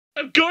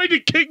I'm going to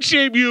kink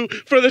shame you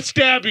for the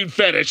stabbing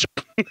fetish.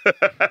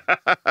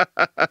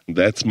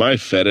 That's my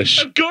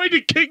fetish. I'm going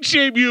to kink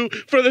shame you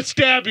for the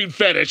stabbing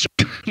fetish.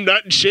 I'm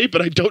not in shape,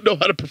 but I don't know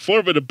how to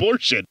perform an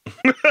abortion.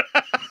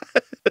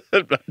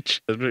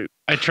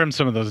 I trimmed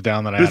some of those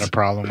down that I had a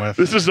problem with.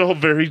 This is all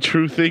very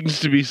true things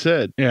to be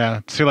said.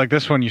 Yeah. See, like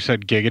this one, you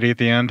said giggity at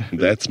the end.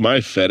 That's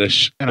my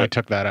fetish. And I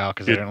took that out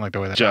because I didn't like the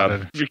way that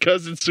sounded. If your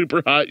cousin's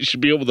super hot, you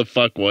should be able to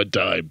fuck one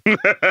time.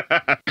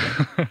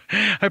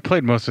 I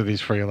played most of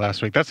these for you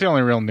last week. That's the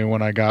only real new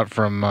one I got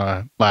from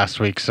last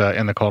week's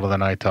In the Cold of the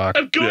Night talk.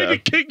 I'm going to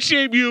kink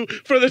shame you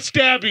for the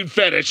stabbing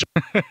fetish.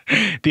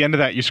 At the end of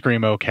that, you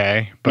scream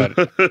okay,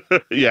 but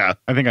yeah,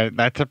 I think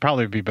that'd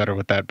probably be better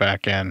with that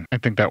back end. I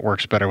think that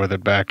works better with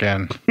it back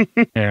end.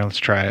 Here, let's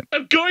try it.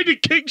 I'm going to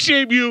kink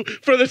shame you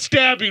for the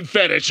stabbing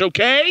fetish,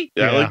 okay?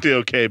 Yeah, I like the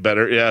okay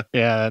better, yeah.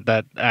 Yeah,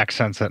 that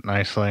accents it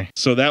nicely.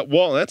 So that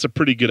wall, that's a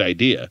pretty good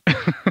idea.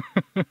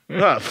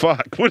 Ah,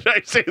 fuck. When did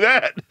I say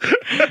that?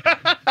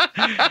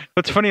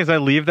 What's funny is I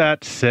leave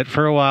that sit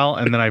for a while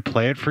and then I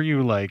play it for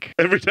you like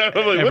every time.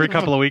 I'm like, every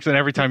couple of weeks, and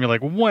every time you're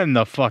like, when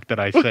the fuck did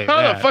I say that?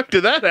 How the fuck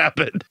did that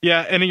happen?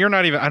 Yeah, and you're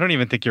not even, I don't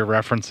even think you're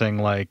referencing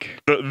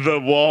like the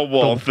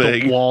wall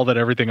thing. The wall that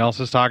everything else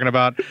is talking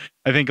about.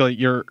 I think like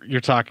you're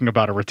talking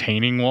about a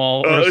retaining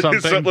wall or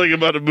something. Something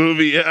about a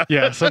movie, yeah.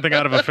 Yeah, something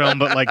out of a film,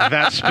 but like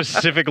that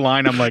specific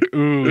line, I'm like,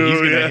 ooh, he's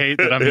going to hate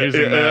that I'm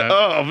using that.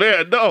 Oh,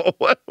 man, no.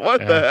 What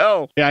the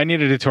hell? Yeah, I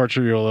needed to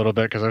torture you a little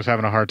bit because I was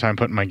having a hard time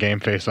putting my game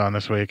face on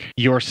this week.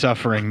 Your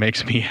suffering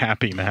makes me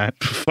happy,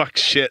 Matt. Fuck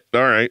shit.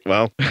 All right,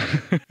 well,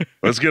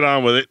 let's get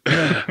on with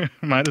it.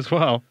 Might as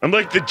well. I'm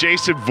like the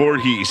Jason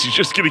Voorhees. He's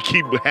just going to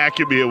keep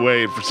hacking me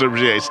away, and for some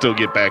reason I still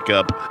get back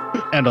up.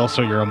 And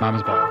also your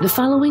mama's ball. The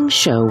following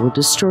show will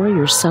destroy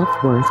your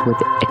self-worth with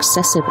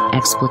excessive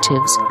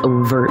expletives,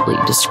 overtly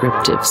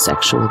descriptive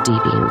sexual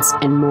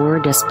deviance, and more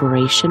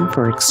desperation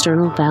for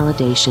external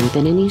validation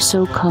than any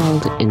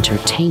so-called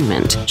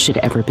entertainment should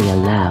ever be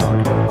allowed.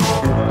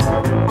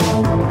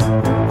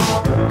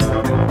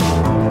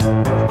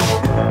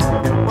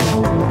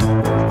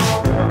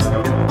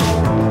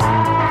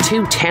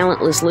 Two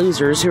talentless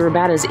losers who are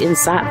about as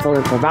insightful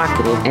and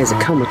provocative as a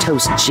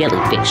comatose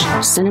jellyfish.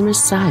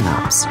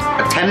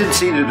 CinePsyEP239. A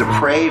tendency to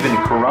deprave and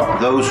corrupt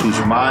those whose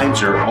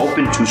minds are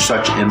open to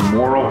such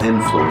immoral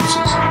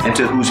influences, and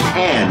to whose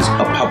hands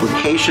a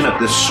publication of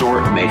this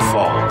sort may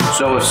fall.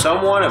 So if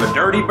someone of a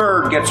dirty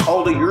bird gets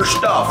hold of your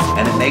stuff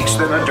and it makes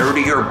them a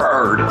dirtier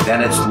bird,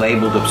 then it's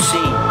labeled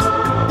obscene.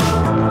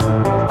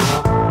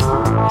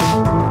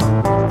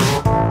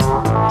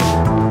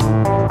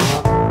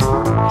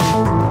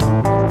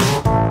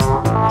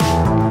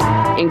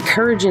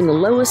 Encouraging the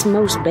lowest,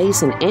 most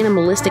base, and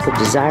animalistic of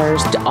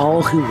desires to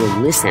all who will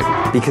listen.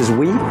 Because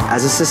we,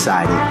 as a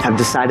society, have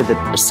decided that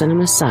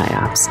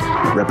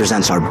CinePsyEP239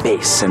 represents our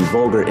base and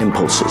vulgar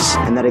impulses,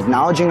 and that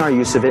acknowledging our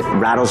use of it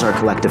rattles our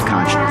collective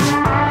conscience.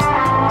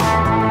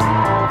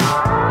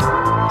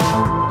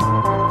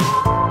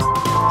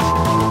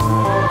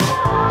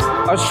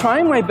 I was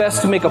trying my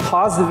best to make a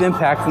positive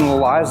impact in the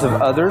lives of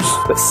others,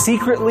 but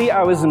secretly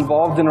I was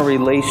involved in a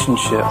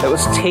relationship that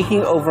was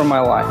taking over my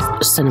life.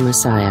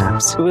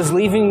 CinePsyEP239. It was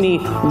leaving me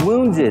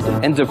wounded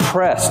and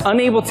depressed,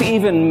 unable to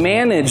even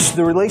manage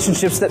the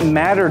relationships that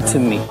mattered to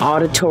me.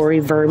 Auditory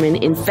vermin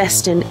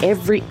infesting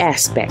every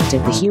aspect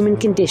of the human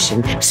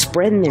condition,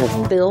 spreading their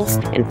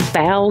filth and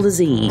foul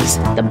disease.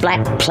 The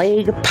Black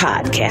Plague of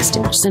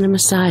podcasting.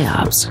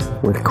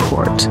 CinePsyEP239 with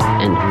Cort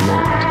and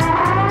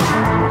Matt.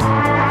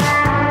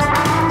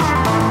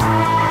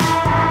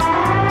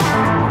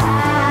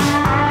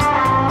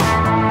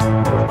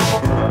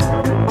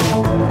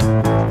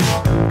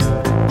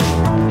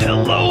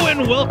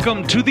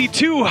 Welcome to the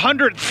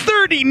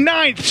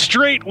 239th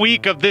straight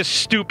week of this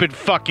stupid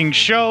fucking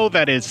show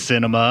that is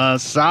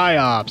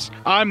CinePsyEP239.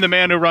 I'm the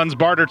man who runs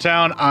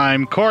Bartertown.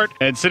 I'm Cort,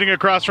 and sitting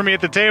across from me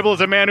at the table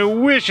is a man who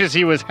wishes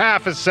he was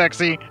half as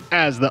sexy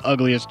as the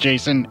ugliest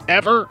Jason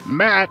ever,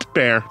 Matt.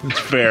 Fair. It's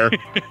fair.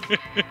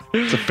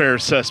 It's a fair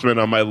assessment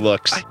on my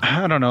looks.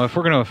 I don't know. If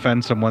we're going to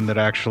offend someone that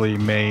actually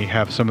may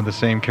have some of the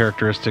same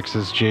characteristics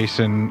as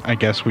Jason, I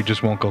guess we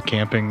just won't go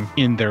camping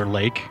in their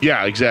lake.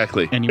 Yeah,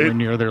 exactly. Anywhere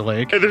near their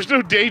lake. And there's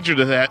no danger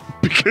to that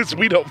because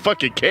we don't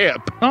fucking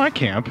camp. Oh, I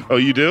camp. Oh,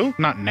 you do?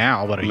 Not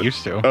now, but I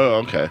used to. Oh,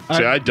 okay.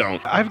 See, I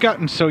don't. I've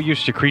gotten so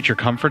used to creature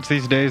comforts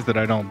these days that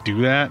I don't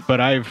do that, but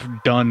I've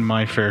done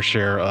my fair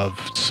share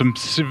of some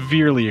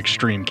severely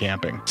extreme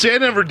camping. See, I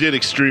never did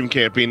extreme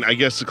camping. I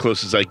guess the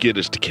closest I get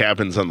is to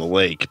cabins on the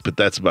lake, but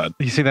that's about...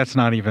 You see, that's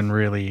not even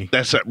really...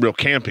 That's not real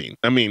camping.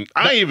 I mean,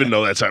 I even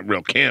know that's not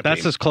real camping.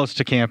 That's as close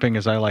to camping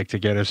as I like to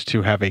get, is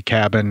to have a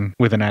cabin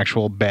with an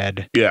actual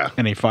bed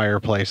and a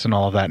fireplace and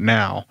all of that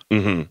now.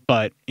 Mm-hmm.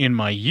 But in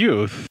my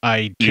youth,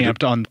 I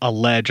camped on a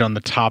ledge on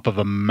the top of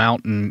a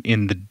mountain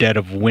in the dead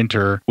of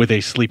winter with a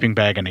sleeping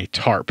bag and a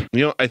tarp.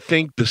 You know, I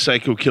think the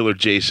psycho killer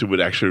Jason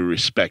would actually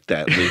respect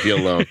that and leave you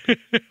alone.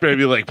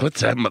 Maybe like,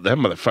 what's that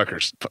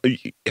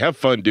motherfucker? Have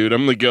fun, dude.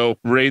 I'm going to go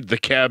raid the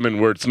cabin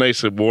where it's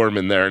nice and warm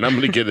in there, and I'm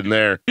going to get in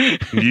there.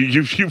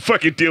 You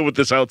fucking deal with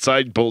this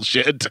outside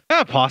bullshit.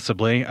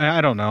 Possibly.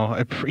 I don't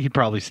know. He'd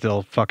probably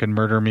still fucking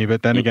murder me.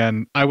 But then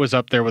again, I was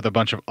up there with a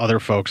bunch of other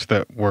folks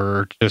that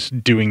were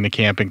just doing the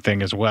camping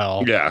thing as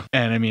well. Yeah.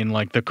 And I mean,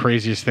 like, the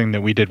craziest thing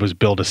that we did was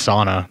build a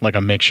sauna, like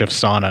a makeshift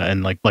sauna,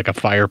 and like a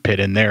fire pit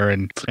in there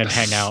and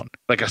hang out.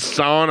 Like a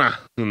sauna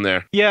in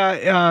there.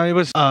 Yeah, it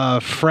was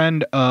a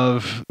friend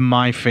of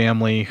my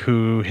family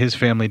who his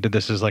family did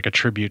this as like a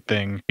tribute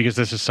thing, because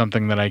this is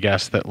something that I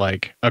guess that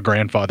like a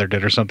grandfather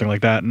did or something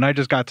like that. And I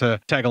just got to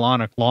tag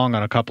along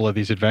on a couple of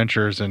these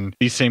adventures, and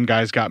these same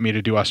guys got me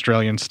to do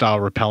Australian style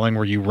rappelling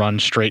where you run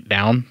straight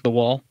down the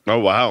wall. Oh,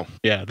 wow.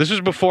 Yeah, this was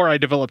before I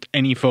developed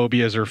any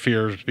phobias or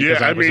fears. Yeah,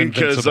 I mean,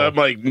 because I'm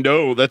like,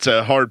 no, that's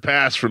a hard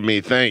pass from me.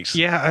 Thanks.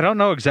 Yeah, I don't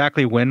know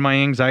exactly when my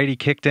anxiety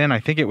kicked in. I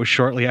think it was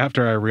shortly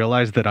after I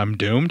realized that I'm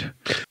doomed.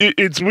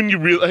 It's when you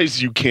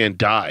realize you can't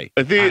die.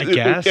 I think I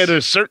guess. At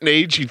a certain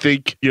age, you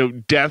think,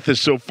 death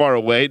is so far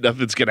away,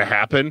 nothing's going to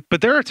happen.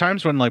 But there are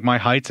times when like my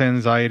heights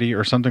anxiety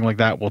or something like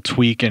that will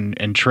tweak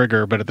and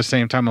trigger. But at the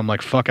same time, I'm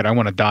like, fuck it, I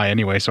want to die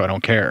anyway, so I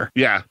don't care.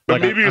 Yeah,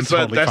 but like, maybe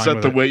that's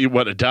not the way you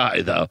want to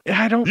die, though.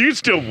 I don't. You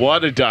still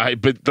want to die,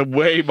 but the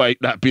way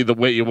might not be the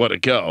way you want to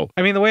go.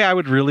 I mean, the way I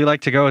would really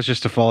like to go is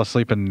just to fall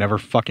asleep and never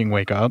fucking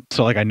wake up.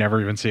 So like I never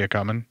even see it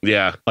coming.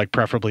 Yeah. Like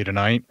preferably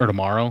tonight or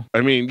tomorrow.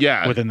 I mean,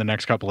 yeah. Within the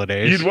next couple of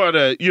days. You'd want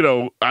to,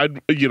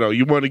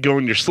 you want to go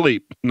in your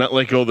sleep, not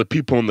like all the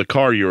people in the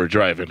car you were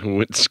driving who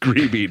went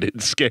screaming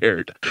and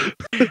scared.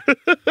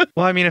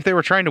 Well, I mean, if they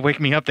were trying to wake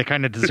me up, they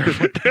kind of deserve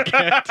what they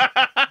get.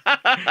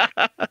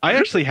 I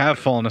actually have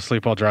fallen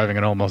asleep while driving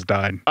and almost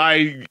died.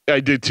 I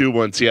did too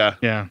once, yeah.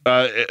 Yeah.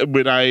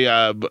 When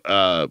I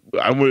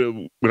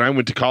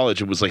went to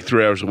college, it was like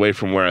 3 hours away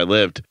from where I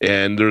lived,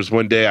 and there was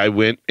one day I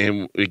went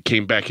and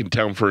came back in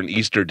town for an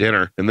Easter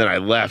dinner, and then I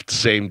left the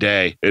same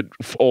day,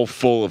 all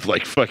full of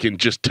like fucking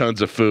just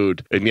tons of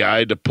food, and yeah,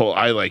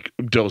 I like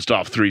dozed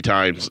off 3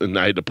 times, and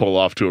I had to pull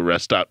off to a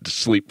rest stop to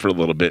sleep for a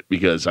little bit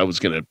because I was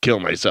gonna kill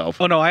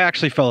myself. Oh no, I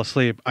actually fell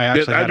asleep. I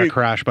actually had a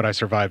crash, but I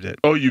survived it.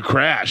 Oh, you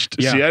crashed?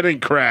 Yeah. See, I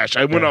didn't crash.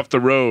 I went off the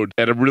road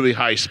at a really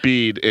high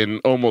speed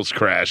and almost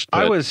crashed.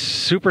 I was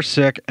super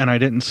sick and I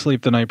didn't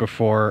sleep the night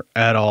before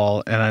at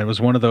all. And it was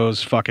one of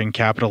those fucking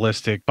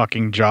capitalistic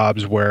fucking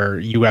jobs where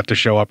you have to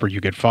show up or you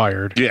get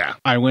fired. Yeah.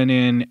 I went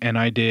in and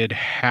I did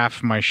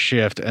half my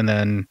shift and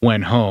then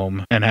went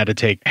home and had to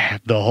take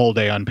the whole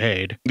day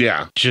unpaid.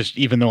 Yeah. Just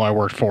even though I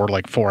worked for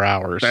like 4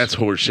 hours. That's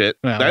horseshit.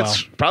 Yeah,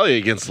 that's probably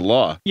against the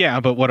law. Yeah,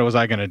 but what was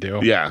I going to do?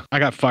 Yeah. I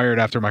got fired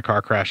after my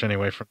car crash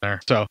anyway from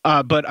there. So,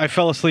 but I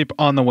fell asleep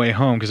on the way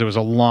home because it was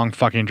a long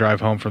fucking drive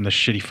home from the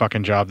shitty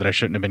fucking job that I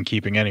shouldn't have been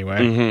keeping anyway.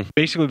 Mm-hmm.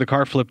 Basically, the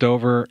car flipped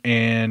over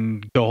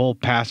and the whole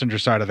passenger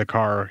side of the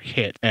car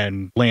hit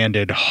and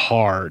landed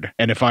hard.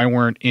 And if I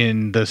weren't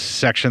in the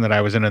section that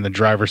I was in the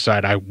driver's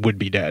side, I would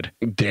be dead.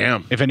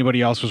 Damn. If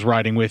anybody else was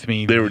riding with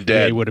me, they were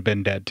dead. They would have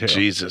been dead too.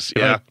 Jesus.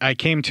 Yeah. I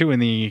came to in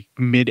the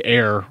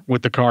mid-air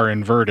with the car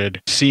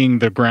inverted, seeing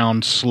the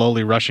ground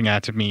slowly rushing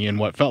at me in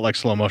what felt like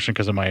slow motion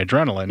because of my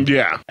adrenaline.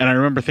 Yeah. And I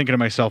remember thinking to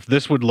myself,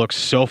 this would look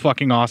so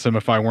fucking awesome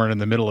if I weren't in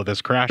the middle of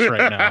this crash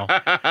right now.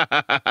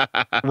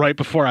 Right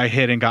before I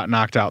hit and got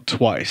knocked out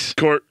twice.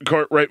 Cort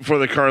right before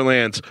the car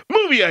lands.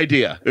 Movie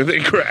idea. And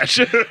then crash.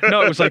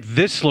 No, it was like,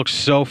 this looks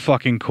so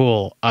fucking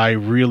cool. I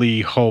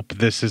really hope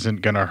this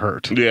isn't going to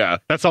hurt. Yeah.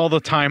 That's all the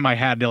time I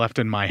had left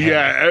in my head.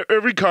 Yeah.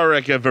 Every car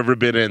wreck I've ever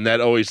been in,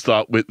 that always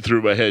thought went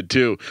through my head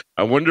too.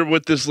 I wonder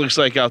what this looks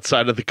like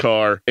outside of the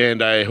car,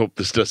 and I hope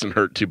this doesn't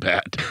hurt too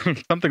bad.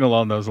 Something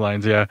along those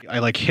lines, yeah. I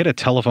like hit a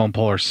telephone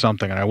pole or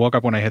something, and I woke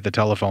up when I hit the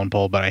telephone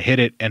pole, but I hit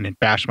it and it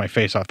bashed my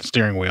face off the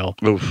steering wheel.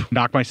 Oof.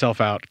 Knocked myself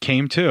out.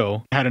 Came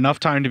to, had enough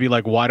time to be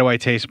like, why do I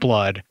taste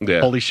blood? Yeah.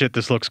 Holy shit,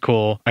 this looks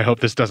cool. I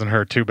hope this doesn't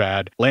hurt too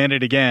bad.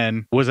 Landed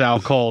again, was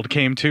out cold,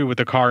 came to with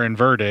the car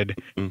inverted,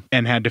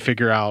 and had to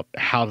figure out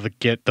how to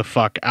get the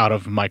fuck out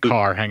of my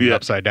car hanging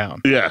upside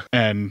down. Yeah.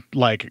 And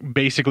like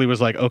basically was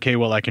like, okay,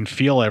 well, I can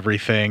feel everything.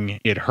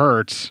 It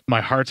hurts.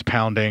 My heart's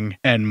pounding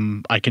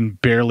and I can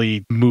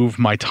barely move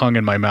my tongue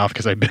in my mouth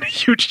because I bit a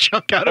huge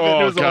chunk out of it.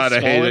 Oh, It was God, all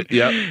I hate swollen. it.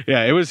 Yep.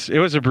 Yeah, it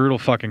was a brutal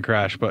fucking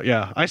crash. But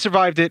yeah, I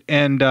survived it.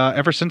 And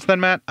ever since then,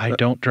 Matt, I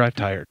don't drive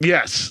tired.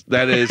 Yes,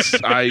 that is,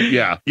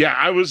 I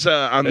was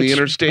on the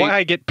interstate. Why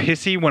I get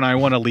pissy when I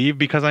want to leave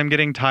because I'm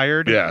getting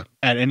tired. Yeah.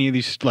 At any of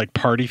these like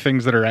party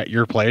things that are at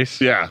your place.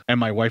 Yeah. And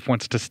my wife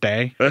wants to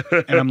stay.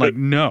 And I'm like,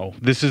 no,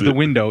 this is the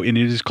window and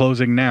it is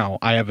closing now.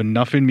 I have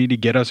enough in me to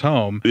get us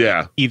home.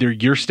 Yeah. Either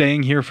you're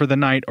staying here for the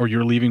night or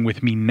you're leaving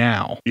with me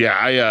now.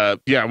 Yeah,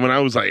 when I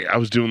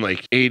was doing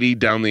like 80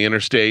 down the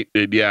interstate,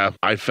 and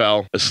I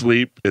fell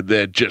asleep and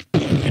then just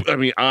I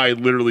mean, I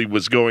literally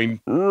was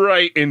going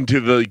right into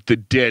the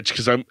ditch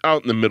because I'm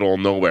out in the middle of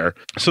nowhere.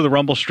 So the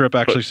rumble strip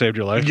actually saved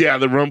your life? Yeah,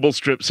 the rumble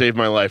strip saved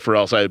my life, or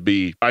else I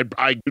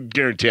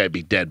guarantee I'd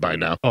be dead by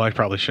now. Oh, I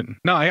probably shouldn't.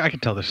 No, I can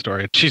tell this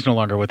story. She's no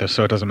longer with us,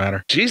 so it doesn't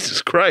matter.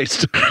 Jesus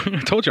Christ.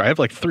 I told you, I have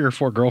like 3 or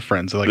 4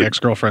 girlfriends, like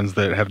ex-girlfriends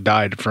that have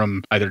died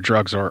from either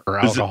drugs or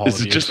alcohol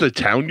Is it just the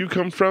town you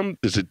come from?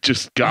 Does it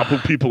just gobble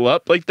people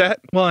up like that?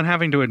 Well, and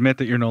having to admit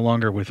that you're no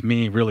longer with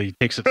me really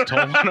takes its toll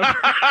on them.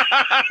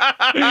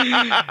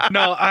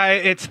 No,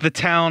 it's the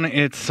town.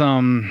 It's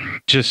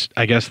just,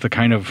 I guess, the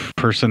kind of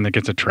person that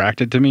gets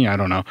attracted to me. I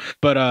don't know.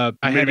 But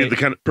maybe the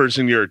kind of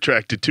person you're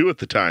attracted to at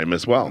the time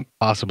as well.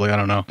 Possibly. I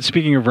don't know.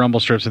 Speaking of rumble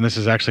strips, and this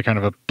is actually kind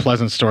of a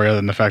pleasant story other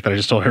than the fact that I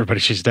just told everybody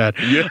she's dead.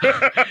 Yeah.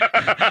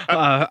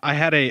 I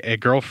had a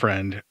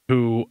girlfriend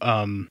who,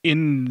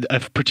 in a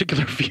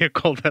particular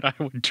vehicle that I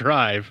would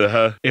drive,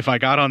 if I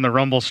got on the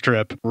rumble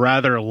strip,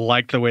 rather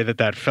liked the way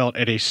that felt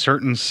at a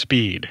certain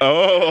speed.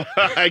 Oh,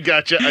 I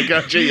gotcha.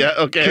 Yeah,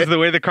 okay. Because the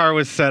way the car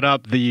was set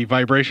up, the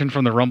vibration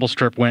from the rumble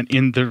strip went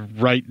in the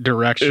right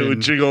direction. It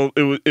would jiggle.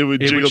 It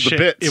would jiggle the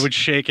bits. It would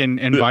shake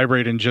and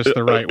vibrate in just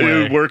the right way.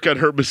 It would work on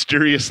her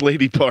mysterious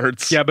lady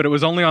parts. Yeah, but it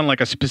was only on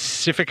like a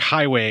specific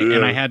highway,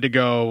 and I had to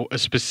go a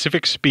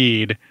specific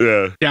speed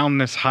down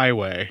this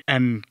highway.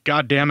 And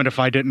God damn it, if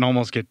I didn't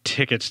almost get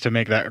tickets to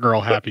make that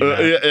girl happy.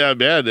 Yeah,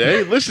 man.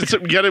 Hey,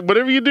 listen, you gotta,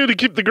 whatever you do to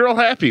keep the girl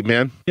happy,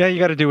 man. Yeah, you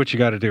got to do what you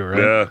got to do, right?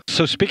 Yeah.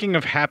 So speaking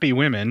of happy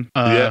women,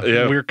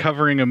 we're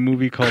covering a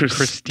movie called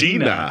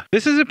Christina.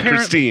 This is apparently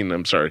Christine.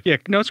 I'm sorry. Yeah,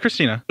 no, it's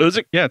Christina. Is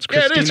it? Yeah, it's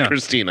Christina. Yeah, it is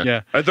Christina.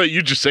 Yeah. I thought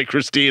you just say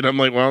Christine. I'm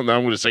like, well, now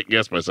I'm going to second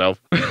guess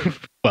myself.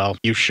 Well,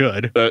 you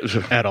should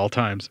at all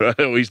times. I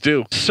always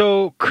do.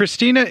 So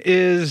Christina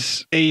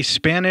is a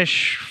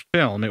Spanish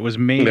film. It was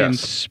made in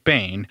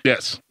Spain.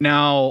 Yes.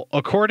 Now,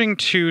 according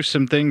to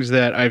some things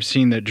that I've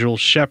seen that Jewel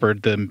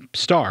Shepard, the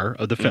star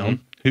of the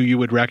film, who you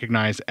would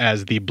recognize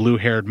as the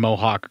blue-haired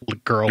Mohawk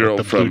girl with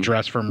the blue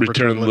dress from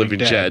Return of the Living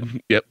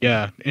Dead. Yep.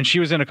 Yeah, and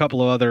she was in a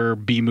couple of other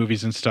B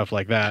movies and stuff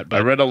like that. But I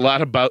read a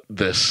lot about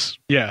this.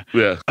 Yeah.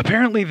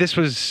 Apparently, this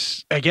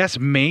was, I guess,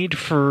 made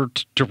for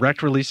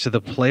direct release to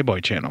the Playboy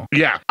Channel.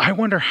 Yeah. I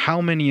wonder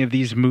how many of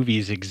these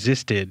movies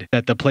existed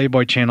that the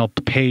Playboy Channel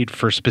paid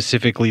for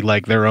specifically,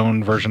 like, their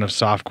own version of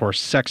softcore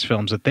sex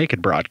films that they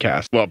could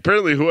broadcast. Well,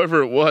 apparently,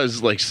 whoever it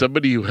was, like,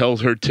 somebody who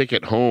held her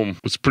ticket home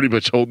was pretty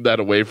much holding that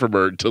away from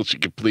her until she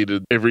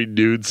completed every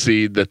nude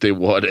scene that they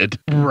wanted.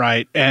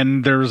 Right.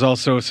 And there was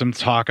also some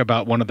talk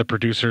about one of the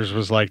producers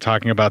was, like,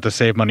 talking about to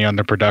save money on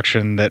the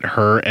production that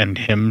her and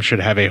him should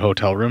have a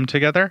hotel room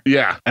together.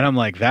 Yeah. And I'm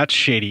like, that's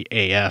shady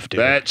AF, dude.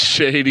 That's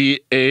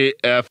shady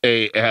AF.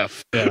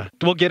 Yeah.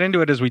 We'll get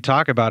into it as we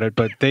talk about it,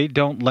 but they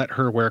don't let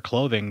her wear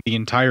clothing the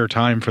entire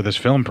time for this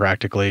film,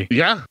 practically.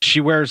 Yeah.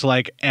 She wears,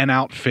 like, an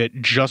outfit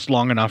just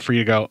long enough for you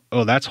to go,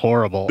 oh, that's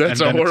horrible.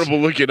 That's a horrible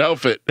looking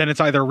outfit. Then it's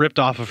either ripped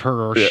off of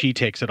her or she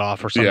takes it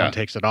off or someone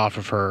takes it off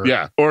of her.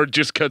 Yeah. Or it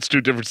just cuts to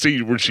a different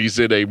scene where she's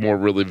in a more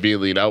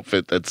revealing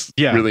outfit that's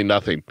really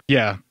nothing.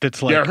 Yeah.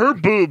 That's like... Yeah, her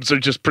boobs are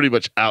just pretty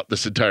much out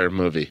this entire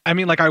movie. I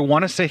mean, like, I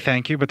want to say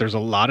thank you, but there's a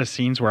lot of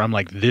scenes where I'm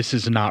like, this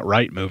is not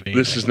right, movie.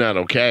 This is not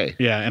okay.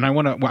 Yeah, and I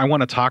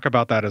want to talk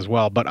about that as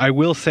well. But I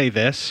will say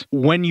this: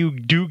 when you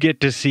do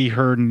get to see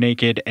her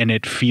naked and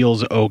it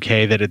feels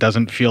okay, that it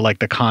doesn't feel like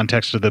the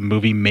context of the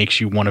movie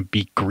makes you want to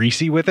be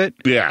greasy with it.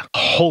 Yeah.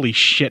 Holy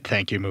shit!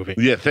 Thank you, movie.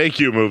 Yeah, thank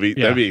you, movie.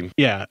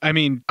 Yeah. I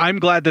mean, I'm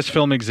glad this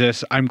film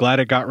exists. I'm glad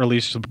it got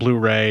released to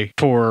Blu-ray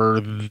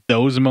for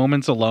those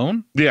moments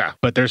alone. Yeah.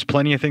 But there's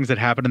plenty of things that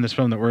happen in this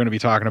film that we're going to be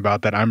talking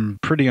about that I'm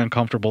pretty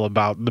uncomfortable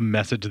about the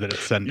message that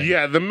it's sending.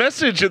 Yeah, the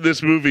message in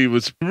this movie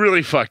was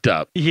really fucked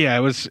up.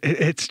 Yeah,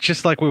 it's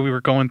just like what we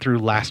were going through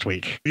last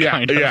week. Yeah,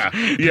 kind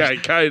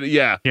of.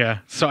 Yeah.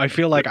 So I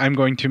feel like I'm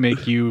going to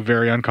make you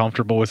very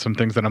uncomfortable with some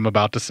things that I'm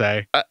about to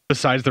say.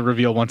 Besides the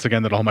reveal once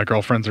again that all my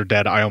girlfriends are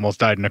dead, I almost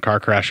died in a car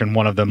crash, and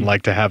one of them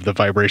liked to have the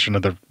vibration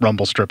of the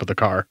rumble strip of the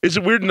car. Is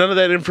it weird none of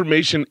that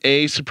information,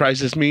 A,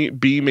 surprises me,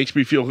 B, makes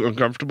me feel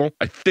uncomfortable?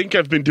 I think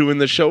I've been doing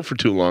this show for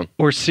too long.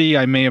 Or C,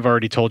 I may have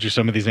already told you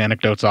some of these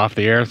anecdotes off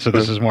the air, so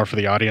this is more for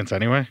the audience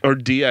anyway. Or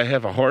D, I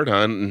have a hard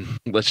on, and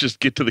let's just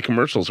get to the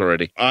commercials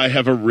already. I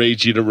have a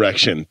raging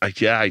erection.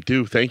 Yeah, I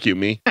do. Thank you,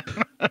 me.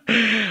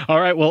 All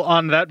right, well,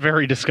 on that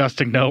very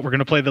disgusting note, we're going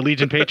to play the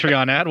Legion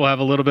Patreon ad. We'll have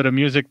a little bit of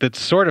music that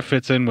sort of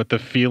fits in with the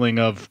feeling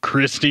of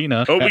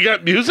Christina. Oh, we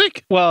got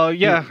music? Well,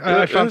 yeah,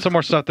 I found some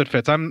more stuff that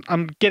fits. I'm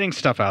getting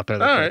stuff out there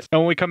that fits. Right.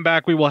 And when we come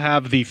back, we will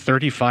have the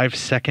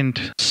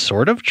 35-second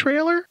sort of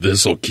trailer.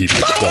 This'll keep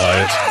it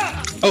quiet.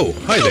 Oh,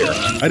 hi there.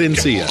 I didn't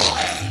see you.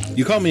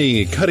 You call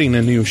me Cutting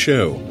a New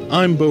Show.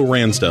 I'm Bo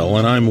Ransdell,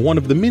 and I'm one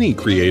of the many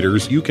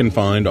creators you can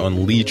find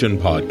on Legion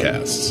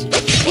Podcasts.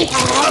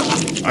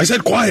 I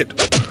said quiet!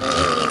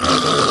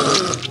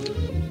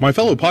 My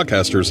fellow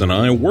podcasters and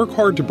I work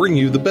hard to bring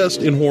you the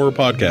best in horror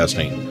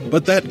podcasting,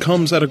 but that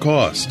comes at a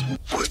cost.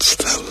 Wouldst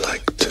thou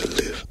like to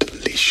live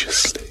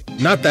deliciously?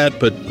 Not that,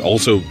 but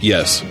also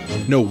yes.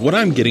 No, what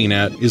I'm getting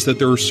at is that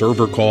there are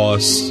server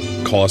costs,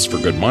 costs for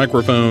good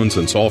microphones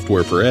and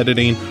software for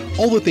editing,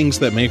 all the things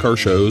that make our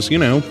shows,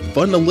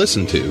 fun to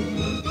listen to.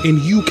 And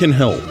you can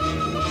help.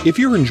 If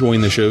you're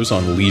enjoying the shows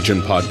on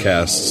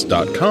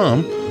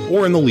legionpodcasts.com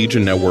or in the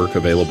Legion Network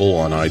available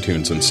on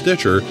iTunes and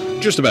Stitcher,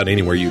 just about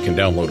anywhere you can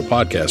download a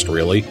podcast,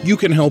 really, you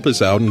can help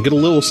us out and get a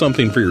little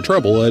something for your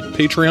trouble at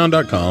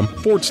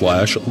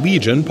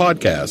patreon.com/Legion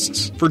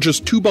Podcasts. For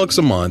just $2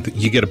 a month,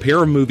 you get a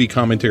pair of movie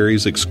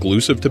commentaries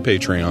exclusive to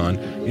Patreon,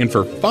 and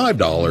for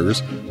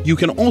 $5, you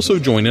can also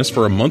join us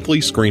for a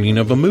monthly screening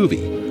of a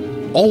movie.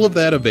 All of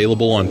that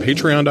available on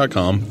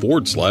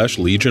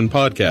patreon.com/Legion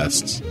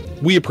Podcasts.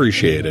 We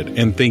appreciate it,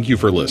 and thank you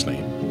for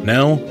listening.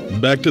 Now,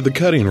 back to the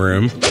cutting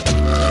room.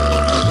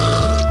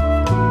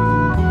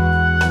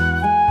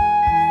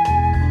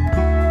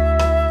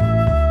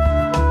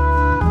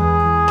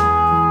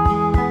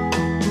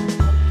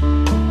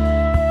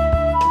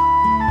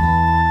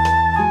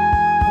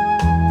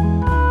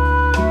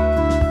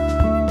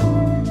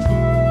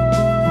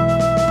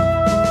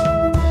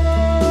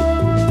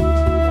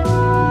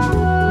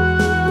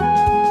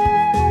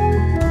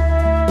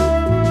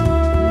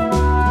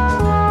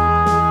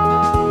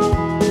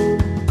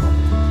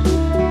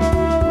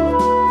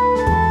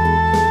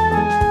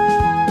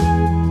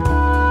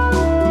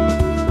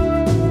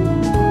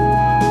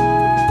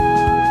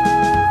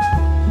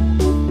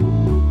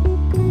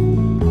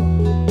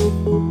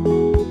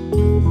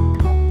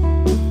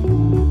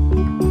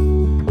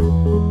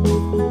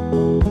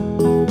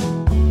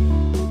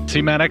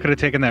 See, Matt, I could have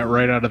taken that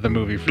right out of the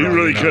movie. You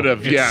really could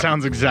have, yeah. It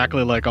sounds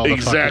exactly like all the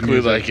fucking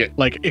music. like it.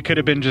 Like, it could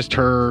have been just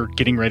her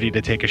getting ready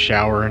to take a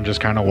shower and just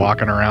kind of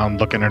walking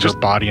around looking at her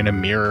body in a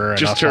mirror and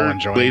just us all her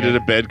enjoying laid it. in a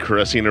bed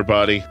caressing her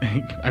body.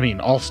 I mean,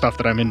 all stuff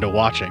that I'm into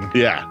watching.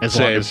 Yeah, as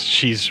same. long as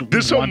she's...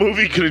 This whole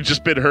movie could have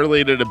just been her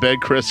laid in a bed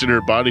caressing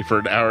her body for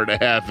an hour and a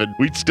half, and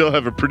we'd still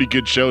have a pretty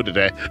good show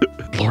today.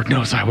 Lord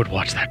knows I would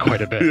watch that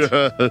quite a bit.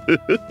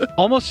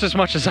 Almost as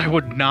much as I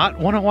would not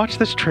want to watch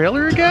this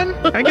trailer again,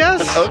 I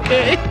guess.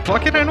 Okay.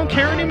 Fuck it, I don't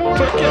care anymore.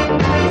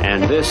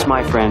 And this,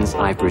 my friends,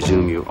 I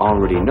presume you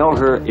already know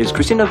her, is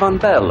Christina von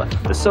Bell,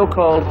 the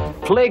so-called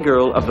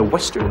playgirl of the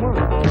Western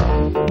world.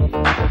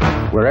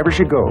 Wherever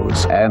she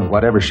goes and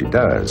whatever she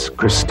does,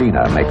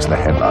 Christina makes the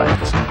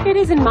headlines. It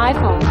isn't my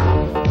fault.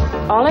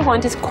 All I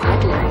want is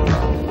quiet life.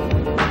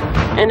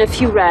 And a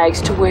few rags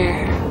to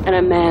wear and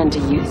a man to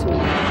use me.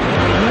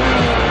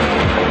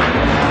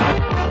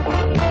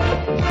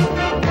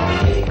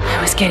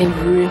 I was getting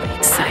really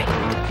excited.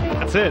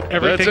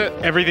 That's it.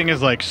 Everything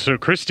is like, so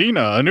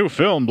Christina, a new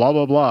film, blah,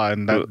 blah, blah.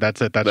 And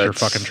that's it. That's your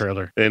fucking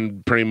trailer.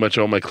 And pretty much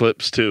all my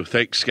clips, too.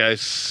 Thanks,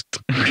 guys.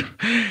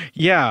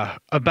 Yeah,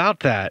 about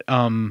that.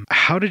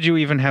 How did you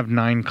even have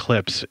 9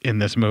 clips in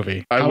this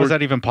movie? How was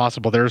that even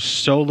possible? There's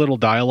so little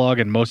dialogue,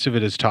 and most of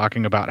it is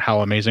talking about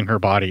how amazing her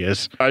body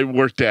is. I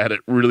worked at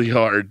it really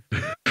hard.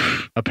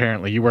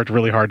 Apparently, you worked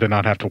really hard to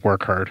not have to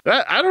work hard.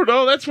 I don't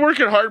know. That's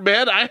working hard,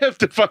 man. I have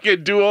to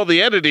fucking do all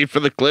the editing for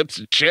the clips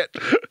and shit.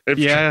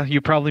 Yeah,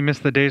 you probably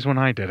missed the days when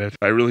I did it.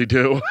 I really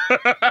do.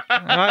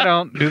 I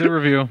don't. Do the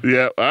review.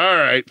 Yeah. All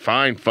right.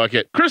 Fine. Fuck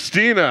it.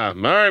 Christina.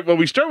 All right. Well,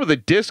 we start with a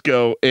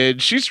disco,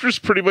 and she's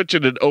just pretty much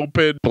in an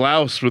open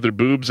blouse with her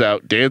boobs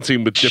out,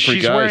 dancing with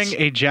different guys. She's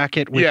wearing a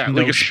jacket with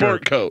no like a shirt.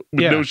 sport coat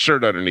with no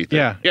shirt underneath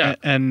it. Yeah.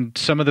 And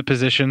some of the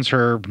positions,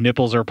 her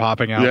nipples are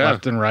popping out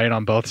left and right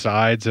on both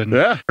sides, and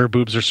her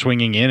boobs are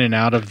swinging in and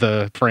out of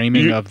the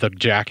framing of the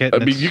jacket. I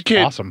mean, you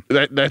can't. Awesome.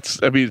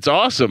 It's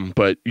awesome,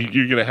 but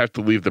you're gonna have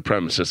to leave the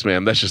premises,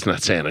 man. That's just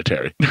not sanitary.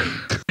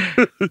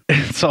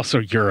 It's also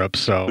Europe,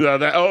 so.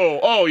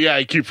 Yeah,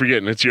 I keep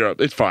forgetting it's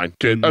Europe. It's fine.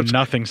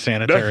 Nothing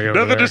sanitary over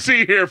nothing there. to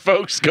see here,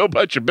 folks. Go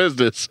about your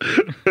business.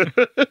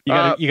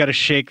 You got to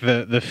shake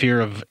the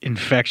fear of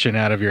infection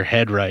out of your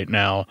head right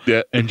now,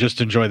 and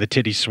just enjoy the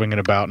titties swinging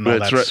about and all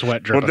that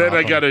sweat dripping. Well, then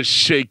off I got to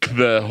shake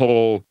the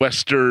whole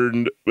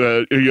Western,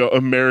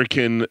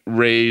 American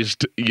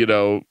raised,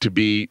 to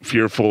be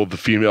fearful of the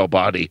female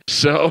body.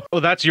 So,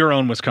 well, that's your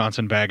own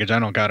Wisconsin baggage. I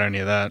don't got any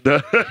of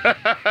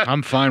that.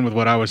 I'm fine with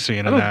what I was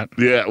seeing in that.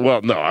 Yeah,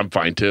 well, no, I'm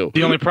fine too.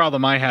 The only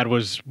problem I had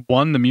was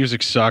 1, the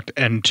music sucked,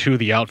 and 2,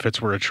 the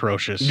outfits were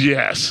atrocious.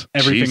 Yes.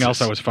 Everything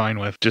else I was fine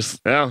with.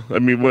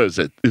 What is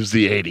it? It was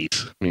the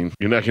 80s. I mean,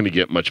 you're not going to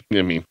get much.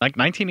 I mean, like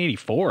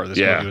 1984, this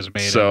movie was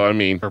made. So,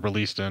 or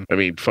released in. I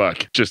mean,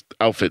 fuck. Just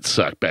outfits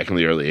sucked back in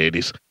the early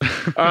 80s.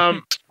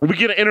 We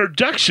get an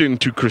introduction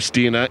to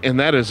Christina, and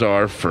that is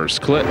our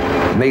first clip.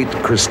 Meet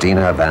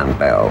Christina Van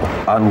Bell,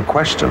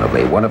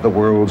 unquestionably one of the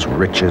world's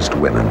richest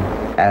women,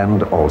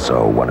 and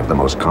also one of the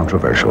most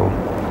controversial.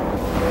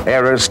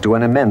 Heiress to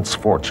an immense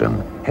fortune,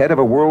 head of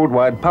a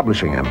worldwide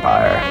publishing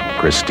empire,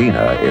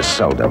 Christina is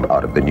seldom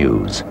out of the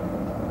news.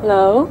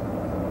 Hello?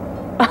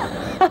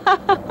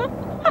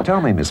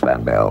 Tell me, Miss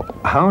Van Bell,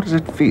 how does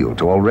it feel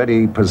to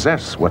already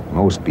possess what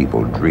most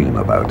people dream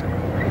about?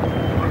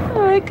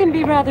 It can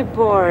be rather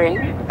boring.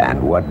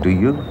 And what do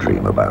you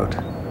dream about?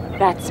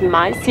 That's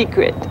my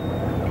secret.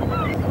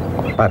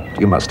 But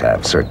you must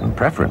have certain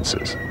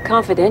preferences.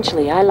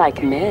 Confidentially, I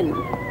like men.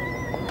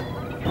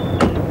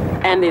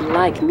 And they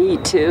like me,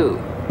 too.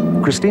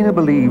 Christina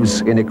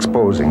believes in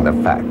exposing the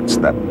facts,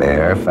 the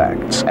bare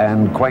facts,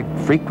 and quite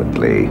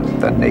frequently,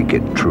 the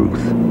naked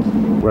truth.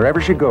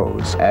 Wherever she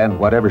goes and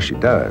whatever she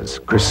does,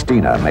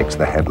 Christina makes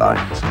the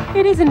headlines.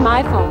 It isn't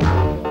my fault.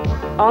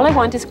 All I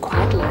want is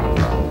quiet life.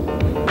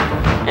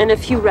 And a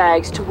few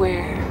rags to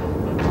wear.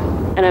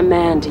 And a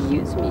man to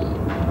use me.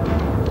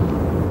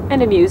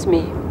 And amuse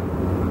me.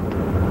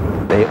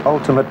 The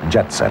ultimate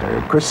jet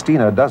setter,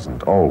 Christina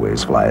doesn't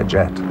always fly a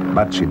jet,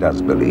 but she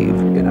does believe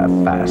in a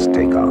fast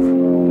takeoff.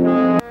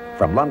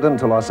 From London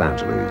to Los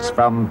Angeles,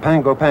 from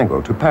Pango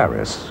Pango to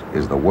Paris,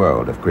 is the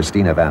world of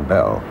Christina Van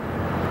Bell.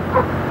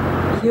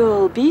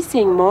 You'll be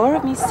seeing more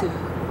of me soon.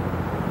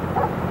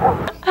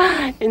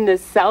 In the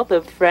south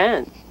of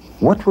France.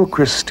 What will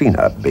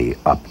Christina be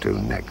up to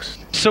next?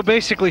 So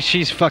basically,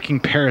 she's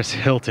fucking Paris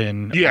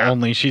Hilton. Yeah.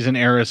 Only she's an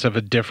heiress of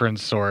a different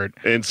sort.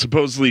 And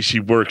supposedly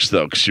she works,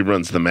 though, because she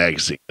runs the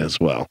magazine as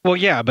well. Well,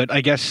 yeah, but I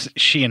guess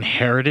she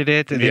inherited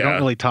it. And they don't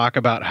really talk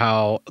about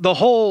how the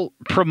whole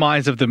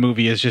premise of the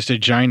movie is just a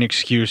giant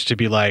excuse to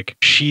be like,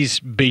 she's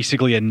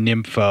basically a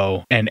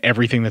nympho, and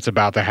everything that's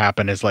about to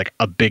happen is like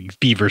a big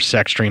fever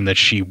sex dream that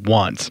she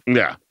wants.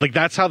 Yeah. Like,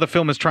 that's how the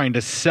film is trying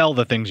to sell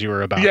the things you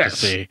were about to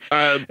see.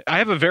 I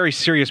have a very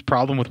serious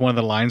problem with one of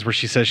the lines where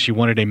she says she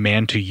wanted a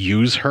man to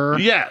use her.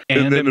 Yeah,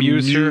 and then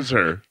amuse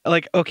her.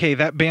 Like, okay,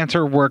 that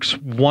banter works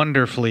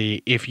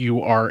wonderfully if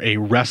you are a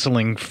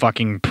wrestling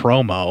fucking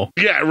promo.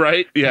 Yeah,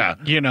 right? Yeah.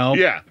 You know?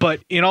 Yeah.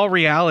 But in all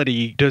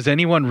reality, does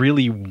anyone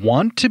really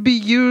want to be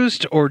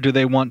used, or do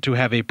they want to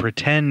have a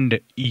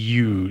pretend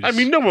use? I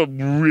mean, no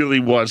one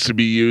really wants to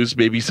be used.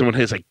 Maybe someone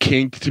has a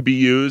kink to be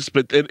used,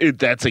 but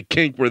that's a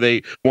kink where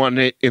they want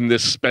it in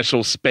this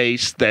special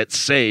space that's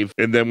safe,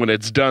 and then when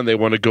it's done, they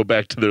want to go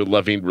back to their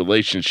loving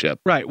relationship.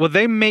 Right. Well,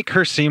 they make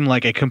her seem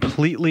like a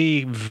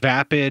completely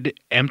vapid,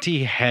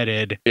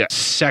 empty-headed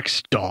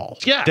sex doll.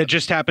 Yeah. That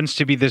just happens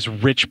to be this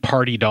rich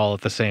party doll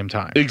at the same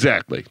time.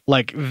 Exactly.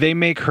 Like, they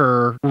make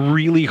her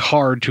really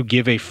hard to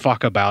give a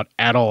fuck about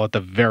at all at the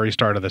very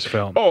start of this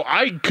film. Oh,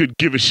 I could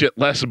give a shit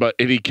less about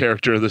any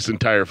character of this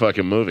entire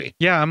fucking movie.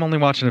 Yeah, I'm only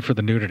watching it for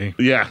the nudity.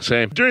 Yeah,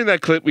 same. During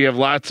that clip, we have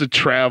lots of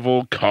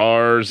travel,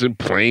 cars and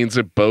planes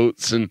and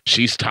boats, and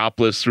she's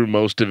topless through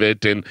most of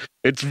it, and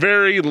it's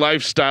very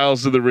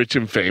lifestyles of the rich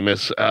and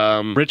famous.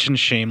 Rich and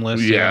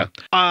shameless. Yeah.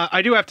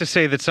 I do have to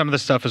say that some of the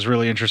stuff is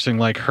really interesting,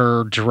 like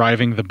her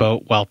driving the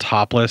boat while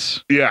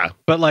topless. Yeah.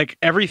 But like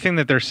everything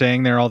that they're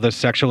saying there, all this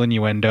sexual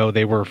innuendo,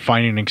 they were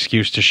finding an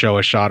excuse to show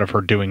a shot of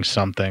her doing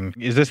something.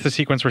 Is this the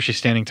sequence where she's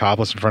standing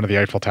topless in front of the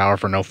Eiffel Tower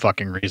for no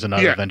fucking reason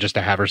other than just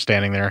to have her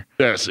standing there?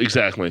 Yes,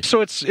 exactly.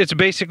 So it's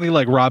basically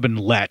like Robin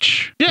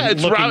Lech. Yeah,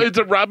 it's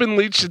a Robin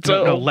Leach. It's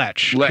no,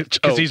 Lech. Lech.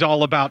 Because he's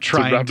all about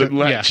trying Robin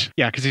Lech.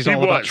 Yeah, because he's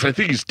all about... I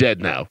think he's dead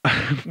now.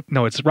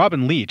 No, it's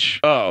Robin Leach.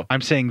 Oh.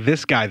 I'm saying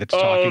this guy that's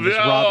talking is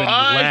Robin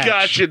Lech. I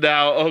got you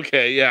now.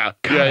 Okay, yeah.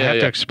 God, I have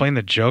to explain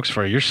the jokes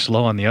for you. You're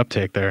slow on the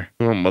uptake there.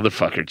 Oh,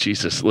 motherfucker.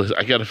 Jesus. Listen,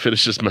 I got to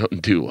finish this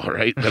Mountain Dew, all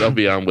right? Then I'll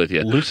be on with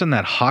you. Loosen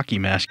that hockey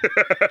mask.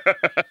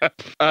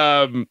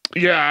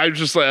 Yeah, I'm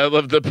just like, I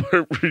love the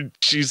part where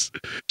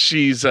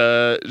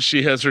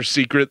she has her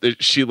secret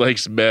that she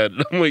likes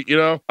men. I'm like,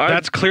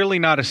 that's clearly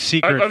not a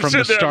secret from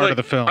the start of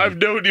the film. I've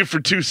known you for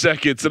 2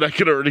 seconds and I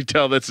can already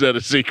tell that's not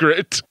a secret.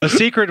 A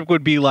secret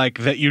would be like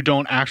that you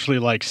don't actually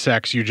like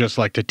sex, you just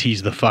like to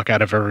tease the fuck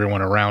out of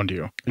everyone around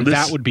you.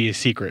 That would be a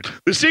secret.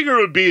 The secret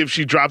would be if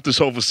she dropped this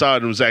whole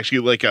facade and was actually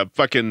like a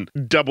fucking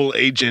double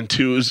agent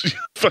who was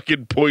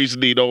fucking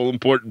poisoning all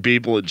important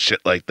people and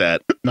shit like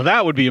that. Now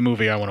that would be a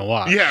movie I want to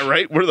watch. Yeah,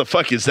 right? Where the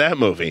fuck is that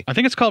movie? I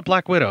think it's called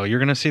Black Widow. You're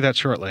going to see that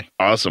shortly.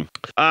 Awesome.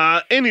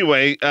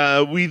 Anyway,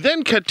 we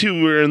then cut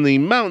to we're in the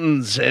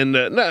mountains and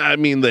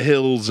the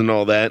hills and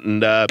all that.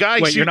 And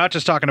wait, you're not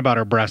just talking about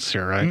her breasts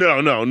here, right?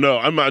 No.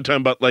 I'm not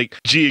talking about like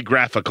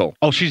geographical.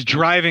 Oh, she's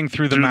driving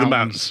through the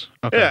mountains.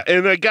 Okay. Yeah,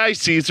 and a guy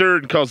sees her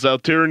and calls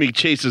out to her, and he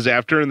chases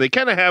after her, and they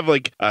kind of have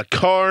like a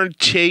car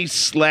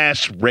chase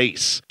 /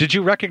 race. Did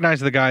you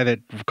recognize the guy that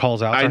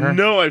calls out to her? I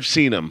know I've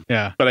seen him.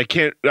 Yeah. But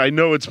I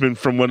know it's been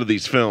from one of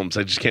these films.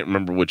 I just can't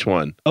remember which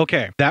one.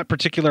 Okay. That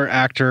particular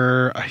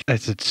actor,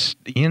 is it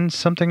Ian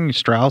something?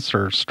 Strauss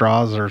or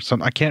Strauss or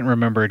something? I can't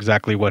remember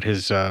exactly what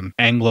his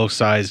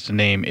Anglo-sized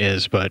name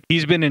is, but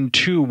he's been in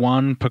 2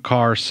 Juan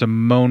Picar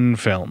Simone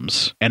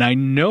films, and I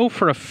know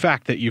for a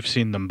fact that you've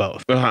seen them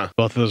both. Uh-huh.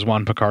 Both of those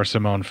Juan Picar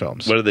Simone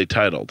films. What are they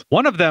titled?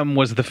 One of them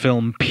was the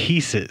film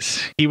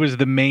Pieces. He was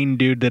the main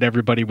dude that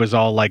everybody was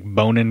all like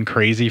boning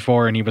crazy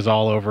for, and he was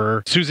all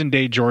over Susan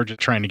Day George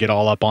trying to get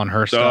all up on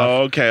her stuff.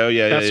 Oh, okay. Oh,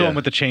 yeah. That's the one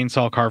with the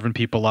chainsaw carving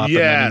people up, and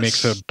then he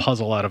makes a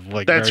puzzle out of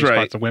like various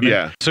parts of women.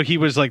 Yeah. So he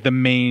was like the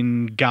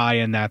main guy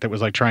in that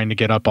was like trying to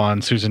get up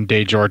on Susan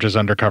Day George's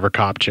undercover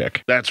cop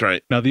chick. That's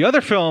right. Now, the other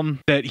film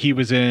that he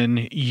was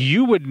in,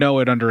 you would know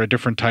it under a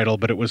different title,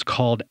 but it was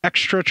called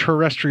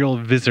Extraterrestrial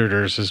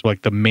Visitors, is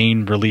like the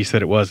main release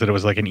that it was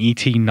like an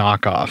E.T.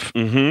 knockoff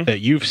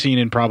that you've seen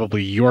in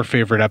probably your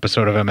favorite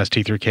episode of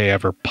MST3K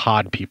ever,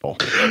 Pod People.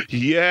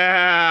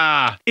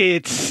 Yeah.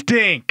 It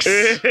stinks.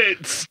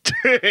 It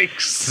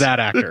stinks. That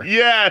actor.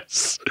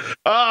 Yes.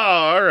 Oh,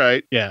 all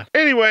right. Yeah.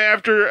 Anyway,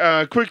 after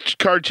a quick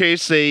car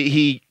chase,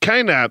 he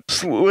kind of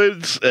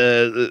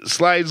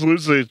slides,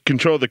 loses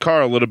control of the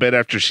car a little bit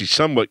after she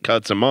somewhat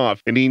cuts him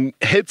off, and he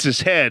hits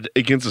his head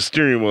against the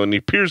steering wheel, and he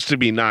appears to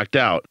be knocked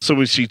out. So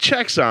when she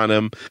checks on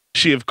him,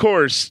 she, of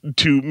course,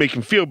 to make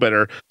him feel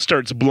better,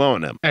 starts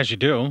blowing him. As you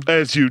do.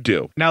 As you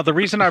do. Now, the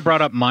reason I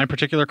brought up my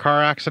particular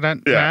car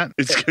accident, Matt,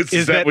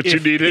 is that what you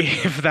needed?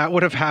 If that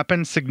would have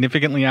happened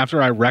significantly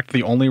after I wrecked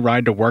the only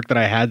ride to work that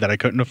I had that I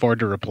couldn't afford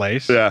to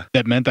replace,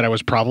 that meant that I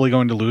was probably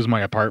going to lose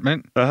my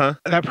apartment.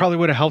 That probably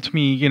would have helped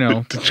me, you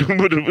know.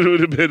 would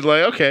have been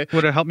like, okay.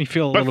 Would have helped me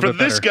feel a little bit better. But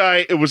for this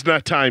guy, it was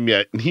not time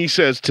yet. And he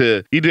says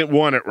he didn't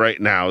want it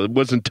right now. It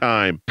wasn't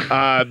time.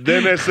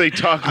 Then as they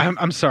talk.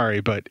 I'm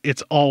sorry, but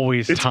it's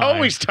always time. It's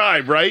always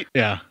time, right?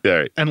 Yeah.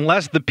 Right.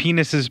 Unless the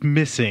penis is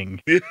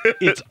missing,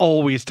 it's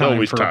always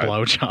time for a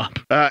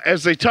blowjob.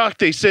 As they talk,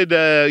 they said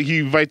he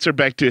invites her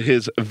back to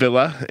his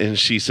villa, and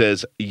she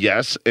says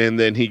yes. And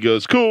then he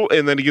goes, cool.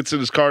 And then he gets in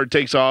his car,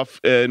 takes off,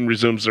 and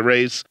resumes the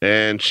race,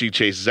 and she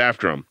chases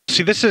after him.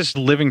 See, this is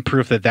living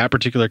proof that that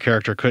particular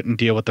character couldn't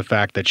deal with the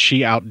fact that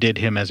she outdid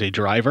him as a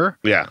driver.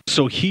 Yeah.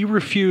 So he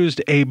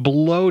refused a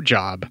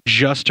blowjob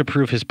just to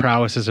prove his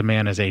prowess as a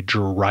man as a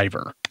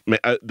driver. Man,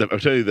 I'll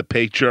tell you, the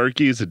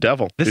patriarchy is the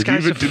devil. It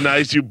even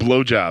denies you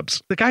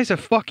blowjobs. The guy's a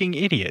fucking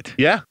idiot.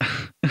 Yeah.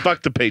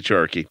 Fuck the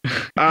patriarchy.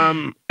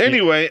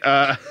 Anyway.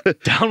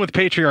 Down with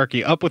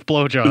patriarchy, up with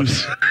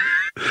blowjobs.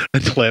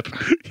 Clip.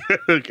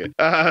 Okay.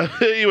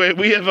 Anyway,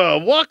 we have a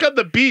walk on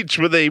the beach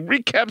where they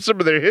recap some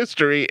of their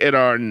history in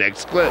our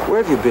next clip.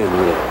 Where have you been,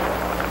 really?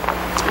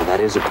 That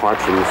is, apart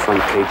from the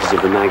front pages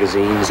of the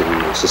magazines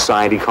and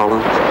society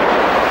columns.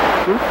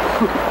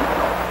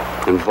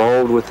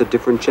 Involved with a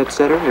different jet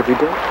setter every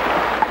day?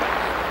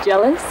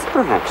 Jealous?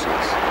 Perhaps,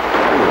 yes.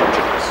 I'm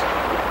jealous.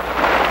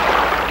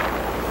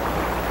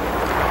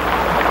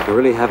 I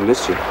really have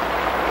missed you.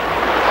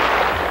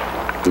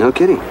 No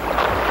kidding.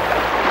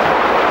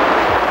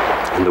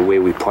 And the way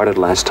we parted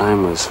last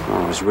time was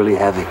really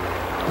heavy.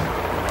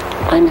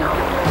 I know.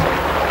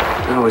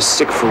 I was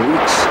sick for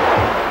weeks.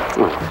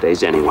 Well,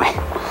 days anyway.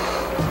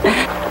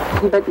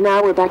 But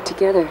now we're back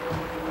together.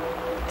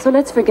 So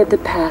let's forget the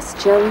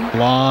past, shall we?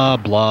 Blah,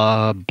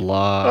 blah,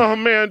 blah. Oh,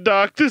 man,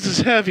 Doc, this is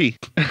heavy.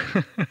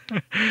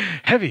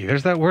 Heavy.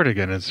 There's that word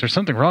again. Is there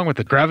something wrong with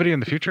the gravity in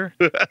the future?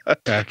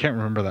 I can't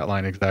remember that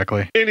line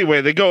exactly.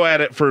 Anyway, they go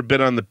at it for a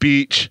bit on the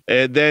beach,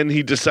 and then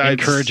he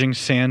decides... Encouraging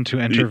sand to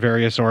enter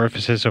various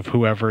orifices of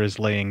whoever is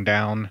laying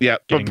down,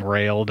 getting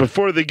railed.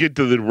 Before they get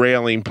to the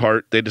railing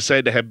part, they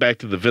decide to head back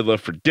to the villa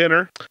for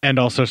dinner. And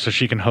also so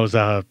she can hose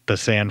out the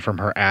sand from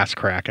her ass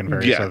crack and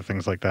various other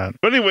things like that.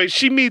 But anyway,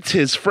 she meets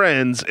his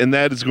friends, and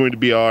that is going to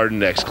be our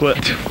next clip.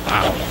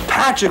 Wow.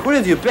 Patrick, where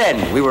have you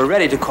been? We were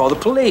ready to call the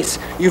police.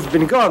 You've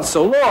been gone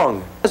so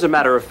long. As a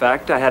matter of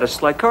fact, I had a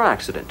slight car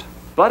accident.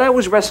 But I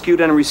was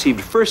rescued and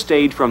received first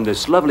aid from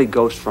this lovely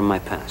ghost from my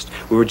past.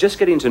 We were just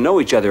getting to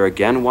know each other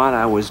again while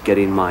I was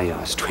getting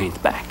my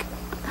strength back.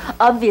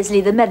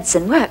 Obviously, the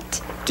medicine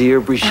worked. Dear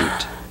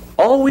Brigitte,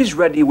 always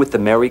ready with the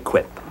merry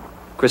quip.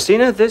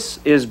 Christina, this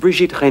is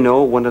Brigitte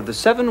Renault, one of the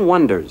 7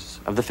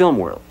 wonders of the film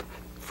world.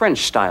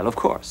 French style, of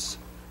course.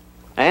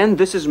 And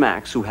this is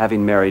Max, who,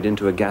 having married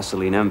into a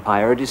gasoline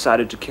empire,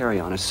 decided to carry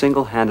on a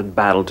single-handed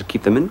battle to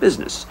keep them in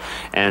business.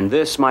 And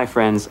this, my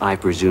friends, I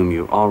presume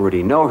you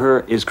already know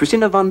her, is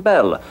Christina Von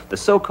Bell, the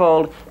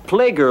so-called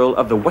playgirl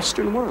of the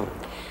Western world.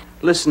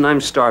 Listen,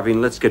 I'm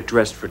starving. Let's get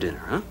dressed for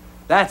dinner, huh?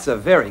 That's a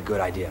very good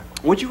idea.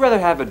 Would you rather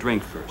have a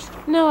drink first?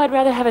 No, I'd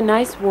rather have a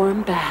nice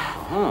warm bath.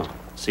 Uh-huh.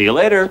 See you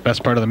later.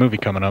 Best part of the movie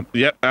coming up.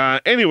 Yep.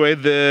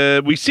 Anyway,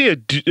 we see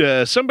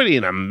somebody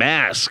in a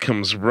mask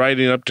comes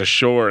riding up to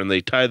shore, and they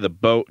tie the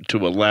boat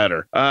to a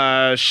ladder.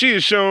 She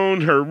is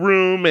shown her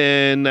room,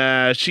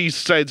 and she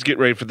decides to get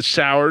ready for the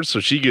shower, so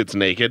she gets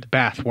naked.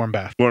 Warm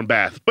bath. Warm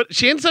bath. But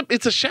she ends up,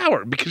 it's a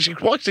shower, because she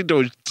walks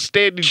into a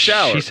standing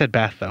shower. She said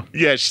bath, though.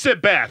 Yeah, she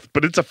said bath,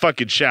 but it's a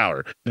fucking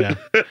shower. Yeah.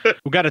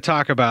 We got to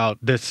talk about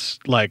this,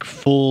 like,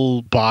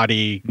 full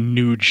body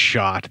nude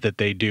shot that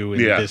they do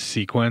in this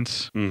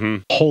sequence. Mm-hmm.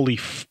 Holy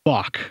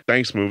fuck.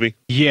 Thanks, movie.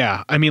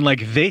 Yeah. I mean,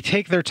 like, they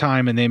take their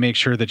time and they make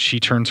sure that she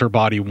turns her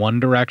body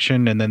one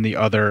direction and then the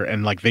other,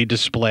 and, like, they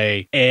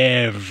display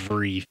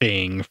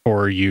everything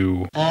for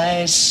you.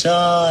 I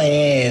saw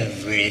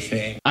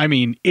everything. I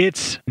mean,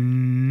 it's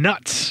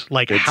nuts,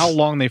 like, how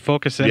long they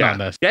focus in on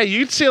this. Yeah, you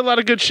can see a lot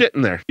of good shit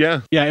in there.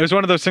 Yeah. Yeah, it was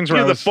one of those things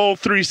where the full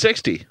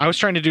 360. I was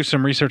trying to do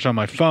some research on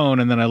my phone,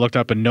 and then I looked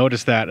up and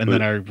noticed that, and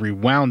then I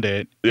rewound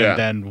it, and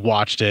then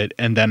watched it,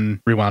 and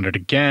then rewound it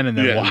again, and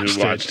then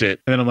watched it.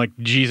 then I'm like,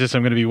 Jesus,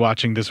 I'm going to be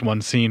watching this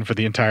one scene for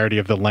the entirety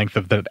of the length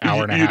of the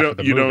hour and a half of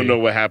the movie. You don't know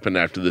what happened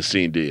after the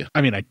scene, do you?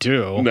 I mean, I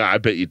do. No, I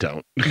bet you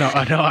don't. No,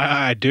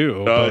 I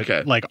do. Oh, but,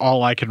 okay. like,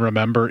 all I can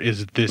remember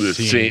is this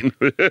scene.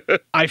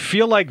 I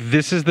feel like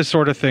this is the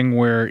sort of thing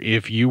where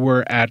if you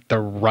were at the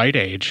right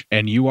age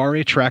and you are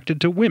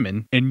attracted to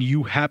women and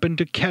you happen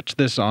to catch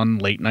this on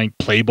late night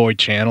Playboy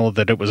Channel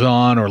that it was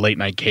on, or late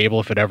night cable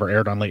if it ever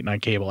aired on late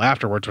night cable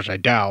afterwards, which I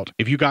doubt,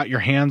 if you got your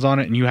hands on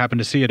it and you happen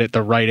to see it at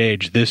the right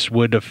age, this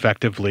would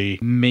effectively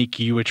make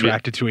you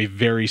attracted to a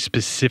very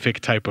specific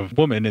type of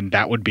woman, and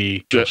that would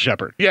be Jewel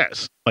Shepard.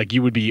 Yes. Like,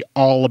 you would be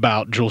all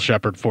about Jewel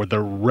Shepard for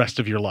the rest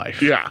of your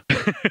life. Yeah.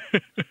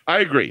 I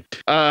agree.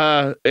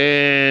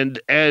 And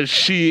as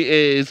she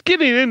is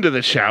getting into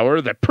the shower,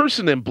 the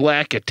person in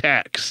black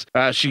attacks.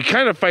 She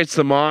kind of fights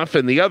them off,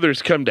 and the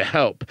others come to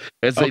help.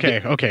 As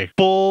they Okay.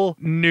 Full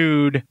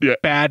nude,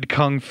 bad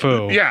kung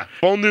fu. Yeah,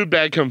 full nude,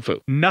 bad kung fu.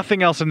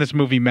 Nothing else in this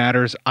movie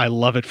matters. I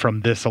love it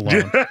from this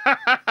alone.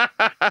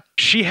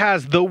 She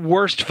has the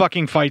worst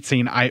fucking fight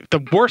scene.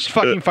 The worst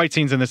fucking fight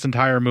scenes in this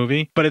entire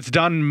movie, but it's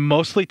done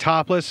mostly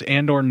topless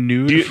and or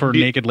nude for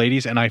naked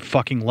ladies, and I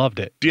fucking loved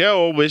it. Do you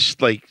all wish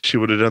like she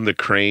would have done the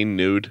crane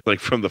nude, like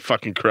from the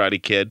fucking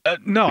Karate Kid?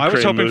 No, I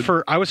was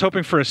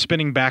hoping for a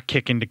spinning back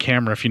kick into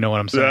camera, if you know what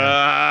I'm saying.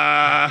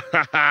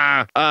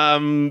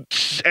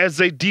 As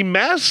they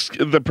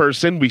demask the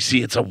person, we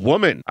see it's a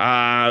woman.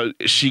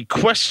 She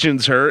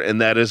questions her, and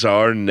that is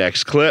our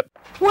next clip.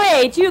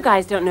 Wait, you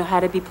guys don't know how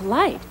to be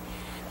polite.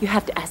 You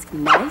have to ask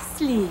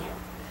nicely.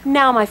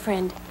 Now, my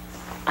friend,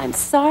 I'm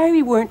sorry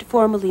we weren't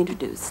formally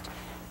introduced,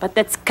 but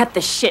let's cut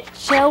the shit,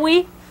 shall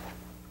we?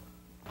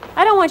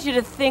 I don't want you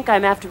to think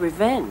I'm after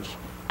revenge.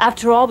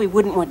 After all, we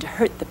wouldn't want to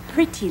hurt the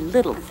pretty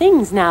little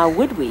things now,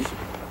 would we?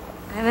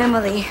 I'm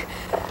Emily.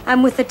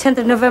 I'm with the 10th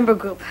of November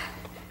group.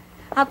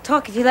 I'll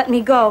talk if you let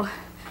me go.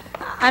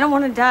 I don't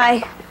want to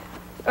die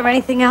or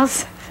anything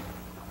else.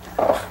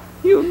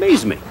 You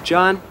amaze me.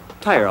 John,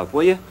 tie her up,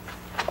 will you?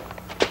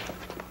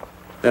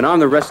 Then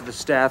arm the rest of the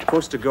staff,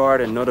 post a guard,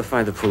 and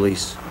notify the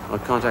police. I'll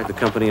contact the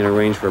company and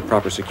arrange for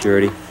proper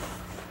security.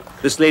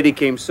 This lady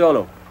came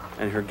solo,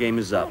 and her game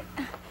is up.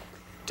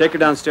 Take her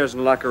downstairs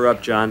and lock her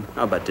up, John.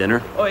 How about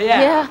dinner? Oh,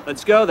 yeah.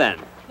 Let's go, then.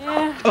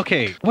 Yeah.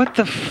 Okay, what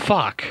the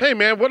fuck? Hey,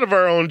 man, one of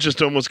our own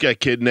just almost got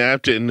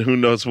kidnapped and who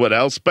knows what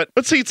else, but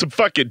let's eat some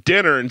fucking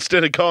dinner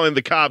instead of calling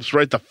the cops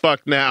right the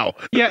fuck now.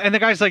 Yeah, and the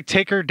guy's like,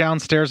 take her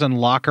downstairs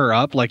and lock her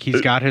up like he's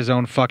got his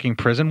own fucking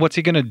prison. What's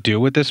he gonna do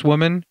with this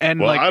woman? And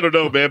well, like, I don't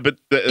know, man, but...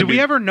 do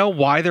we ever know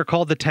why they're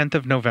called the 10th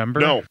of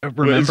November? No.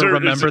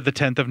 Remember the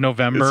 10th of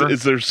November?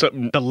 Is there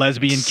something... The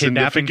lesbian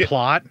kidnapping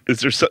plot? Is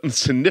there something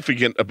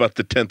significant about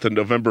the 10th of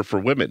November for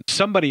women?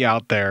 Somebody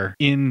out there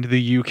in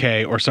the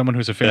UK or someone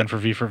who's a fan for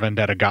V for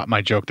Vendetta got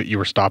my joke that you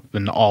were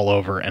stopping all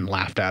over and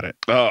laughed at it.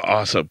 Oh,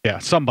 awesome. Yeah,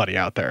 somebody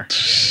out there.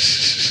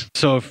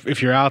 So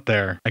if you're out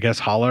there, I guess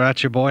holler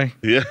at your boy.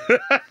 Yeah.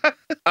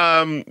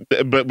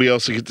 But we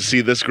also get to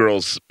see this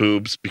girl's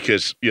boobs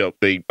because, you know,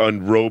 they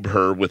unrobe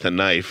her with a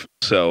knife.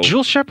 So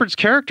Jewel Shepard's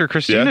character,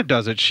 Christina,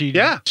 does it.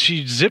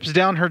 She zips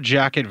down her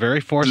jacket very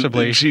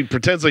forcibly. She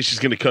pretends like she's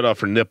going to cut off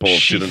her nipple if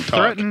she doesn't talk. She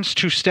threatens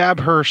to stab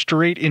her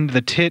straight into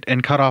the tit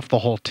and cut off the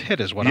whole tit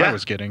is what I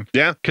was getting.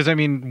 Yeah. Because, I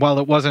mean, while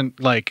it wasn't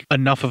like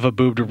enough of a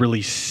boob to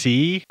really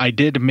see, I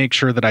did make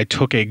sure that I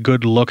took a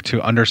good look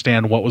to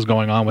understand what was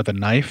going on with the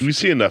knife. You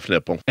see enough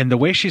nipple. And the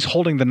way she's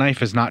holding the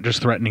knife is not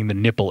just threatening the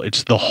nipple,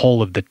 it's the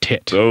whole of the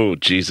tit. Oh,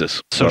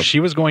 Jesus. So she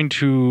was going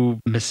to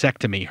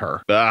mastectomy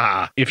her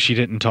if she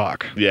didn't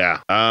talk. Yeah.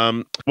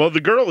 Well,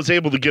 the girl was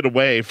able to get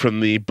away from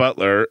the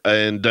butler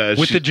and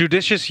with the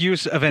judicious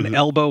use of an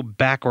elbow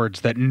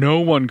backwards that no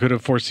one could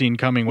have foreseen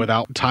coming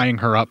without tying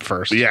her up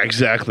first. Yeah,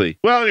 exactly.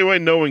 Well, anyway,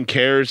 no one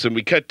cares, and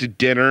we cut to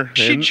dinner.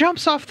 She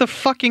jumps off the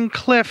fucking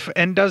cliff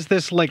and does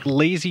this like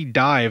lazy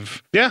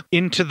dive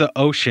into the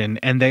ocean,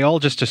 and they all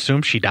just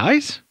assume she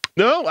dies?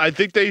 No, I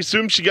think they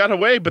assume she got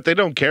away, but they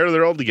don't care.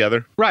 They're all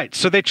together. Right.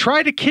 So they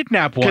try to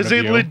kidnap one of you.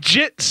 Because they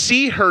legit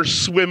see her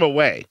swim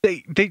away.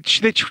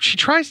 She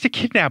tries to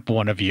kidnap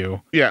one of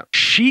you. Yeah.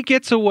 She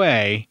gets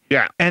away.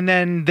 Yeah. And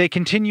then they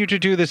continue to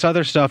do this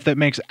other stuff that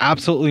makes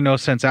absolutely no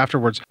sense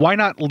afterwards. Why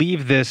not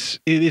leave this?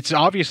 It's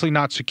obviously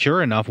not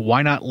secure enough.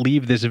 Why not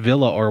leave this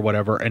villa or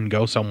whatever and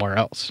go somewhere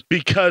else?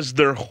 Because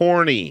they're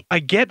horny. I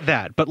get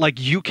that. But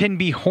like, you can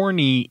be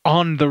horny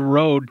on the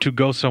road to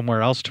go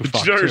somewhere else to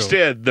fuck too. You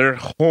understand? They're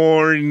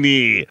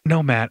horny.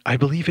 No, Matt, I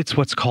believe it's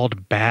what's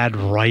called bad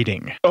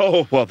writing.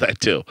 Oh, well, that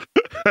too.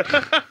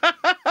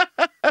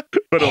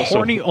 But also,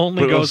 horny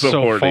only goes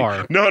so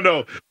far.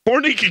 No,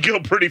 horny can go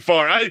pretty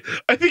far. I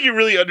think you're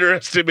really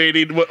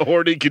underestimating what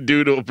horny can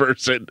do to a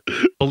person.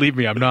 Believe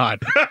me, I'm not.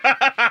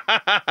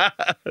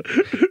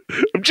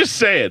 I'm just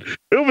saying,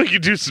 it'll make you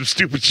do some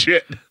stupid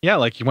shit. Yeah,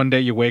 like one day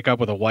you wake up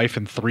with a wife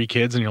and 3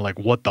 kids and you're like,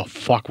 what the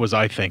fuck was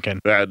I thinking?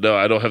 No,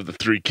 I don't have the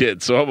 3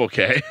 kids, so I'm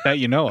okay. That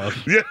you know of.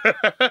 Yeah.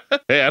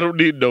 Hey, I don't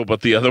need to know about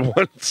the other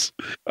ones.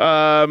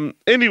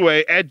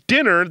 Anyway, at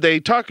dinner, they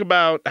talk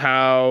about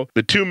how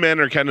the two men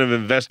are kind of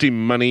investing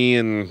money,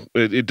 and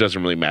it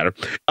doesn't really matter.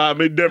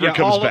 It never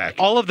comes back.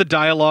 All of the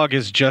dialogue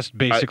is just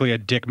basically a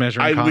dick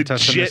measuring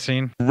contest in this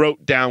scene.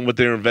 Wrote down what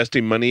they're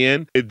investing money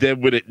in, and then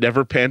when it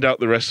never panned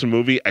out the rest of the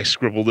movie, I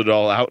scribbled it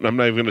all out, and I'm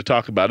not even going to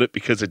talk about it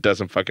because it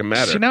doesn't fucking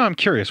matter. So now I'm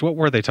curious, what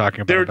were they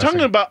talking about? They were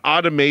talking about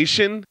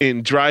automation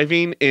in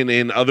driving and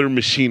in other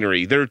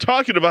machinery. They're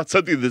talking about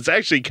something that's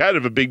actually kind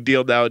of a big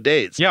deal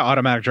nowadays. Yeah,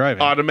 automatic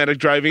driving. Automatic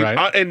driving,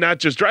 right. And not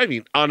just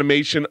driving,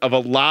 automation of a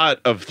lot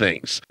of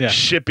things. Yeah.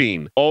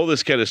 Shipping, all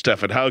this kind of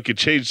stuff, and how it could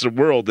change the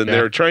world. And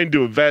they're trying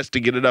to invest to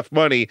get enough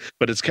money,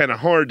 but it's kind of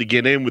hard to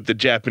get in with the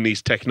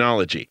Japanese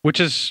technology. Which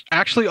is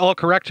actually all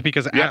correct,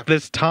 because at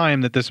this time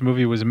that this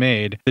movie was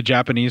made, the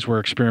Japanese were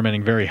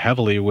experimenting very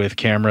heavily with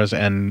cameras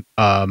and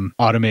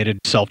automated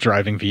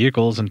self-driving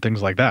vehicles and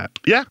things like that.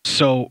 Yeah.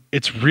 So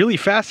it's really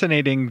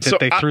fascinating that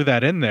they threw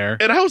that in there.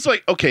 And I was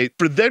like, okay,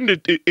 for them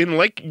to, and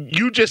like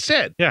you just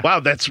said, wow,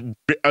 that's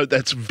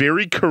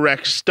very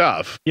correct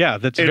stuff. Yeah,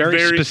 that's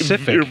very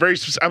specific.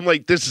 I'm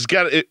like, this has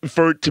got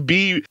for it to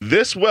be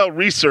this well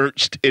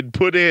researched and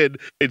put in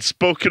and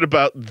spoken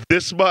about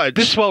this much.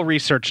 This well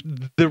researched.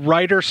 The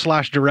writer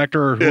 /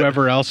 director or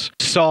whoever else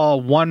saw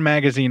one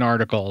magazine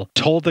article,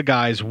 told the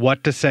guys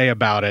what to say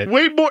about it.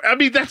 Way more. I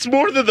mean, that's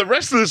more than the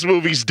rest of this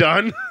movie's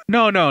done.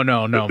 No,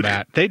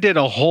 Matt. They did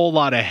a whole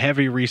lot of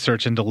heavy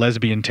research into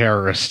lesbian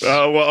terrorists.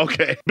 Oh, well,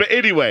 okay. But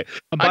anyway.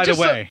 By the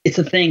way, it's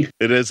a thing.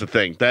 It is a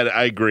thing. That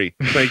I agree.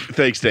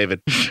 Thanks,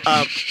 David.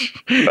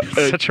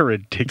 Such a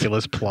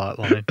ridiculous plot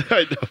line.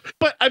 I know.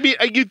 But I mean,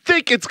 you'd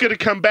think it's going to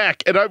come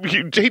back. And I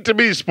hate to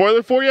be a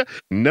spoiler for you.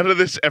 None of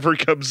this ever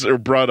comes or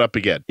brought up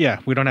again. Yeah,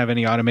 we don't have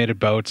any automated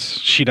boats.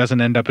 She doesn't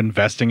end up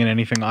investing in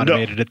anything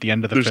automated at the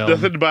end of the film.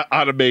 There's nothing about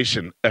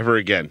automation ever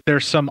again.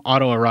 There's some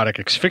autoerotic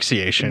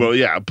asphyxiation. Well,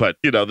 yeah, but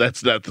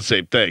that's not the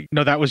same thing.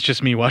 No, that was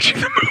just me watching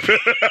the movie.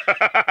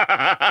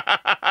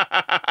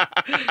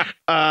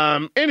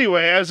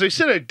 Anyway, as I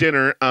said at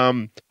dinner,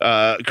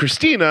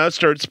 Christina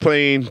starts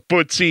playing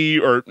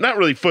footsie, or not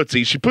really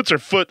footsie. She puts her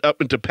foot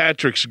up into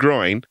Patrick's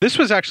groin. This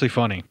was actually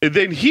funny. And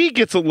then he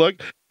gets a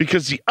look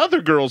because the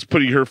other girl's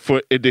putting her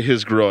foot into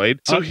his groin.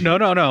 So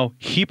no.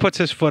 He puts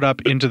his foot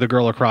up into the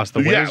girl across the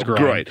way's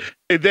groin.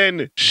 And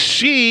then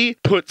she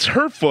puts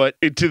her foot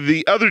into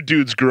the other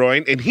dude's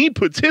groin, and he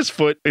puts his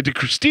foot into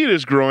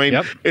Christina's groin.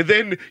 Yep. And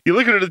then you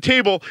look at the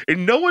table,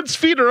 and no one's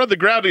feet are on the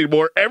ground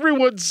anymore.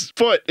 Everyone's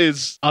foot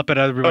is up at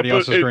everybody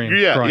else's groin.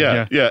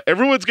 Yeah.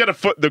 Everyone's got a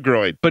foot in the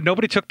groin. But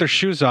nobody took their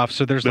shoes off,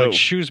 so there's like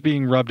shoes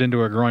being rubbed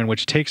into a groin,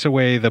 which takes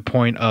away the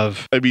point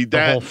of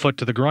the whole foot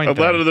to the groin. A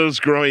lot of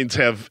those groins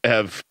have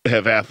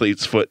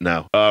athlete's foot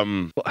now.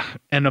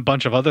 And a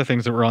bunch of other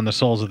things that were on the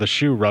soles of the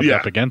shoe rubbed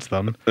up against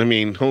them. I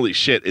mean, holy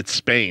shit,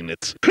 it's Spain.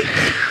 It's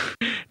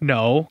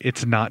No,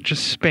 it's not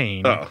just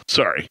Spain. Oh,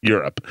 sorry,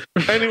 Europe.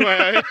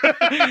 Anyway,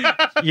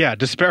 yeah,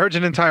 disparage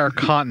an entire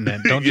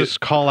continent. Don't just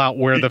call out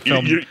where the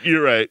film.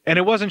 You're right. And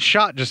it wasn't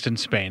shot just in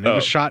Spain. It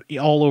was shot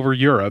all over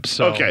Europe.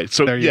 So okay,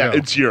 so there you go.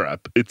 It's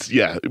Europe.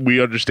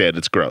 We understand.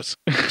 It's gross.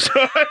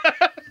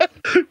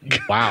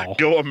 Wow.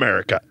 Go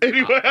America.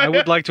 Anyway, I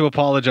would like to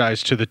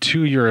apologize to the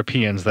 2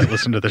 Europeans that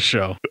listen to the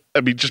show. I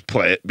mean, just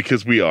play it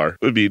because we are.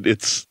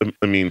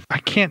 I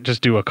can't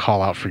just do a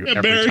call out for you.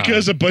 America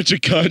is a bunch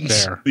of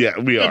cunts. There. Yeah,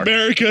 we are.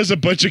 America is a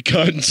bunch of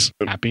cunts.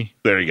 Happy?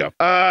 There you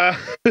go.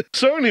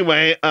 So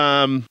anyway,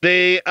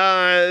 they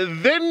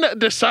then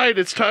decide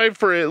it's time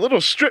for a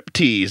little strip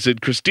tease,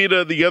 and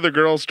Christina and the other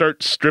girl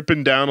start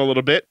stripping down a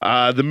little bit.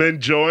 The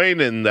men join,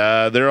 and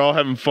they're all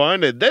having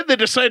fun, and then they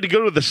decide to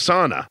go to the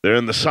sauna. They're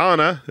in the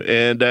sauna,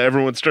 and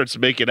everyone starts to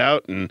make it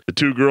out, and the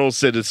 2 girls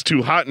said it's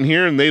too hot in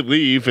here, and they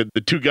leave, and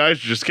the 2 guys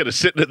are just kind of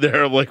sitting in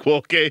there. I'm like, well,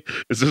 okay,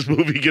 is this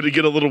movie going to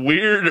get a little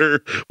weird,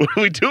 or what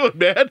are we doing,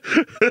 man?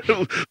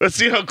 Let's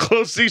see how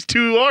close these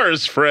 2 are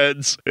as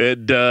friends.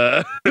 And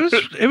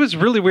it was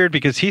really weird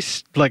because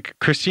he's like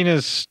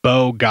Christina's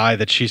beau guy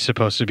that she's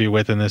supposed to be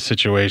with in this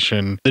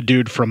situation, the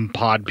dude from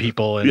Pod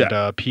People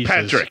and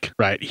Pieces. Patrick.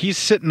 Right. He's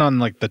sitting on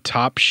like the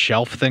top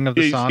shelf thing of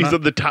the sauna. He's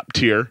on the top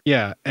tier.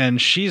 Yeah.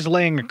 And she's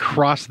laying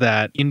across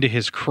that into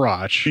his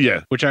crotch.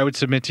 Yeah. Which I would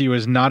submit to you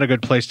is not a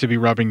good place to be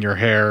rubbing your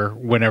hair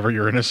whenever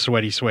you're in a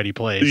sweaty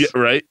place. Yeah,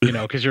 right.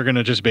 Because you're going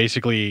to just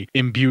basically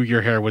imbue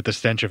your hair with the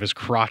stench of his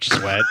crotch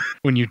sweat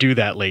when you do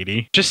that,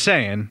 lady. Just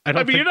saying.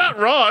 I mean, you're not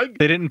wrong.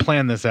 They didn't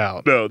plan this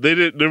out. No, they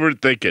didn't. They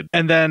weren't thinking.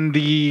 And then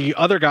the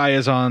other guy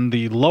is on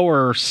the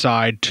lower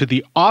side to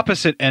the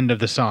opposite end of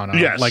the sauna.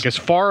 Yes. Like as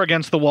far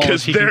against the wall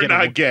as he can get. Because they're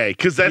not gay.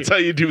 Because that's how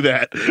you do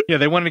that. Yeah,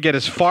 they wanted to get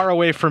as far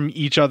away from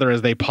each other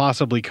as they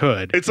possibly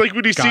could. It's like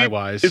when you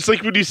guy-wise. It's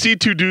like when you see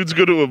 2 dudes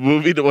go to a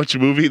movie to watch a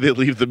movie, they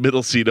leave the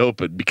middle seat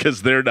open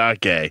because they're not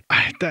gay.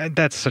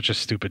 That's that's such a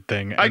stupid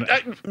thing.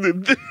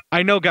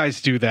 I know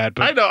guys do that,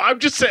 but I know. I'm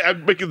just saying.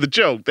 I'm making the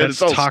joke that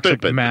it's all toxic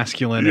stupid.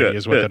 masculinity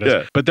is what that is.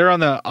 Yeah. But they're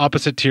on the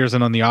opposite tiers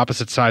and on the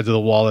opposite sides of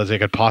the wall as they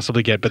could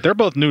possibly get. But they're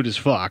both nude as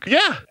fuck.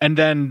 Yeah. And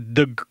then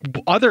the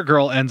other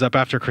girl ends up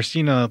after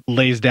Christina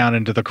lays down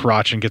into the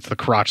crotch and gets the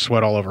crotch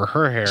sweat all over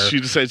her hair. She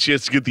decides she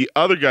has to get the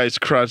other guy's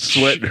crotch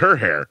sweat in her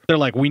hair. They're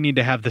like, we need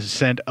to have the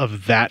scent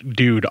of that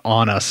dude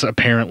on us.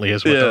 Apparently,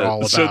 is what they're all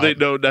about. So they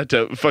know not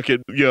to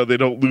fucking, they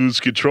don't lose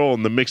control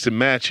in the mix and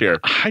match here.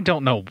 I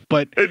don't know,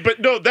 but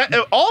no, that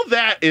all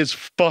that is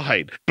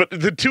fine. But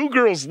the two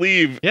girls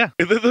leave. Yeah,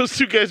 and then those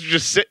two guys are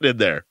just sitting in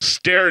there,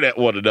 staring at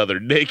one another,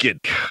 naked.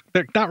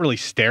 They're not really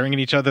staring at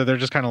each other. They're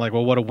just kind of like,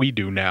 well, what do we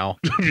do now?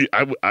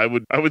 I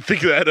would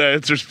think that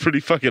answer's pretty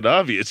fucking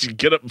obvious. You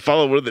get up and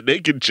follow where the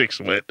naked chicks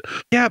went.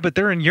 Yeah, but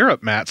they're in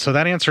Europe, Matt, so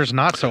that answer's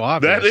not so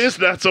obvious. That is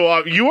not so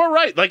obvious. You are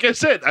right. Like I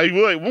said, are we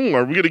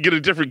going to get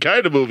a different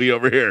kind of movie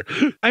over here?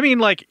 I mean,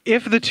 like,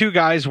 if the two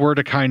guys were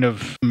to kind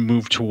of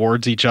move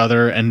towards each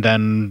other and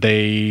then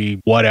they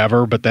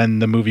whatever, but then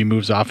the movie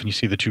moves off and you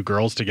see the two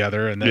girls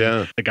together and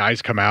then the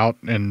guys come out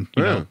and,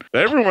 you know.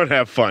 Everyone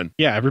have fun.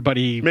 Yeah,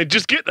 everybody. Man,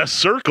 just get in a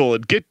circle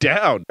and get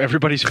down.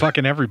 Everybody's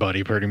fucking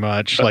everybody, pretty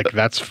much. Like,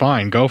 that's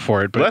fine. Go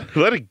for it. But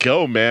let it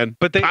go, man.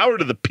 But power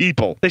to the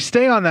people. They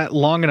stay on that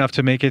long enough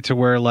to make it to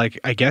where, like,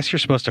 I guess you're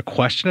supposed to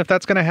question if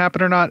that's going to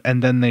happen or not,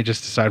 and then they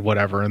just decide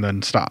whatever and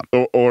then stop.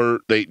 Or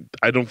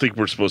I don't think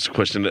we're supposed to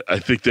question it. I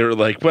think they're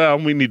like, well,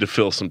 we need to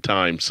fill some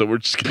time, so we're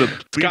just going to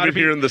leave it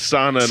here in the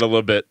sauna in a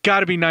little bit.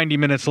 Got to be 90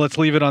 minutes. Let's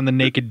leave it on the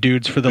naked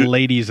dudes for the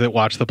ladies that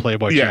watch the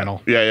Playboy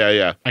Channel.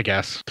 Yeah. I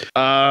guess.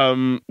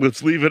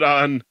 Let's leave it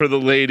on for the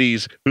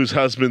ladies whose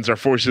husbands are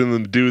forcing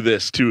them to do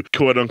this to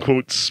quote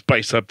unquote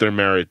spice up their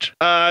marriage.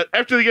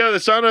 After they get out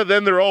of the sauna,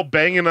 then they're all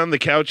banging on the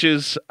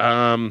couches.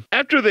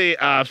 After they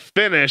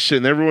finish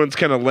and everyone's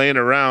kind of laying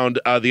around,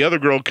 the other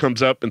girl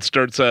comes up and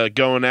starts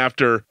going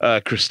after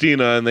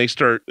Christina, and they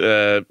start,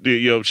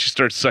 she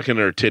starts sucking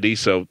her titty.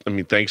 So, I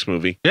mean, thanks,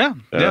 movie. Yeah.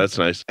 That's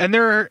nice. And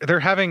they're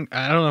having,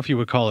 I don't know if you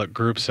would call it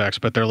group sex,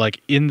 but they're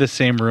like in the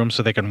same room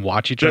so they can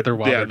watch each other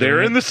while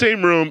they're in the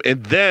same room,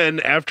 and then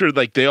after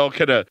like they all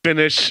kind of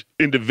finish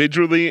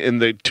individually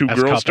and the two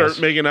girls start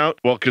making out,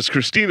 well, because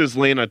Christina's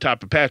laying on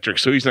top of Patrick,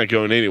 so he's not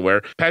going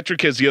anywhere.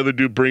 Patrick has the other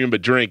dude bring him a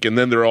drink, and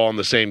then they're all on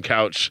the same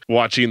couch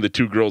watching the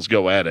two girls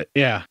go at it.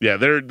 Yeah.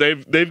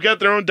 They've got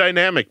their own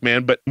dynamic,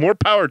 man, but more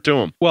power to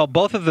them. Well,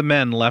 both of the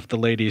men left the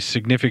ladies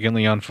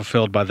significantly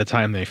unfulfilled by the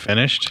time they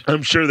finished.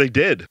 I'm sure they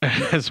did.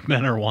 As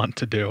men are wont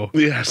to do.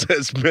 Yes,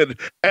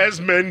 as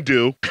men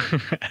do.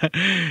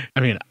 I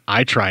mean,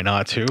 I try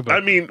not to, but I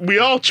mean, we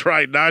all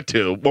try not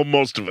to. Well,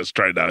 most of us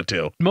try not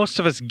to. Most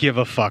of us give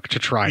a fuck to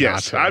try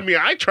not to. I mean,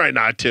 I try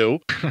not to.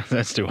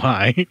 That's too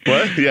high.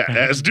 What? Yeah,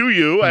 as do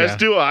you, as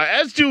do I,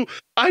 as do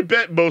I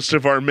bet most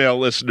of our male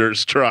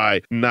listeners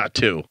try not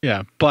to.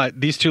 Yeah, but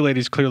these two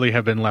ladies clearly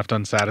have been left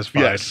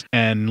unsatisfied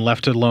and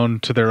left alone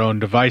to their own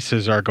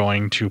devices are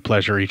going to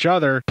pleasure each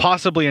other,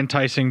 possibly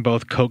enticing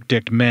both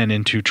coke-dicked men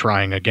into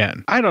trying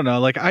again. I don't know,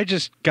 like I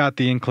just got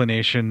the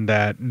inclination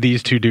that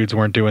these two dudes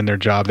weren't doing their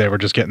job. They were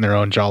just getting their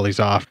own jollies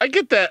off. I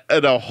get that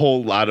in a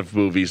whole lot of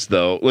movies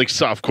though, like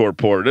softcore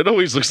porn. It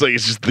always looks like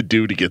it's just the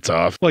dude who gets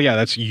off. Well, yeah,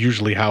 that's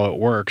usually how it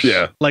works.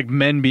 Yeah. Like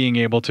men being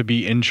able to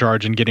be in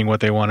charge and getting what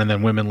they want and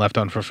then women left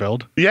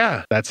unfulfilled.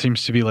 Yeah. That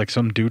seems to be like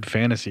some dude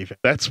fantasy thing.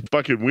 That's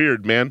fucking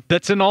weird, man.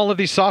 That's in all of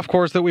these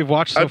softcores that we've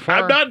watched so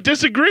far. I'm not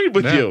disagreeing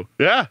with you.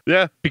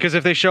 Yeah. Because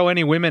if they show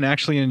any women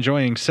actually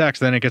enjoying sex,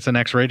 then it gets an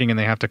X rating and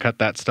they have to cut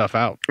that stuff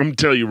out. I'm going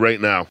to tell you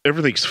right now,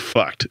 everything's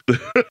fucked.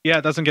 Yeah,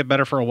 it doesn't get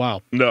better for a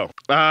while. No.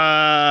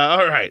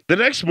 All right. The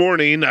next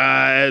morning,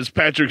 as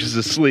Patrick is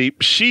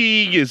asleep,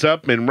 she is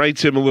up and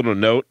writes him a little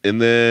note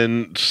and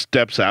then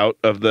steps out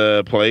of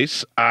the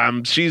place.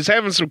 She's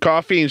having some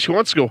coffee and she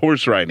wants to go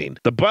horse riding.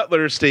 The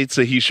butler states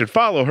that he should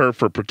follow her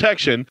for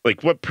protection.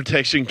 Like, what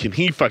protection can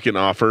he fucking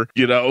offer?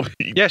 You know?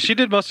 Yeah, she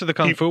did most of the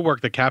kung fu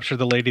work that captured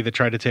the lady that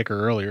tried to take her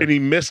earlier. And he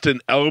missed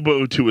an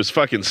elbow to his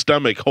fucking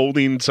stomach,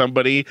 holding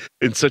somebody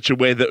in such a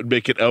way that would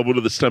make an elbow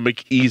to the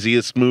stomach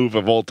easiest move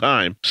of all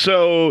time.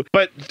 So,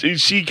 but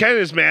she kind of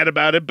is mad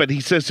about it, but he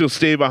says he'll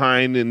stay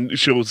behind and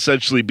she'll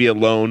essentially be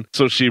alone.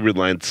 So she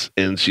relents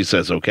and she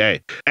says,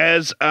 okay.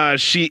 As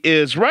she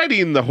is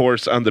riding the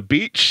horse on the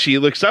beach, she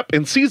looks up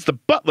and sees the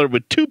butler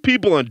with two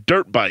people on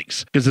dirt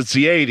bikes because it's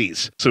the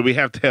 80s. So we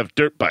have to have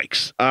dirt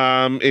bikes.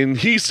 And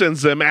he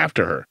sends them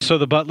after her. So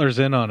the butler's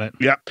in on it.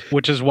 Yeah.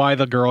 Which is why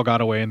the girl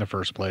got away in the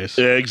first place.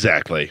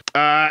 Exactly.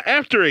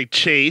 After a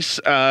chase,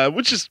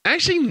 which is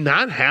actually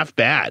not half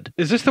bad.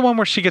 Is this the one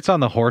where she gets on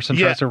the horse and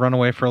tries to run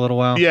away for a little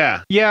while?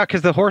 Yeah. Yeah,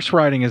 because the horse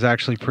riding is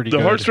actually pretty good.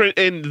 The horse riding,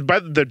 and by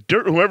the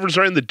dirt, whoever's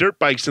riding the dirt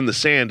bikes in the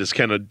sand is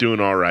kind of doing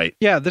all right.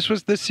 Yeah, this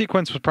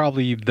sequence was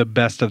probably the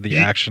best of the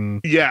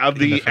action. Yeah, of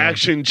the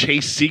action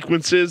chase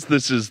sequences,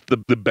 this is the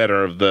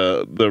better of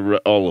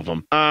the all of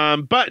them.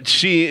 But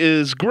she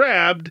is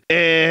grabbed,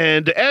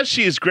 and as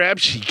she is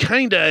grabbed, she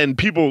and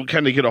people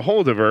kind of get a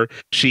hold of her.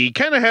 She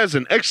kind of has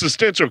an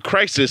existential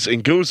crisis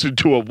and goes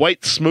into a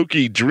white,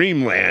 smoky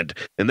dreamland.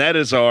 And that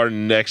is our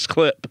next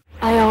clip.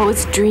 I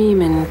always dream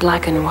in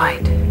black and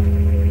white.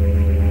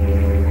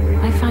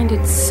 I find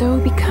it so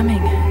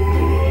becoming.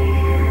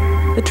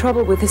 The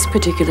trouble with this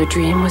particular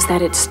dream was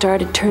that it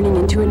started turning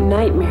into a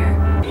nightmare.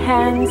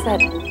 Hands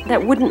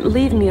that wouldn't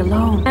leave me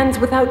alone. Hands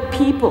without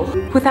people,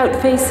 without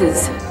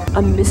faces.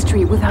 A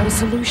mystery without a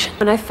solution.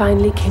 When I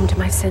finally came to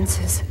my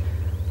senses,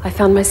 I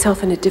found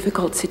myself in a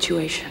difficult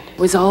situation. It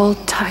was all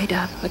tied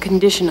up, a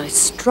condition I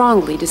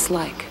strongly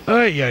dislike.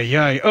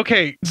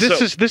 Okay,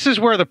 this is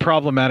where the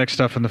problematic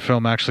stuff in the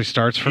film actually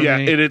starts for me. Yeah,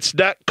 and it's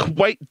not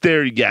quite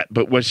there yet,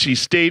 but what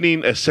she's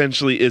stating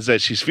essentially is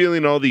that she's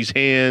feeling all these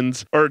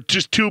hands, or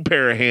just two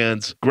pair of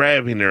hands,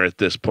 grabbing her at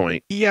this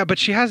point. Yeah, but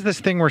she has this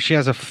thing where she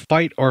has a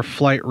fight or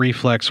flight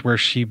reflex where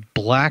she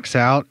blacks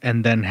out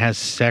and then has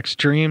sex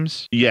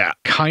dreams. Yeah.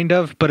 Kind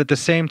of, but at the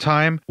same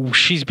time,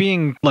 she's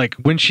being, like,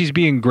 when she's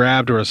being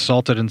grabbed or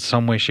assaulted in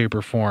some way, shape,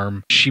 or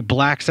form, she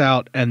blacks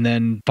out and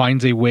then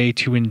finds a way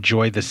to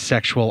enjoy the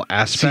sexual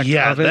aspect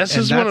of it. This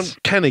is what I'm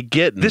kind of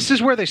getting. This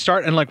is where they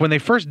start, and like when they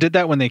first did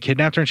that, when they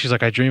kidnapped her, and she's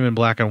like, I dream in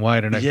black and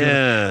white, and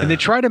and they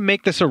try to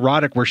make this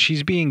erotic where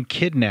she's being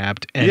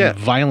kidnapped and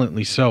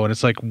violently so, and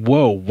it's like,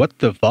 whoa, what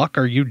the fuck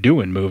are you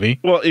doing, movie?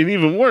 Well, and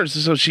even worse,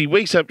 so she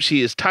wakes up,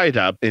 she is tied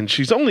up, and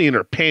she's only in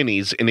her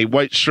panties in a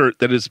white shirt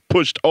that is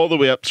pushed all the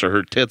way up so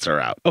her tits are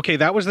out. Okay,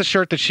 that was the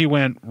shirt that she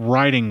went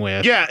riding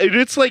with. Yeah,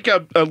 it's like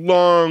a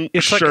long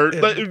shirt.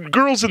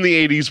 Girls in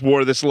the 80s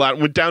wore this a lot,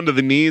 went down to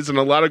the knees, and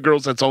a lot of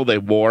girls, that's all they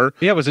wore.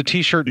 Yeah, it was a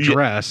t-shirt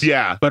dress.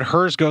 Yeah. But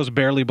hers goes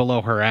barely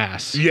below her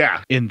ass.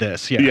 Yeah. In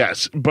this,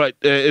 Yes, but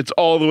it's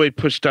all the way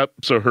pushed up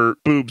so her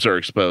boobs are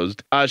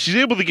exposed. She's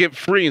able to get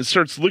free and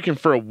starts looking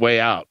for a way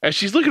out. As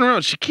she's looking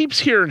around, she keeps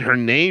hearing her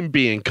name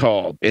being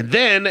called. And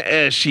then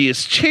as she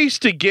is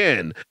chased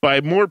again by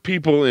more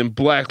people in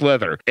black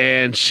leather,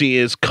 and she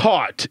is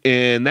caught,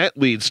 and that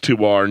leads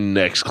to our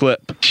next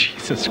clip.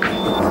 Jesus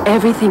Christ.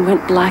 Everything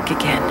went black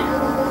again,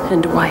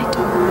 and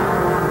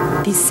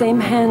white. These same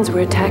hands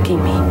were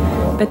attacking me,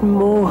 but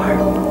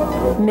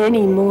more,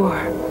 many more.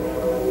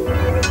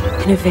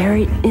 In a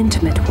very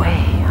intimate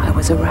way, I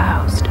was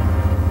aroused.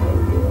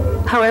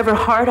 However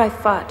hard I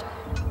fought,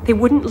 they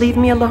wouldn't leave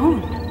me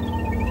alone.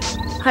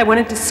 I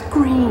wanted to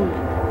scream,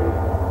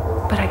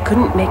 but I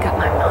couldn't make up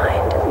my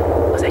mind.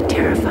 Was I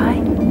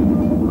terrified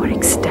or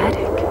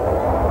ecstatic?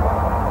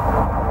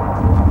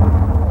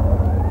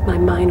 My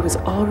mind was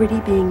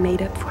already being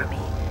made up for me,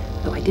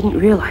 though I didn't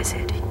realize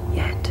it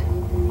yet.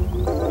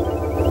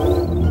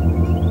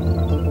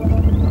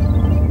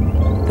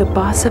 The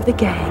boss of the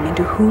gang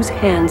into whose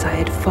hands I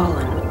had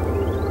fallen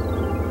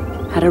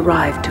had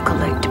arrived to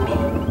collect me.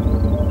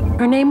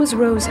 Her name was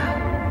Rosa,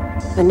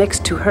 and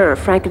next to her,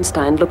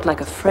 Frankenstein looked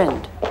like a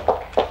friend.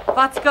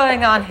 What's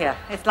going on here?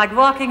 It's like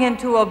walking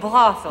into a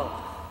brothel.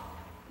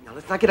 Now,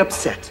 let's not get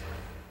upset.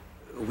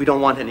 We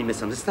don't want any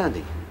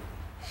misunderstanding.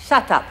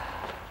 Shut up.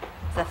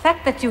 The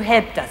fact that you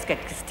helped us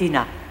get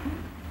Christina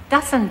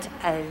doesn't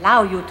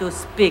allow you to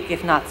speak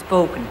if not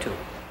spoken to.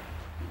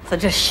 So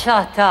just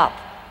shut up.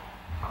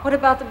 What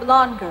about the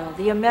blonde girl,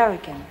 the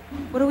American?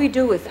 What do we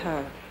do with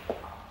her?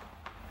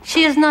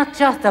 She is not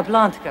just a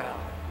blonde girl.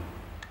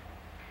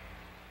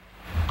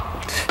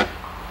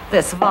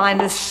 This wine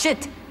is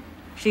shit.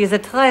 She is a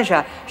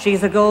treasure. She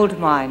is a gold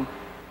mine.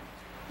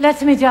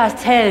 Let me just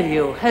tell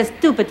you, her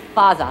stupid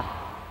father,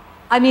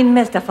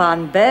 Mr.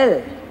 Van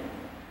Bell,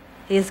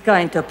 he's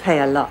going to pay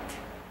a lot.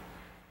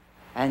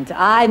 And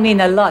I mean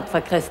a lot for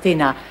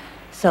Christina,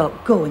 so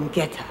go and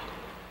get her.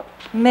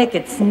 Make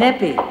it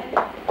snappy.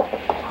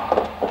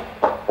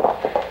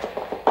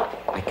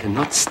 I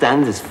cannot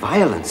stand this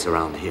violence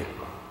around here.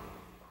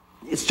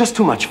 It's just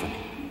too much for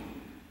me.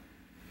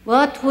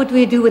 What would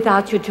we do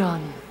without you,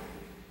 John?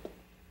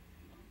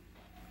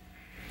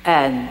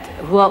 And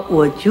what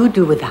would you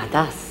do without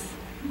us?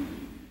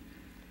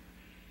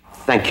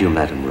 Thank you,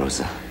 Madam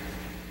Rosa.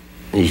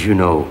 As you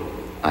know,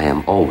 I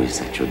am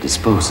always at your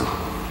disposal.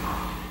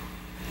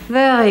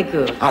 Very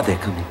good. They're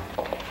coming.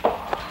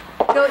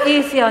 Go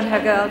easy on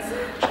her, girls.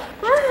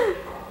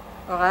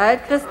 All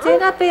right,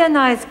 Christina, be a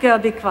nice girl,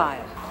 be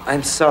quiet.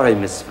 I'm sorry,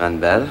 Miss Van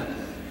Bell,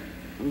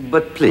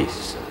 but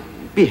please,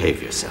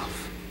 behave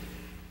yourself.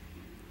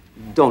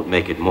 Don't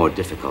make it more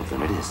difficult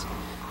than it is.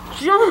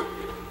 John,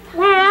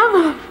 where am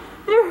I?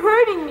 They're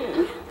hurting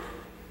me.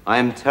 I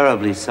am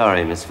terribly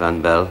sorry, Miss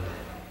Van Bell,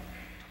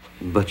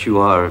 but you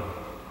are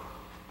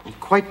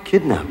quite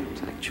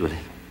kidnapped, actually.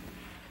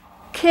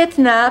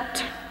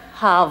 Kidnapped?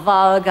 How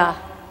vulgar.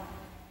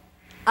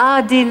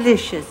 Our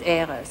delicious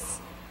heiress,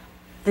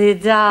 the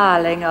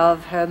darling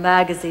of her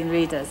magazine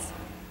readers,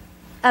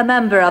 a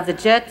member of the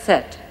jet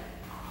set,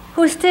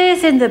 who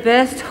stays in the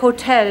best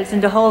hotels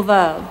in the whole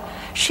world.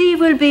 She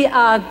will be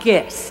our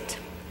guest,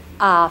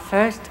 our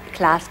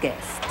first-class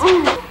guest.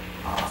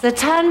 The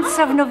 10th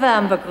of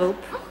November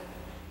group,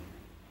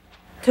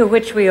 to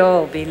which we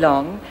all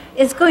belong,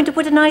 is going to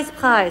put a nice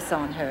price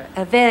on her,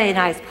 a very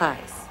nice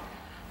price,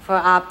 for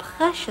our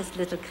precious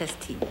little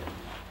Christina.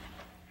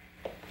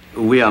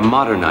 We are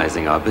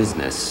modernizing our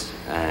business,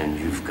 and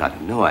you've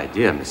got no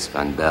idea, Miss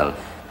Van Bell,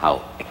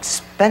 how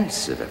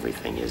expensive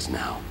everything is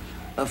now.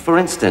 For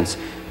instance,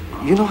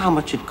 You know how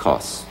much it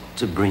costs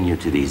to bring you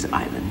to these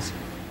islands?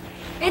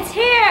 It's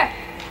here!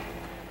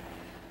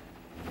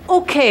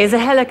 Okay, the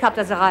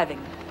helicopter's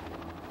arriving.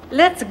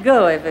 Let's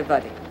go,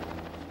 everybody.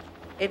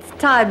 It's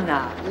time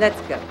now. Let's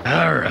go.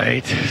 All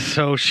right.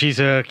 So she's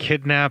a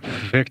kidnap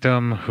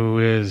victim who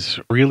is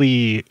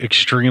really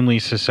extremely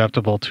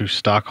susceptible to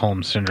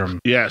Stockholm Syndrome.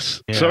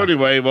 Yes. Yeah. So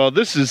anyway, well,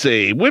 this is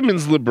a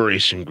women's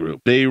liberation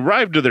group. They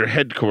arrive to their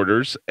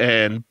headquarters,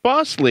 and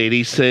Boss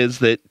Lady says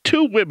that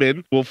 2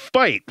 women will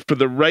fight for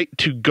the right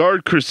to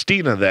guard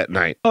Christina that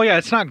night. Oh, yeah,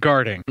 it's not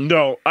guarding.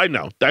 No, I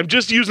know. I'm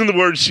just using the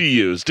word she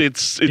used.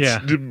 It's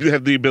to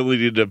have the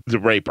ability to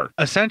rape her.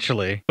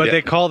 Essentially. But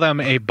they call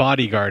them a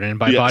bodyguard, and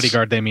by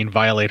bodyguard, they mean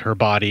violate her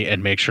body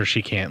and make sure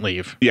she can't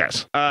leave.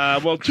 Yes.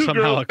 Well,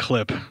 somehow a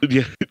clip.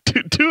 Yeah,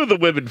 two of the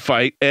women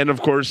fight, and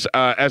of course,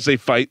 as they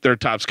fight, their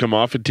tops come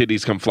off and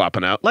titties come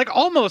flopping out. Like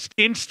almost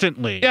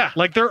instantly. Yeah.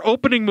 Like their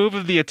opening move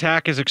of the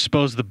attack is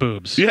expose the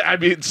boobs. Yeah, I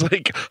mean, it's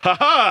like,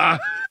 haha.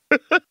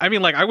 I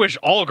mean, like, I wish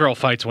all girl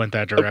fights went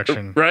that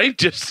direction. Right?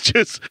 They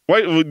should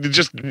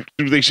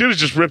have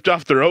just ripped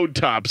off their own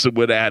tops and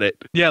went at it.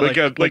 Yeah,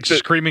 like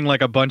screaming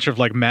like a bunch of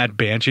like mad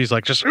banshees,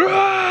 like just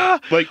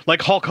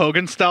like Hulk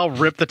Hogan style,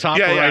 rip the top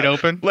right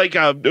open. Like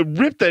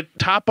rip the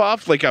top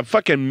off like a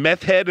fucking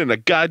meth head in a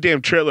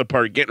goddamn trailer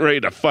park getting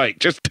ready to fight.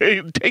 Just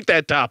take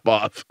that top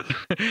off.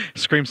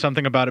 Scream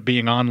something about it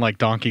being on like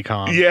Donkey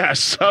Kong. Yeah,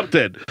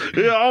 something.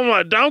 Oh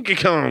my Donkey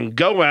Kong,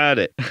 go at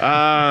it.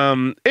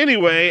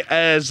 Anyway,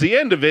 as the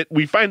end of it,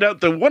 we find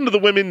out that one of the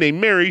women named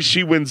Mary,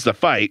 she wins the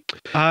fight.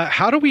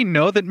 How do we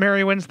know that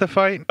Mary wins the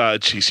fight?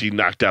 She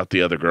knocked out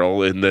the other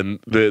girl, and then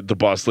the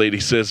boss lady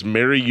says,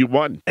 Mary, you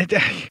won.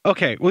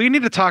 Okay, well, you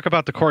need to talk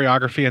about the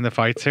choreography and the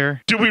fights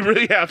here. Do we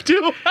really have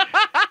to?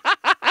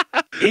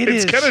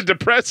 It's kind of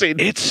depressing.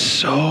 It's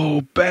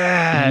so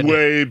bad.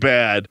 Way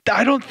bad.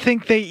 I don't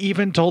think they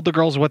even told the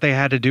girls what they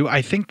had to do.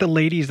 I think the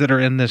ladies that are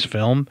in this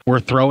film were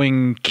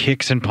throwing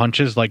kicks and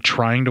punches, like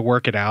trying to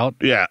work it out.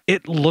 Yeah.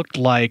 It looked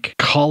like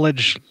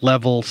college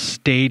level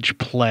stage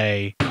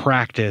play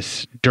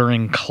practice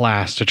during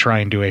class to try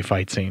and do a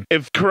fight scene.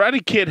 If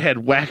Karate Kid had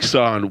wax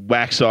on,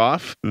 wax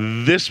off,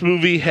 this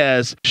movie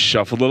has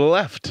shuffle to the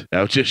left.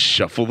 Now just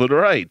shuffle to the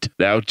right.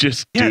 Now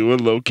just do a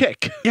low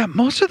kick. Yeah,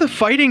 most of the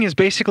fighting is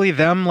basically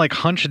them like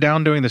hunched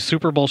down doing the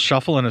Super Bowl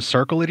shuffle in a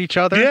circle at each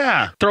other.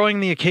 Yeah.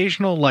 Throwing the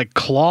occasional like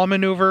claw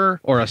maneuver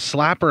or a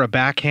slap or a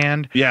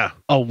backhand. Yeah.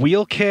 A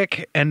wheel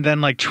kick and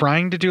then like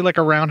trying to do like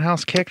a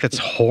roundhouse kick. That's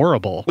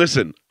horrible.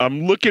 Listen,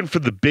 I'm looking for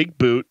the big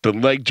boot, the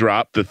leg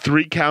drop, the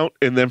 3 count,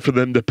 and then for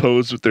them to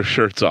pose with their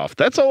shirts off.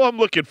 That's all I'm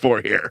looking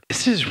for here.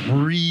 This is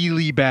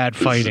really bad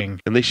fighting.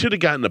 And they should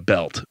have gotten a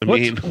belt.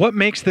 What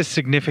makes this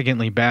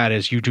significantly bad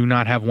is you do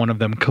not have one of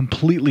them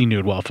completely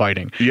nude while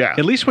fighting. Yeah.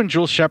 At least when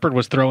Jewel Shepard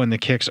was throwing the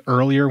kicks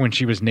earlier when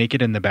she was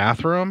naked in the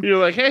bathroom. You're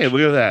like, hey,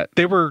 look at that.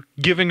 They were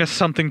giving us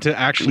something to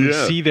actually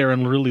see there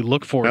and really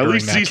look for At during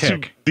least that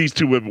kick. These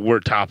two women were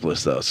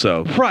topless, though,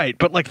 so... Right,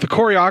 but like the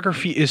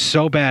choreography is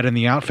so bad and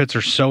the outfits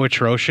are so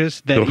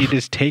atrocious that it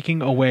is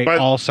taking away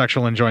all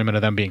sexual enjoyment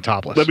of them being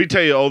topless. Let me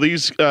tell you, all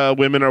these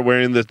women are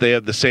wearing that. They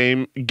have the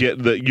same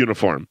the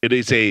uniform. It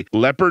is a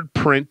leopard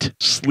print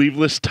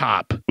sleeveless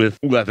top with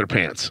leather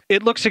pants.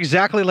 It looks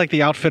exactly like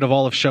the outfit of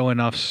all of Show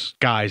Enough's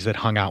guys that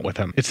hung out with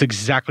him. It's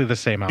exactly the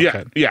same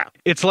outfit. Yeah.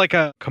 It's like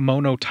a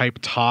kimono type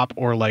top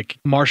or like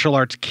martial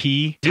arts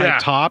ki type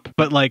top,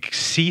 but like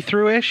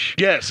see-through-ish.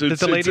 Yes. That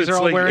the ladies are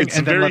all wearing,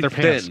 and then leather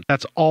pants.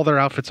 That's all their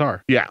outfits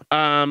are. Yeah.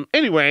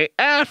 Anyway,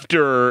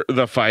 after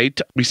the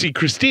fight, we see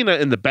Christina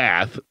in the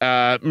bath.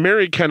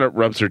 Mary kind of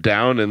rubs her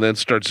down and then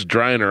starts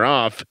drying her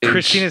off.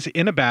 Christina's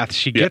in a bath.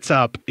 She gets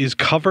up, is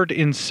covered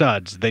in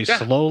suds. They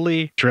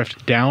slowly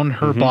drift down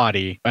her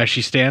body as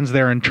she stands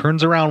there and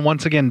turns around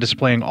once again,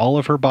 displaying all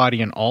of her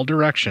body in all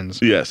directions.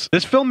 Yes.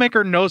 This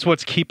filmmaker knows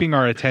what's keeping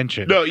our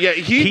attention. No, yeah,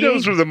 he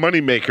knows where the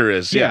moneymaker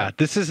is. Yeah.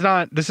 This is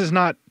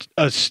not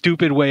a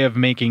stupid way of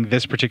making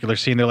this particular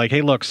scene. They're like,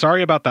 hey, look,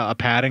 sorry about the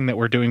padding that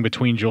we're doing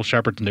between Jewel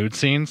Shepard's nude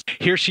scenes.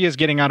 Here she is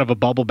getting out of a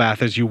bubble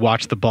bath as you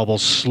watch the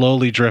bubbles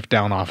slowly drift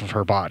down off of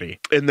her body.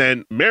 And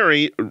then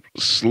Mary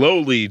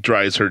slowly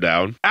dries her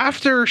down.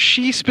 After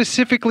she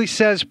specifically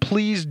says,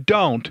 please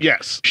don't.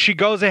 Yes. She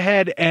goes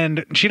ahead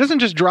and she doesn't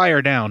just dry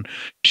her down.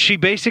 She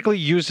basically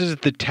uses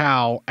the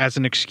towel as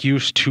an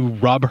excuse to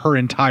rub her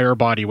entire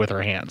body with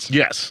her hands.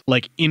 Yes.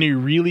 Like in a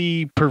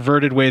really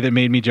perverted way that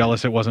made me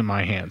jealous it wasn't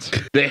my hands.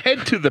 They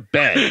head to the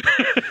bed.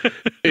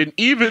 And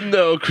even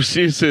though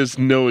Christina says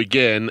no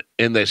again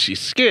and that she's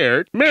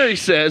scared, Mary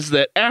says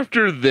that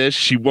after this,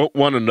 she won't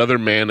want another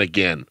man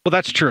again. Well,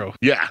 that's true.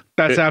 Yeah.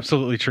 That's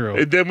absolutely true.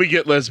 And then we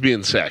get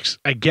lesbian sex.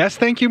 I guess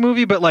thank you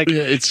movie, but like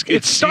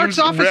it starts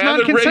off as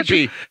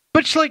non-consensual.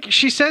 But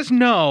she says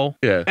no,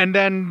 and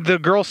then the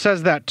girl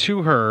says that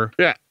to her.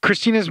 Yeah.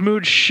 Christina's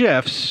mood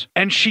shifts,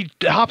 and she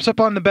hops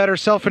up on the bed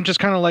herself and just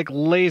kind of like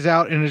lays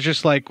out and is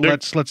just like,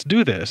 let's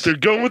do this. They're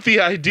going with the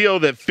ideal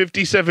that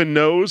 57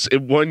 no's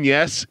and 1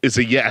 yes is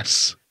a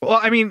yes. Well,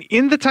 I mean,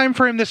 in the time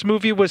frame this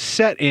movie was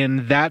set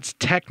in, that's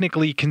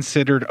technically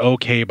considered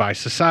okay by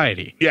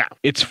society. Yeah.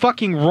 It's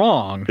fucking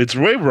wrong. It's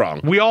way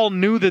wrong. We all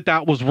knew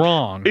that was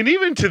wrong. And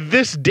even to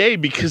this day,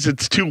 because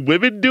it's two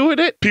women doing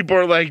it, people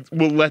are like,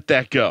 we'll let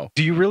that go.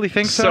 Do you really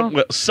think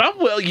so? Some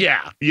will,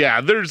 yeah.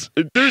 Yeah, there's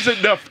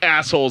enough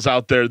assholes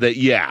out there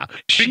that,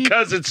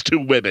 because it's two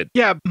women.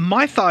 Yeah,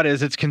 my thought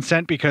is it's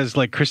consent because,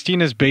 like,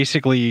 Christina's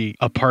basically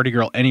a party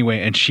girl anyway,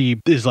 and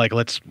she is like,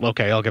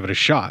 I'll give it a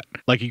shot.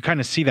 Like, you kind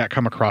of see that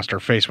come across her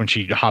face when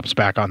she hops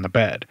back on the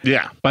bed.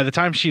 Yeah. By the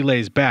time she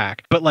lays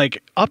back. But,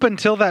 like, up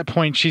until that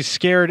point, she's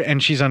scared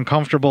and she's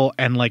uncomfortable,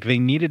 and, like, they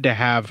needed to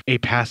have a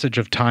passage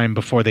of time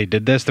before they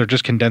did this. They're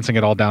just condensing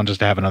it all down just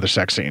to have another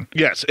sex scene.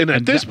 Yes, and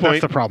at this point,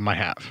 that's the problem I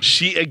have.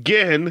 She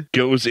again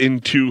goes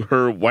into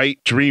her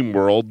white dream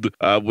world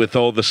with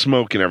all the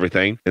smoke and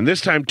everything. And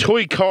this time,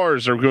 toy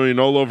cars are going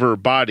all over her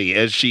body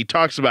as she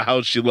talks about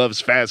how she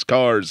loves fast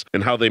cars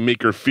and how they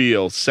make her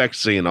feel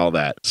sexy and all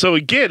that. So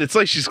again, it's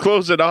like she's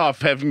closing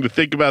off, having to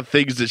think about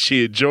things that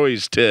she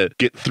enjoys to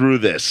get through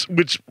this,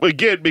 which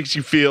again makes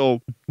you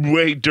feel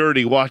way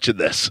dirty watching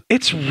this.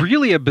 It's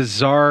really a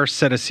bizarre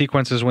set of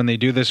sequences when they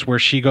do this, where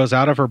she goes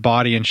out of her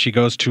body and she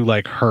goes to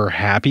like her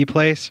happy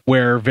place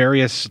where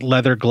various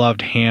leather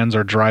gloved hands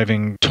are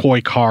driving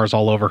toy cars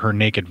all over her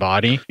naked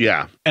body.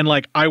 Yeah. And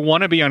like, I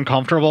want to be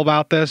uncomfortable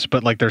about this,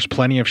 but like there's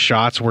plenty of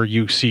shots where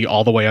you see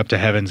all the way up to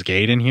Heaven's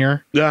Gate in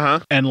here. Uh-huh.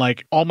 And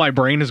like all my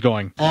brain is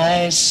going,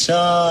 I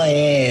saw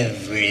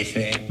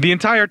everything the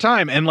entire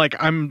time. And like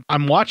I'm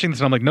watching this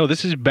and I'm like, no,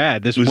 this is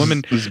bad. This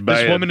woman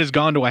has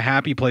gone to a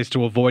happy place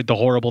to avoid the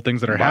horrible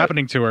things that are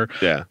happening to her.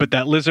 Yeah. But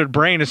that lizard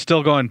brain is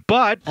still going,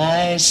 but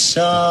I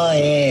saw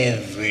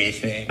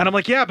everything. And I'm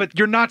like, yeah, but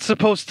you're not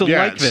supposed to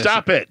like this.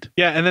 Stop it.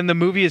 Yeah, and then the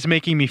movie is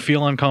making me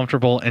feel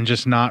uncomfortable and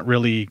just not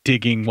really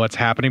digging what's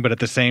happening, but at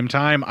the same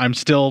time, I'm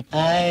still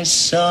I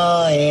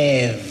saw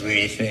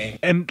everything.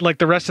 And like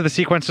the rest of the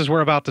sequences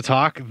we're about to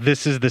talk,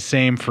 this is the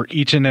same for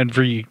each and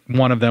every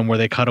one of them where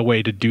they cut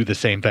away to do the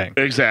same thing.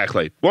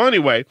 Exactly. Well,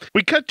 anyway,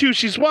 we cut to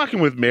she's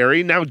walking with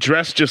Mary, now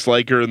dressed just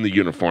like her in the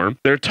uniform.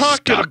 They're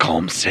talking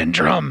Stockholm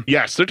Syndrome.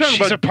 Yes, they're talking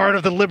She's about a part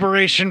of the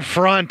Liberation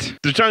Front.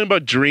 They're talking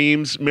about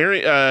dreams.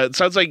 Mary, it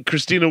sounds like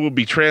Christina will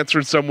be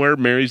transferred somewhere.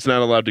 Mary's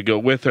not allowed to go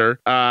with her.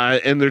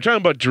 And they're talking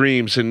about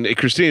dreams. And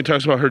Christina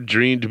talks about her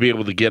dream to be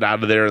able to get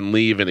out of there and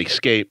leave and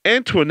escape.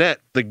 Antoinette,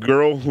 the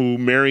girl who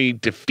Mary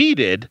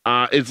defeated,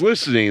 is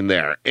listening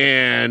there.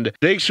 And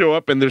they show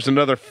up and there's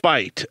another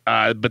fight.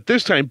 But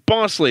this time,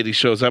 Boss Lady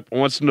shows up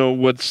and wants to know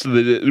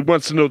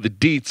the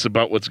deets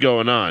about what's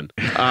going on.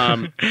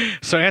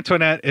 So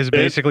Antoinette is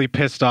basically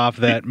pissed off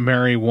that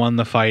Mary won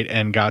the fight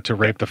and got to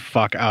rape the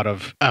fuck out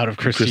of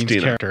Christine's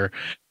character.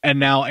 And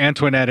now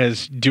Antoinette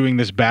is doing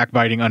this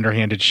backbiting,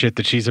 underhanded shit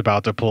that she's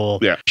about to pull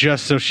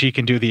just so she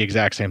can do the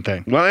exact same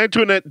thing. Well,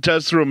 Antoinette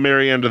does throw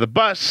Mary under the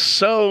bus,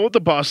 so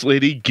the boss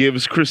lady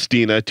gives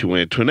Christina to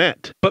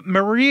Antoinette. But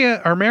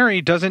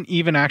Mary doesn't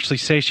even actually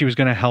say she was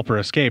going to help her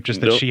escape, just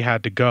that she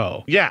had to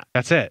go. Yeah.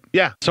 That's it.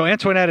 Yeah. So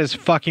Antoinette is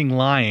fucking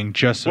lying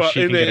just so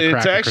she can get a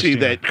crack it's at actually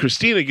Christina. that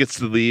Christina gets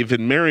to leave,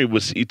 and Mary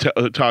was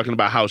talking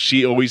about how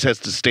she always has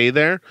to stay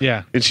there.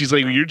 Yeah. And she's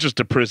like, you're just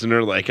a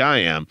prisoner like I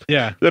am.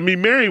 Yeah. I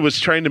mean, Mary was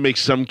trying to make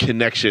some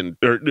connection,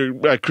 or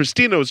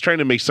Christina was trying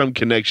to make some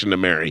connection to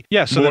Mary.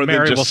 Yeah, so that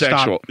Mary will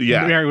stop.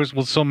 Yeah. Mary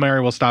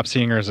will stop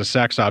seeing her as a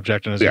sex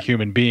object and as a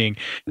human being,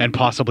 and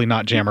possibly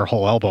not jam her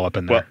whole elbow up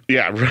in there.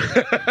 Well,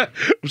 yeah.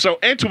 So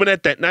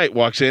Antoinette that night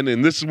walks in,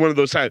 and this is one of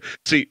those times.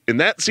 See,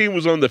 and that scene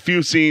was one of the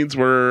few scenes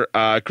where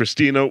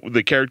Christina,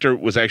 the character,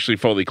 was actually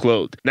fully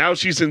clothed. Now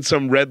she's in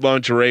some red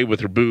lingerie with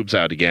her boobs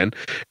out again,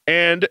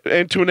 and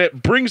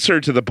Antoinette brings her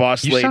to the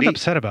boss lady. You sound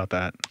upset about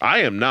that.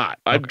 I am not.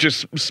 Okay. I'm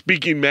just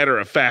speaking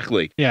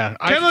matter-of-factly. Yeah.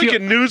 Kind of like a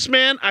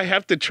newsman, I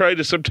have to try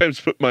to sometimes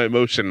put my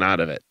emotion out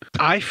of it.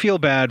 I feel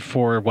bad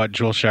for what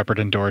Jewel Shepard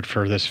endured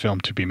for this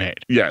film to be made.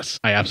 Yes.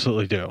 I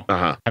absolutely do.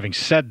 Uh-huh. Having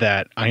said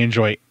that, I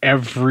enjoy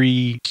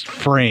every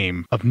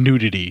frame of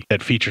nudity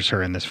that features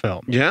her in this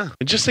film. Yeah.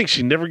 I just think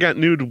she never got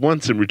nude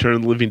once in Return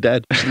of the Living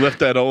Dead. She left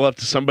that all up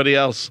to somebody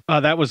else.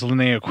 That was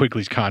Linnea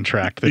Quigley's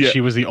contract, that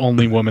she was the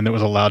only woman that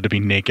was allowed to be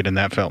naked in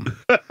that film.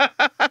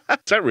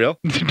 Is that real?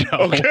 No.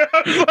 Okay.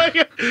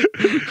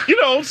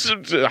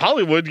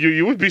 Hollywood,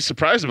 you would be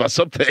surprised about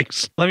some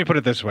things. Let me put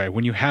it this way.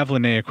 When you have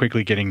Linnea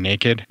Quigley getting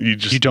naked, you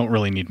don't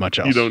really need much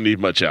else. You don't need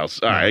much else.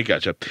 All right, I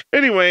gotcha.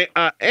 Anyway,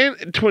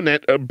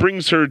 Antoinette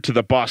brings her to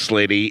the boss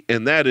lady,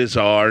 and that is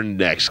our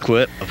next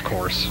clip. Of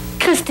course.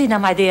 Christina,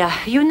 my dear,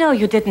 you know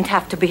you didn't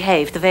have to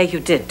behave the way you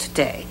did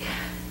today.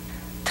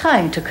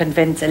 Trying to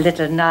convince a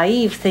little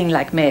naive thing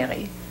like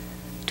Mary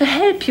to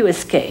help you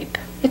escape.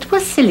 It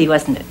was silly,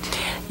 wasn't it?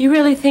 You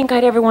really think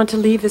I'd ever want to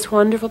leave this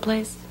wonderful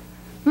place?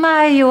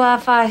 My, you are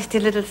a feisty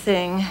little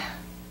thing.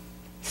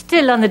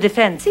 Still on the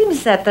defense.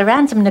 Seems that the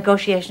ransom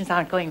negotiations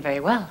aren't going very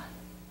well.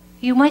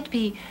 You might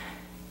be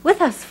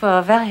with us for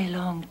a very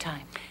long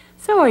time.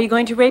 So, are you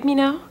going to rape me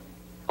now?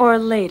 Or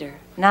later?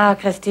 Now,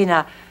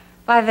 Christina,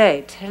 why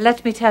wait.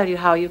 Let me tell you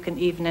how you can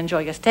even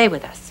enjoy your stay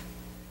with us.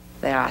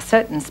 There are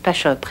certain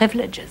special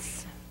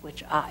privileges.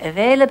 which are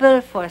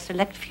available for a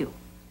select few.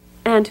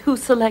 And who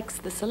selects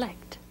the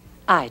select?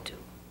 I do.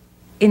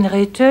 In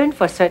return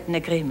for certain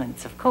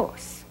agreements, of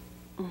course.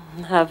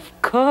 Of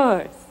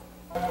course.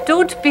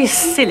 Don't be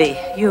silly.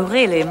 You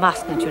really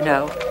mustn't, you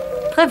know.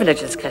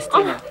 Privileges,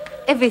 Christina.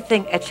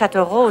 Everything at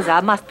Chateau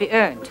Rosa must be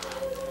earned.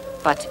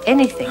 But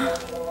anything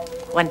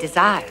one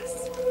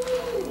desires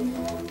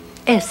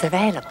is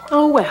available.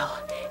 Oh, well.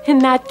 In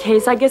that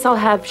case, I guess I'll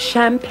have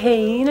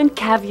champagne and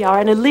caviar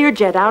and a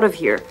Learjet out of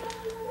here.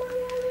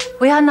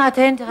 We are not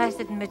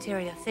interested in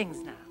material things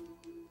now.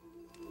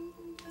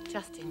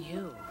 Just in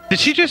you. Did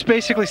she just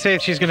basically say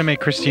that she's going to make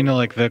Christina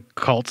like the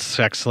cult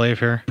sex slave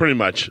here? Pretty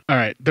much. All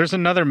right. There's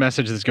another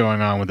message that's going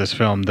on with this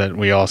film that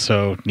we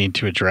also need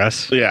to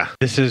address. Yeah.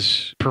 This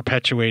is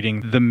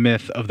perpetuating the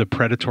myth of the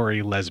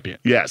predatory lesbian.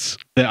 Yes.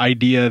 The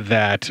idea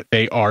that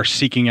they are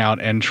seeking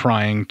out and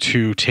trying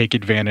to take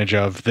advantage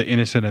of the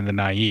innocent and the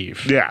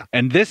naive. Yeah.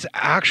 And this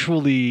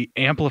actually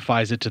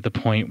amplifies it to the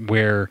point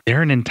where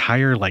they're an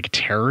entire like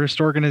terrorist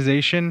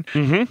organization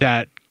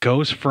that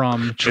goes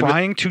from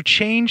trying to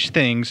change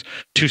things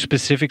to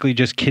specifically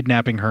just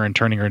kidnapping her and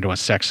turning her into a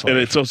sex slave.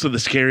 And it's also the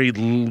scary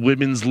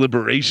women's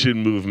liberation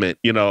movement,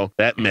 you know,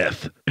 that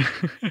myth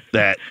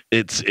that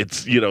it's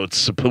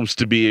supposed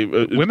to be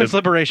women's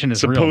liberation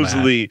is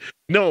supposedly real, Matt.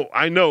 No,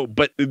 I know,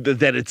 but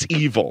that it's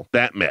evil,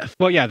 that myth.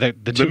 Well, yeah, the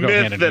two go myth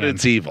hand in that hand.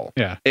 It's evil.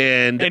 Yeah.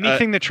 And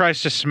anything that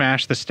tries to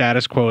smash the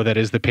status quo that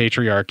is the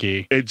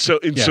patriarchy. And so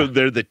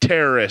they're the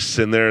terrorists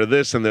and they're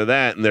this and they're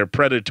that and they're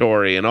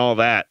predatory and all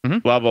that,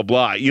 blah, blah,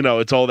 blah. You know,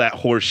 it's all that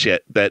horse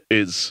shit that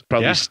is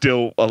probably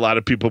still a lot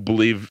of people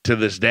believe to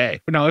this day.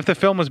 Now, if the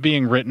film was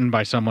being written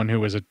by someone who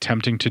was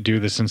attempting to do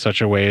this in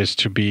such a way as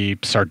to be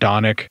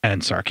sardonic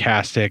and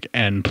sarcastic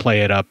and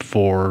play it up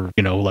for,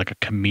 you know, like a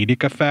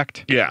comedic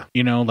effect. Yeah.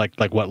 You know, like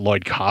what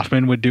Lloyd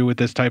Kaufman would do with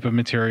this type of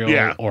material.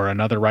 Yeah. Or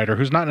another writer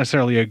who's not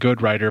necessarily a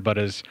good writer, but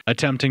is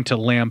attempting to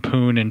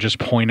lampoon and just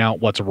point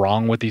out what's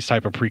wrong with these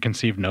type of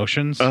preconceived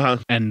notions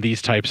and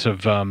these types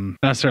of not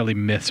necessarily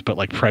myths, but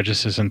like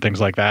prejudices and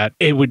things like that.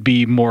 It would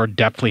be more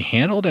deftly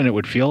handled and it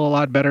would feel a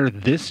lot better.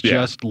 This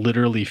just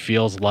literally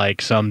feels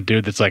like some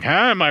dude that's like,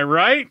 am I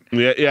right?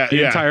 Yeah.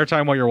 The entire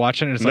time while you're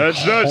watching it, it's like,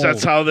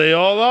 that's how they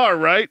all are,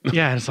 right?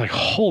 Yeah, and it's like,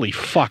 holy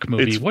fuck,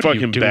 movie. It's what are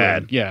you fucking doing?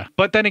 bad. Yeah.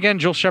 But then again,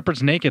 Jewel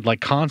Shepard's naked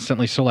like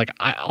constantly, so like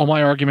all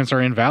my arguments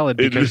are invalid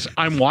because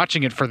I'm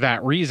watching it for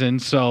that reason.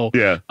 So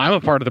I'm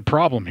a part of the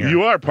problem here.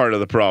 You are part of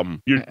the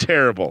problem. You're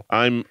terrible.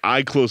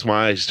 I close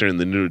my eyes during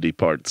the nudity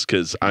parts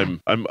because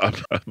I'm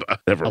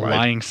never mind.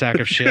 Lying sack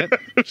of shit.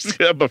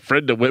 I'm a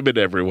friend of women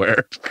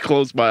everywhere.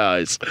 Close my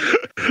eyes.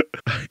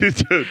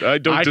 I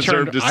don't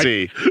deserve to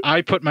see.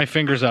 I put my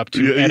fingers up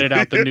to edit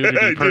out the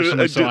nudity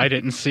personally, so I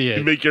didn't see it.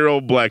 You make your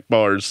own black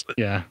bars.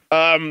 Yeah.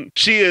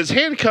 She is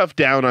handcuffed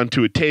down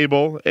onto a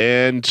table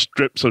and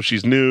stripped so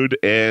she's nude,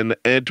 and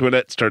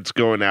Antoinette starts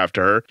going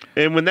after her.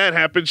 And when that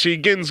happens, she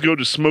again go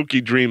to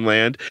smoky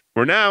dreamland,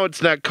 where now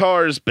it's not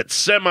cars, but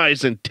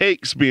semis and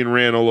tanks being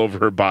ran all over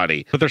her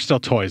body. But they're still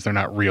toys. They're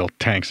not real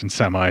tanks and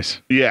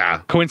semis.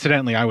 Yeah.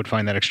 Coincidentally, I would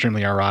find that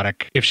extremely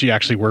erotic if she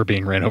actually were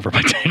being ran over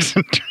by tanks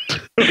and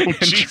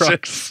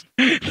trucks.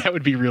 That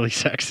would be really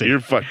sexy.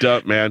 You're fucked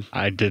up, man.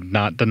 I did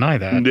not deny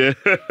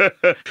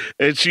that.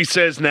 And she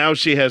says now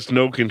she has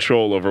no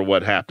control over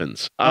what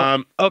happens.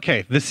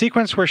 Okay, the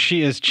sequence where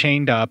she is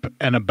chained up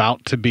and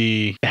about to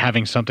be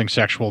having something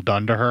sexual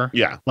done to her.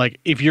 Yeah. Like,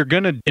 if you're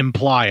going to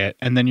imply it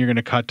and then you're going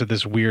to cut to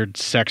this weird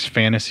sex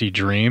fantasy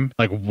dream,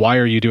 like, why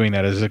are you doing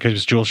that? Is it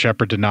because Jewel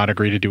Shepard did not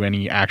agree to do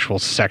any actual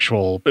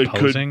sexual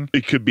posing?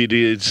 It could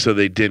be so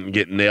they didn't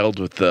get nailed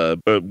with the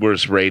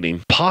worst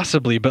rating.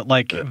 Possibly, but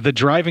like the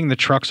driving the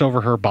trucks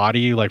over her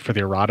body, like for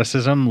the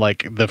eroticism,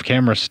 like the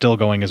camera's still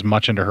going as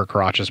much into her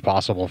crotch as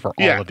possible for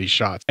all of these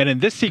shots. And in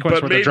this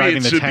sequence where they're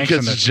driving the tanks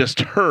and it's just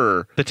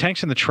her. The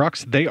tanks and the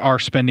trucks, they are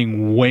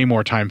spending way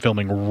more time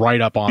filming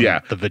right up on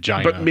the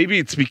vagina. But maybe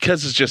it's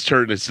because it's just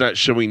her and it's not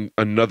showing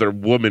another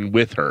woman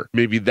with her.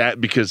 Maybe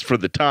that because for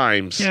the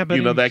times,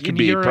 that could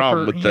be a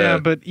problem with the... Yeah,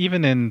 but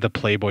even in the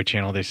Playboy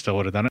Channel, they still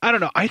would have done it. I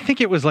don't know. I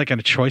think it was like a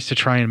choice to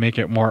try and make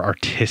it more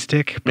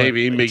artistic.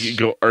 Maybe make it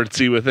go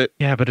artsy with it.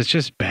 Yeah, but it's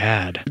just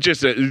bad.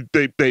 Just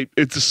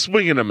it's a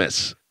swing and a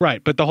miss.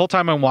 Right, but the whole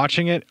time I'm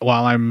watching it,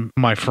 while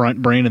my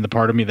front brain and the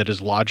part of me that is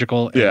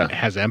logical and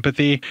has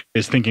empathy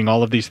is thinking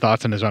all of these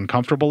thoughts and is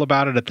uncomfortable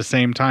about it, at the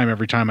same time,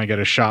 every time I get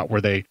a shot where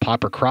they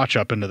pop her crotch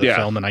up into the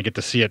film and I get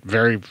to see it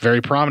very,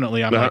 very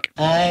prominently, I'm like,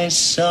 I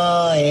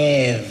saw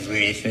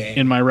everything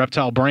in my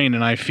reptile brain,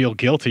 and I feel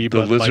guilty.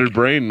 The lizard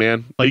brain,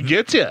 man. It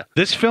gets you.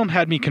 This film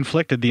had me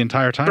conflicted the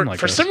entire time.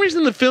 For some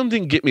reason, the film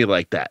didn't get me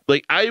like that.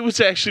 Like, I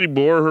was actually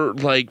more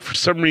like, for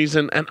some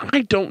reason, and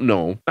I don't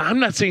know, I'm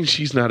not saying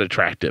she's not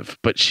attractive,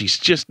 but she's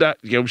just not,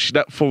 she's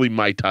not fully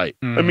my type.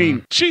 I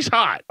mean, she's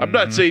hot. I'm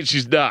not saying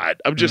she's not.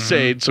 I'm just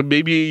saying, so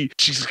maybe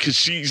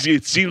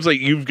it seems like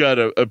you've got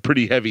a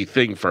pretty heavy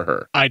thing for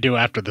her. I do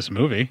after this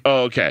movie.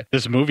 Oh, okay.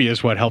 This movie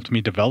is what helped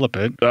me develop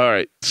it. All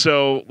right.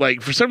 So,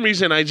 like, for some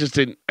reason, I just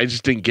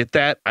didn't get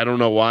that. I don't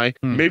know why.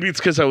 Maybe it's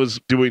because I was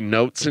doing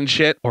notes and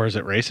shit. Or is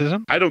it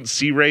racism? I don't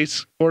see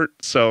race, Cort.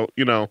 So,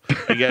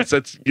 I guess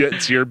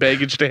it's your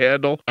baggage to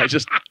handle.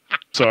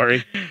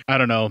 Sorry. I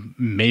don't know.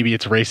 Maybe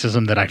it's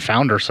racism that I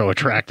found her so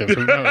attractive.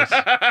 Who knows?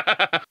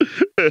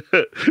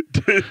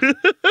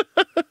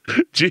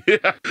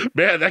 Yeah,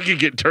 man, that could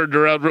get turned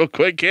around real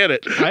quick, can't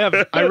it?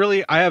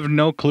 I have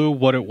no clue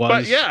what it was.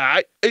 But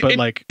yeah,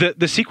 like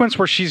the sequence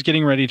where she's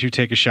getting ready to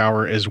take a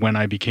shower is when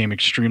I became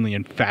extremely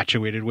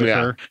infatuated with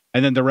her.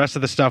 And then the rest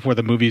of the stuff where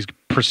the movie's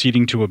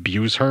proceeding to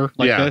abuse her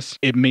like this,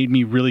 it made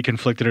me really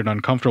conflicted and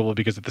uncomfortable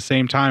because at the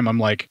same time, I'm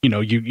like,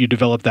 you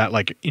develop that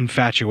like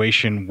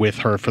infatuation with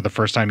her for the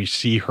first time you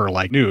see her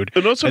like nude.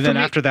 And then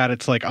after that,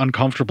 it's like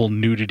uncomfortable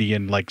nudity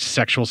and like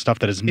sexual stuff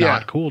that is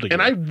not cool to you.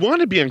 And I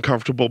want to be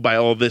uncomfortable by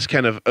all this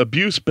kind of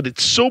abuse, but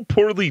it's so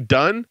poorly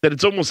done that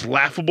it's almost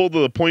laughable to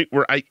the point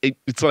where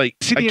it's like,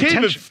 I can't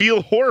even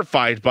feel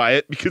horrified by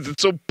it because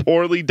it's so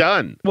poorly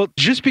done. Well,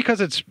 just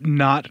because it's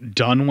not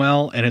done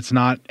well and it's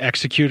not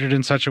executed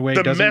in such a way,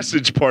 the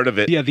message part of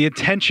it, the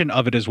intention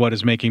of it is what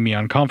is making me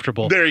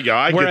uncomfortable. There you go.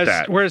 I get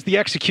that. Whereas the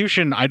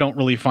execution, I don't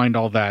really find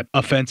all that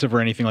offensive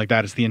or anything like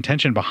that. It's the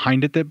intention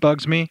behind it that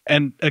bugs me.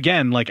 And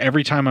again, like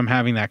every time I'm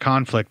having that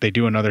conflict, they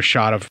do another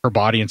shot of her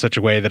body in such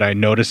a way that I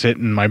notice it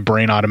and my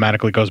brain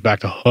automatically goes back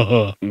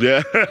to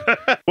Yeah.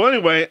 Well,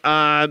 anyway,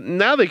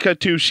 now they cut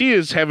to she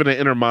is having an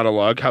inner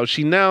monologue. How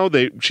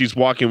she's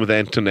walking with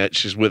Antoinette.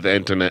 She's with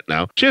Antoinette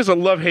now. She has a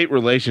love-hate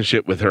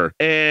relationship with her.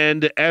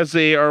 And as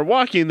they are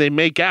walking, they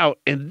make out,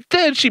 and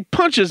then she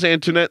punches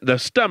Antoinette in the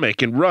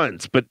stomach and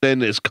runs, but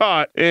then is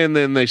caught, and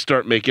then they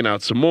start making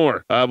out some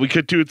more. We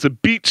cut to it's a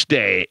beach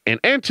day, and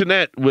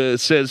Antoinette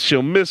says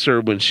she'll miss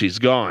her when she's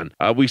gone.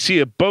 We see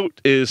a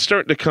boat is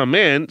starting to come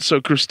in,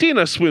 so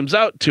Christina swims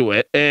out to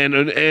it, and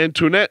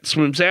Antoinette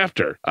swims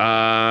after.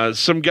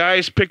 Some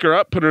guys pick her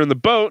up, put her in the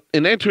boat,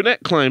 and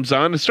Antoinette climbs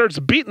on and starts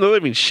beating the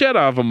living shit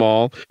out of them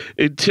all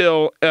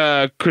until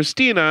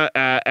Christina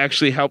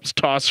actually helps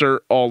toss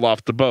her all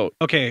off the boat.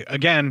 Okay,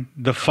 again,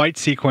 the fight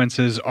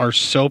sequences are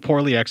so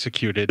poorly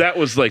executed. That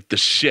was like the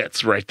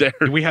shits right there.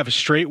 We have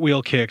straight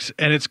wheel kicks,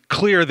 and it's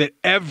clear that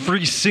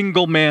every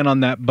single man on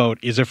that boat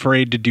is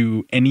afraid to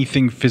do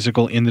anything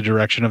physical in the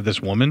direction of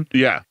this woman.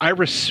 Yeah. I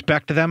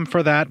respect them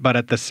for that, but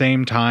at the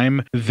same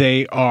time,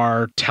 they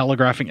are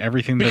telegraphing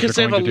everything that because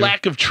they're going they have to a do.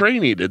 lack of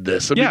training in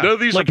this. I mean, none of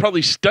these are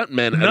probably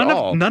stuntmen at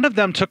all. None of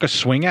them took a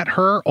swing at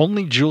her.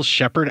 Only Jewel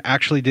Shepard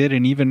actually did,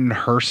 and even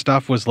her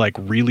stuff was like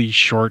really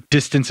short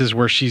distances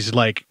where she's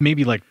like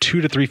maybe like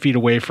 2 to 3 feet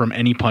away from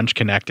any punch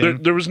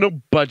connecting. There was no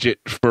budget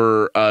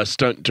for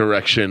stunt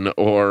direction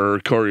or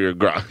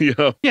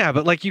choreography. Yeah,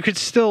 but like you could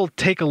still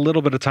take a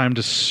little bit of time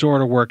to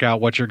sort of work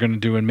out what you're going to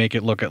do and make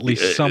it look at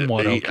least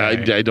somewhat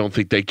okay. I don't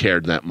think they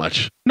cared that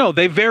much. No,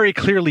 they very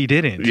clearly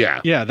didn't.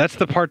 Yeah, that's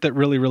the part that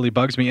really, really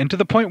bugs me. And to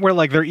the point where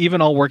like they're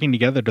even all working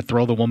together to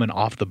throw the woman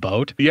off the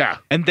boat. Yeah.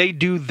 And they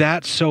do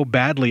that so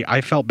badly.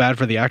 I felt bad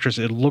for the actress.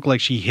 It looked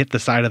like she hit the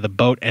side of the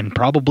boat and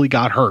probably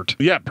got hurt.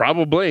 Yeah,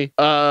 probably.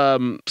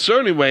 So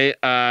anyway,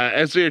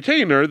 as they're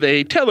taking her,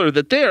 they tell her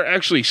that they are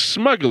actually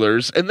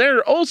smugglers and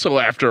they're also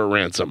after a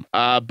ransom.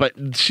 But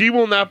she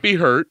will not be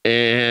hurt,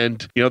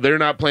 and they're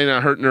not planning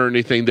on hurting her or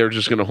anything. They're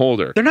just going to hold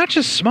her. They're not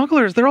just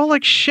smugglers. They're all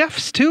like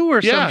chefs too,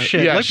 or some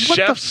shit. Yeah, like,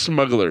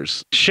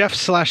 smugglers.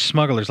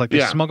 Chefs/smugglers. Like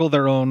they smuggle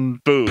their own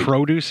food,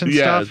 produce and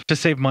stuff to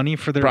save money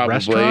for their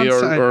restaurants.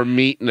 Or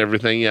meat and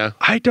everything. Yeah.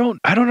 I don't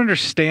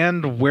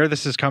understand where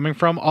this is coming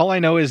from. All I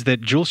know is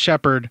that Jewel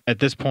Shepard at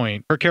this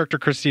point, her character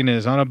Christina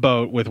is on a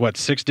boat with what,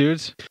 6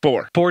 dudes?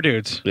 4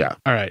 dudes. Yeah.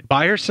 All right.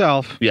 By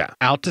herself. Yeah.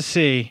 Out to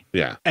sea.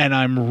 Yeah. And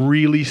I'm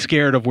really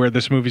scared of where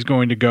this movie's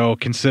going to go,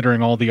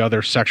 considering all the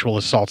other sexual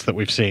assaults that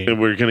we've seen. And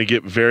we're going to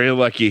get very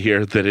lucky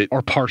here that it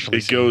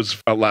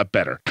goes a lot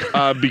better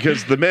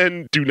because the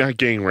men do not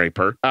gang rape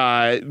her.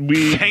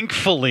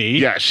 Thankfully.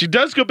 Yeah. She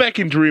does go back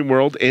in dream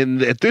world,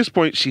 and at this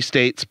point she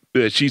states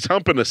she's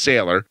humping a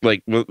sailor.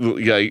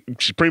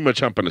 She's pretty much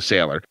humping a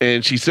sailor,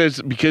 and she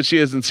says because she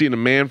hasn't seen a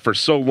man for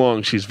so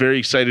long, she's very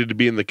excited to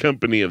be in the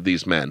company of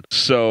these men.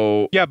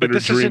 So yeah, but in her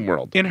dream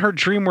world, in her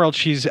dream world,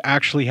 she's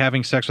actually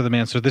having sex with a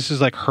man. So this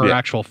is like her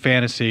actual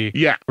fantasy.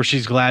 Yeah, where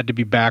she's glad to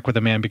be back with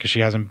a man because she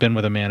hasn't been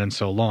with a man in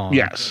so long.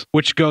 Yes,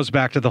 which goes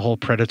back to the whole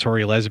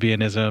predatory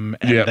lesbianism,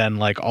 and then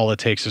like all it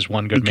takes is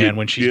one good man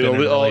when she's been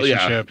in a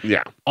relationship.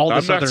 Yeah.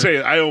 I'm not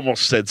saying I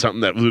almost said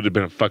something that would have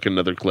been a fucking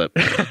other clip.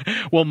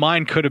 Well,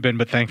 mine could have been,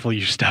 but thankfully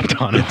you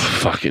stepped on it.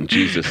 Fucking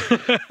Jesus.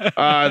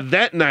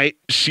 That night,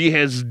 she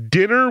has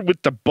dinner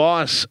with the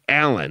boss,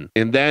 Alan,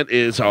 and that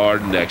is our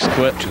next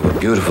clip. To a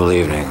beautiful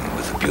evening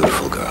with a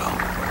beautiful girl.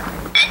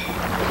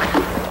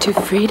 To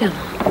freedom.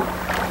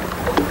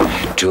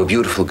 To a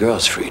beautiful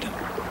girl's freedom.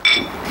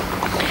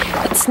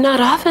 It's not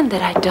often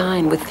that I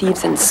dine with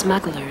thieves and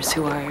smugglers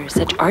who are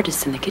such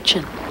artists in the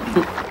kitchen.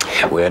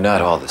 We're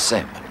not all the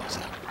same,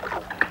 mademoiselle.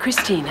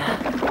 Christina.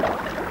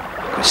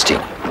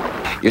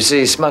 Christina. You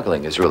see,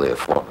 smuggling is really a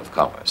form of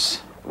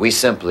commerce. We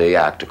simply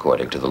act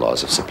according to the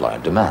laws of supply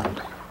and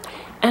demand.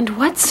 And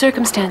what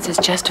circumstances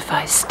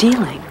justify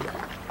stealing?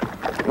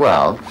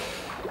 Well,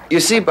 you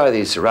see by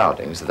these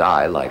surroundings that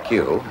I, like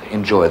you,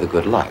 enjoy the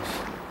good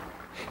life.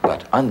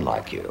 But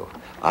unlike you,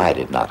 I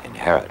did not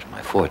inherit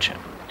my fortune.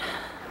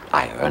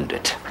 I earned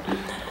it.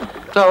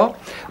 So,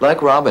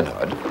 like Robin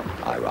Hood,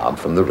 I rob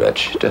from the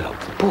rich to help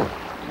the poor.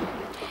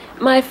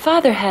 My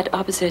father had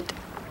opposite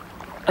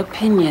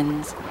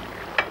opinions.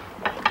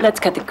 Let's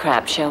cut the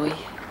crap, shall we?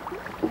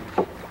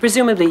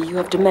 Presumably, you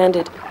have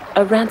demanded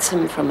a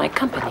ransom from my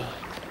company.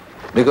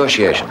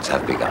 Negotiations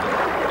have begun.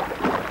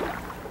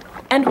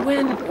 And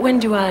when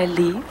do I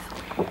leave?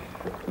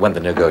 When the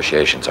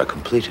negotiations are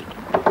completed.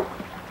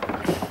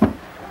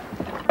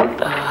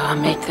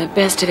 Make the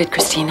best of it,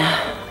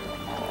 Christina.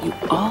 You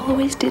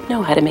always did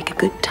know how to make a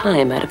good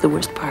time out of the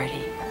worst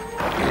party.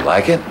 You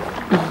like it?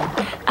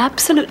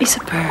 Absolutely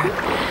superb.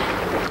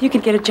 You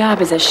could get a job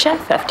as a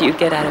chef after you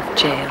get out of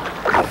jail.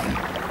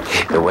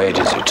 The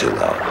wages are too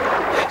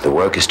low. The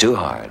work is too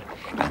hard,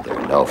 and there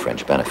are no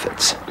fringe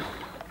benefits.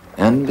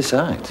 And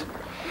besides,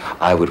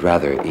 I would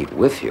rather eat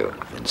with you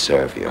than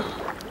serve you.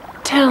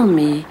 Tell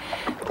me,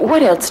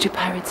 what else do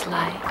pirates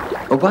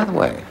like? Oh, by the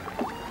way,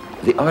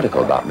 the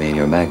article about me in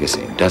your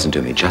magazine doesn't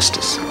do me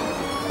justice.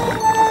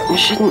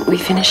 Shouldn't we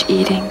finish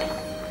eating?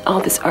 All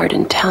this art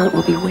and talent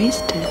will be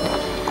wasted.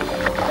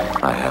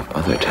 I have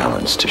other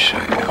talents to show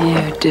you.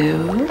 You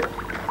do?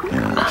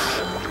 Yes.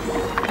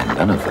 And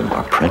none of them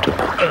are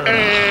printable.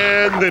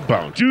 And they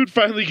bone. Dude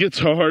finally gets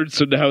hard,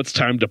 so now it's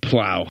time to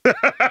plow.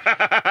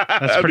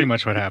 That's pretty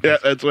much what happens. Yeah,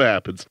 that's what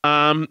happens.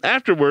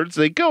 Afterwards,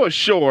 they go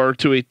ashore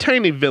to a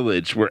tiny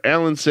village where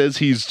Alan says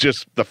he's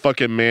just the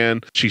fucking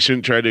man. She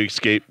shouldn't try to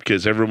escape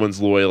because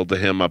everyone's loyal to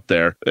him up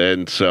there.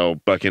 And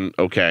so, fucking,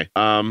 okay.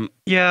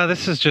 Yeah,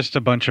 this is just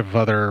a bunch of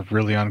other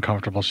really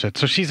uncomfortable shit.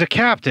 So she's a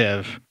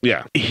captive.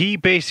 Yeah. He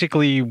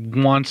basically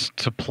wants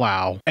to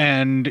plow.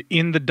 And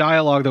in the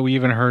dialogue that we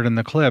even heard in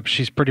the clip,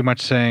 she's pretty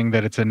much saying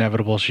that it's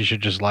inevitable she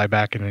should just lie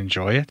back and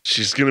enjoy it.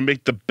 She's going to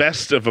make the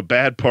best of a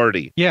bad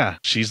party. Yeah.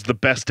 She's the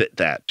best at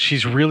that.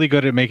 She's really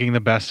good at making the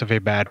best of a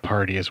bad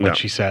party is what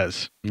she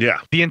says. Yeah.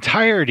 The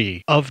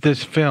entirety of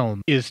this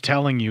film is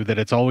telling you that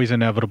it's always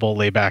inevitable,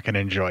 lay back and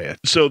enjoy it.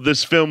 So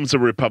this film's a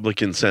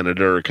Republican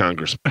senator or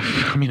congressman.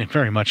 I mean, it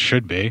very much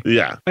should be.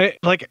 Yeah.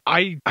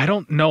 I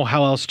don't know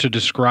how else to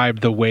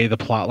describe the way the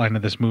plot line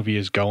of this movie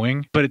is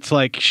going, but it's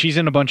like she's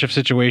in a bunch of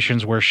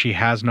situations where she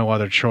has no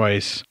other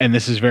choice, and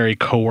this is very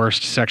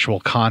coerced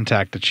sexual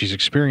contact that she's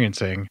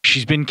experiencing.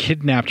 She's been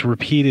kidnapped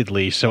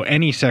repeatedly, so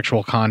any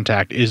sexual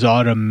contact is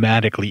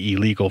automatically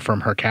illegal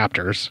from her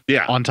captors.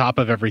 Yeah. On top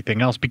of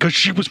everything else, because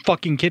she was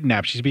fucking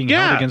kidnapped. She's being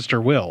held against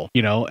her will,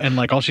 you know, and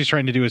like all she's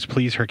trying to do is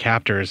please her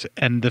captors,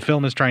 and the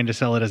film is trying to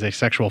sell it as a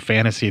sexual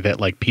fantasy that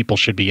like people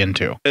should be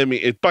into. I mean,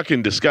 it's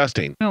fucking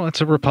disgusting. No,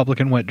 it's a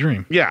Republican wet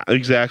dream. Yeah,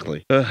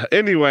 exactly.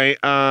 Anyway,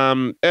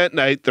 at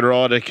night they're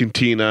all at a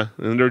cantina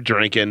and they're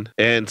drinking,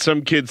 and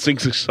some kid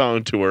sings a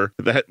song to her.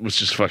 That was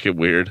just fucking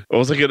weird.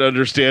 All I could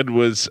understand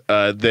was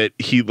that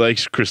he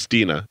likes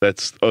Christina.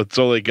 That's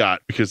all I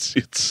got, because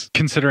it's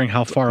considering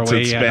how far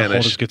away he had to hold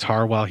Spanish. his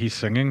guitar while he's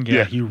singing.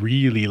 Yeah, he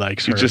really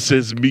likes her. He just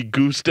says "Me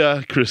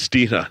gusta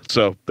Christina,"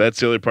 so that's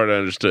the only part I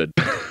understood.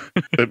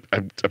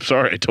 I'm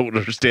sorry, I don't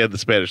understand the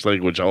Spanish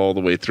language all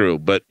the way through,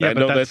 but I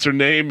know that's her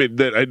name, and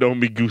that I know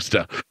 "Me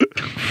gusta."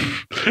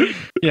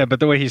 Yeah,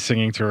 but the way he's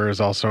singing to her is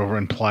also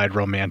implied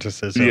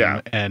romanticism.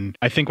 Yeah. And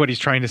I think what he's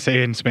trying to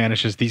say in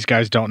Spanish is, these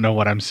guys don't know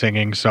what I'm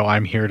singing, so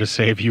I'm here to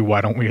save you.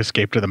 Why don't we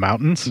escape to the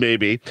mountains?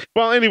 Maybe.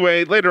 Well,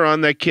 anyway, later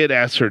on, that kid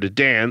asks her to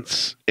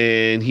dance,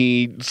 and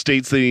he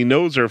states that he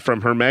knows her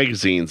from her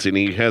magazines, and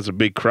he has a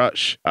big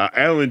crush.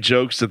 Alan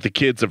jokes that the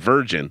kid's a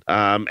virgin.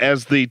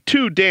 As the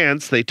two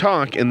dance, they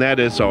talk, and that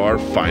is our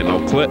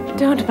final clip.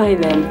 Don't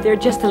mind them. They're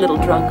just a little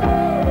drunk.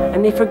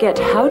 And they forget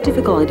how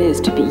difficult it is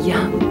to be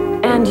young.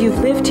 And you've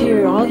lived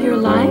here all your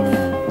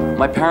life?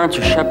 My parents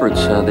are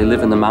shepherds. They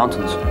live in the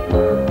mountains.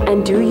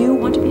 And do you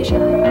want to be a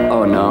shepherd?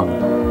 Oh,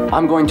 no.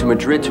 I'm going to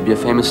Madrid to be a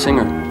famous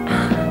singer.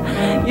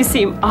 You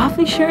seem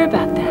awfully sure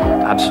about that.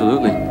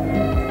 Absolutely.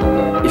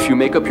 If you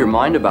make up your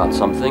mind about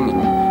something,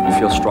 and you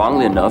feel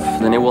strongly enough,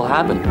 then it will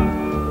happen.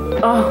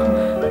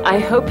 Oh, I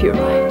hope you're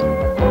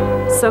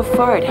right. So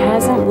far, it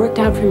hasn't worked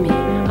out for me.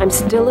 I'm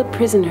still a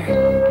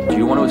prisoner. Do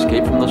you want to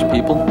escape from those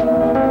people?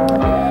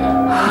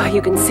 Oh,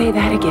 you can say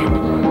that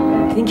again.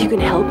 Think you can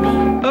help me?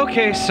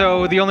 Okay,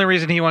 so the only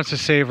reason he wants to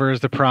save her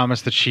is the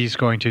promise that she's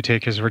going to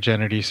take his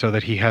virginity so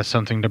that he has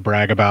something to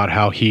brag about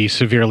how he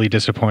severely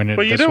disappointed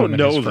But you this don't woman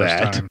his know first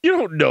that. time. You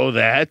don't know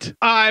that.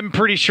 I'm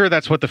pretty sure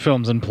that's what the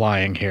film's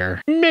implying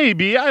here.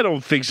 Maybe. I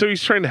don't think so.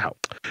 He's trying to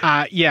help.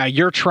 Yeah,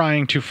 you're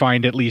trying to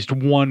find at least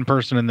one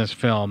person in this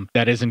film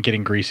that isn't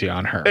getting greasy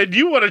on her. And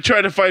you want to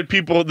try to find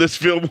people in this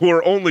film who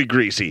are only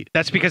greasy.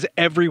 That's because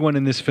everyone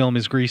in this film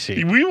is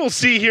greasy. We will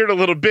see here in a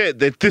little bit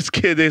that this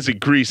kid isn't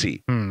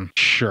greasy.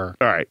 Sure.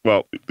 All right.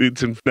 Well,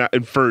 it's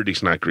inferred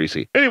he's not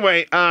greasy.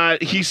 Anyway,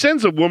 he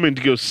sends a woman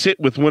to go sit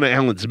with one of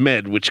Alan's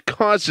men, which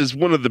causes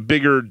one of the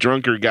bigger,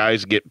 drunker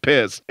guys to get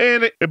pissed.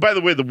 And by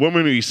the way, the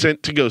woman who he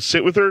sent to go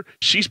sit with her,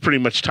 she's pretty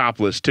much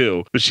topless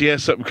too, but she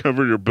has something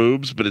covering her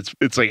boobs, but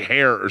it's like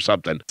hair or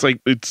something. It's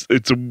like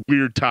it's a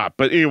weird top.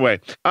 But anyway,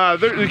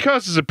 it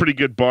causes a pretty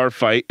good bar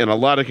fight and a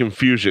lot of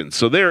confusion,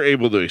 so they're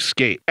able to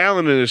escape.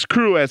 Alan and his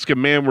crew ask a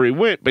man where he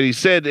went, but he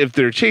said if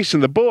they're chasing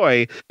the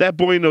boy, that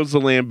boy knows the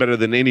land better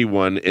than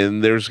anyone,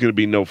 and there's going to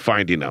be no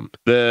finding him.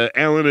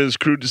 Alan and his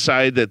crew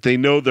decide that they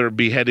know they'll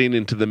be heading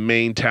into the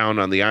main town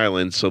on the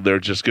island, so they're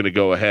just going to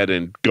go ahead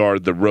and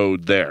guard the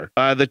road there.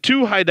 The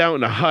two hide out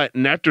in a hut,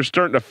 and after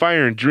starting a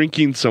fire and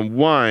drinking some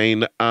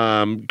wine,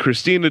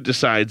 Christina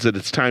decides that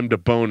it's time to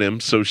bone him,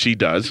 so she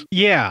does.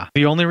 Yeah,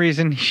 the only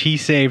reason he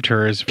saved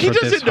her is for he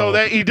doesn't this know hope.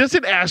 that. He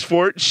doesn't ask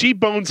for it. She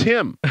bones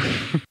him.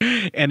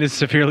 And is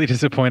severely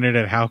disappointed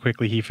at how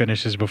quickly he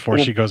finishes before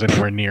she goes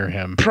anywhere near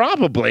him.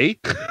 Probably.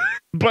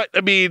 But,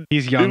 I mean,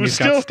 he's young, it was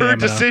he's got still her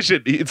stamina.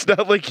 decision. It's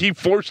not like he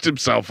forced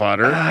himself on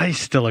her. He's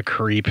still a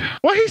creep.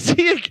 Why is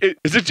he?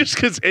 Is it just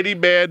because any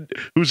man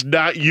who's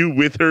not you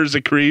with her is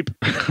a creep?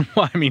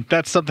 Well, I mean,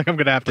 that's something I'm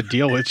going to have to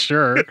deal with,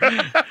 sure.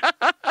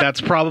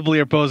 That's probably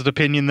a opposed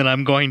opinion that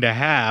I'm going to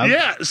have.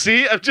 Yeah,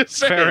 see, I'm just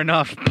saying. Fair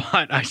enough,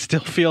 but I still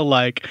feel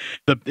like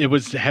it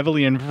was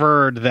heavily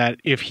inferred that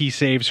if he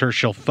saves her,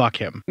 she'll fuck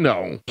him.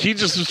 No, he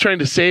just was trying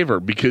to save her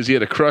because he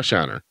had a crush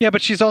on her. Yeah,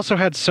 but she's also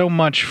had so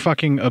much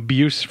fucking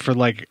abuse for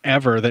like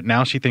ever that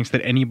now she thinks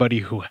that anybody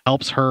who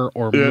helps her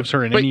or moves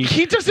her in any...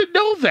 He doesn't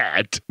know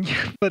that.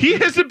 Yeah, but he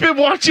hasn't been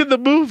watching the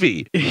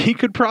movie. He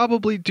could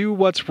probably do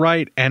what's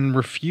right and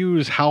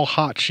refuse how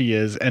hot she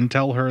is and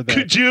tell her that...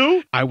 Could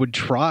you? I would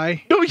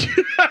try. No,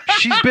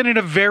 She's been in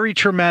a very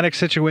traumatic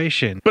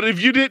situation. But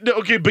if you didn't know,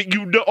 okay, but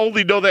you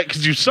only know that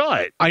because you saw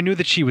it. I knew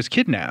that she was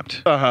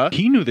kidnapped. Uh-huh.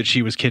 He knew that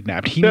she was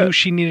kidnapped. He knew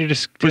she needed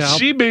to But help.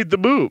 she made the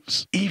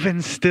moves.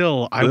 Even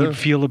still, I would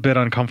feel a bit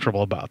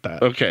uncomfortable about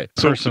that. Okay.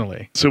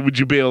 Personally. So would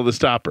you be able to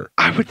stop her?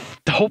 I would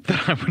hope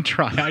that I would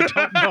try. I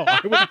don't know. I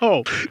would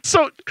hope.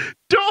 So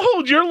don't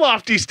hold your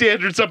lofty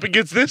standards up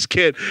against this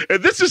kid.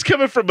 And this is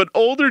coming from an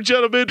older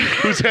gentleman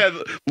who's had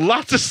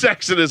lots of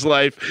sex in his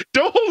life.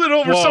 Don't hold it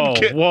over some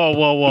kid.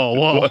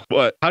 Whoa.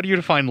 What? How do you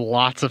define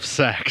lots of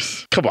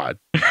sex? Come on.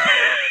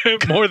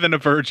 More than a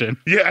virgin.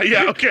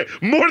 Yeah, okay.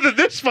 More than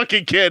this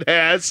fucking kid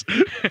has.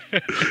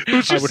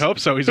 I would hope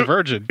so. He's a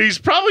virgin. He's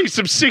probably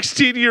some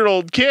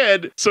 16-year-old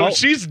kid. So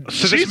she's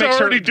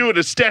already doing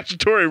a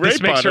statutory rape.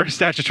 This makes her a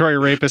statutory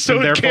rapist, so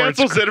and therefore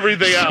cancels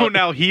everything out. So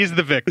now he's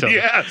the victim.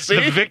 Yeah, see?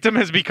 The victim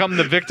has become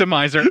the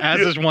victimizer, as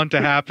is wont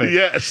to happen.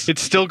 Yes.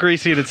 It's still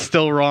greasy and it's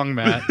still wrong,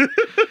 Matt.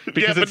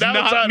 Because but it's now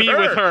not it's on me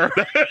with her.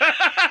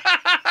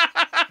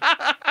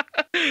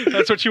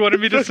 That's what you wanted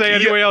me to say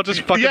anyway. I'll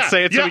just fucking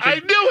say it. So we can, I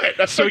knew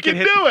it. So we can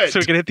knew it. So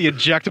we can hit the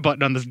eject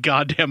button on this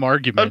goddamn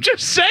argument. I'm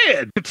just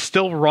saying. It's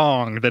still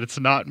wrong that it's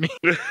not me.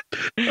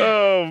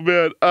 Oh,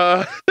 man.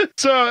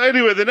 So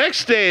anyway, the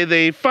next day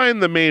they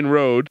find the main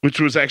road, which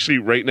was actually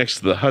right next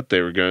to the hut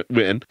they were going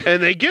in.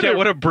 And they get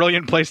what a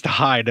brilliant place to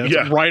hide.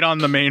 It's right on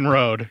the main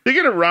road. They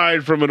get a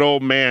ride from an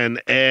old man.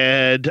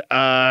 And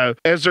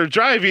as they're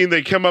driving,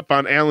 they come up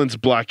on Alan's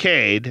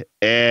blockade.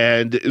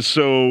 And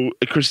so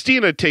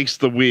Christina takes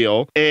the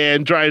wheel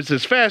and drives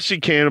as fast as she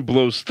can and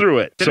blows through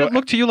it. Did it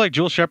look to you like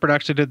Jewel Shepard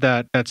actually did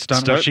that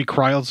stunt where she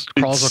crawls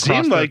across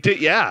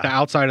the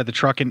outside of the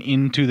truck and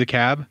into the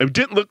cab? It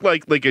didn't look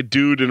like a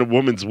dude in a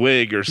woman's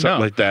wig or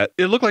something like that.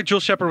 It looked like Jewel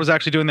Shepard was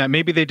actually doing that.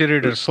 Maybe they did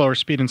it at a slower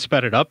speed and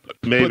sped it up.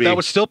 Maybe. But that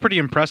was still pretty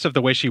impressive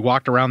the way she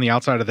walked around the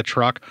outside of the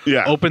truck,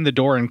 opened the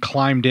door and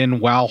climbed in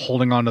while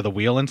holding onto the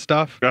wheel and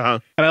stuff. Uh-huh.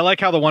 And I like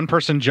how the one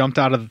person jumped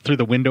out through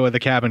the window of the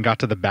cab and got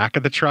to the back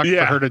of the truck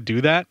for her to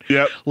do that.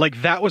 Yep.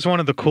 Like that was one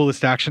of the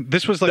coolest action.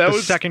 This was like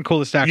the second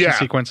coolest action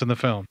sequence in the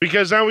film.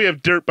 Because now we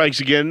have dirt bikes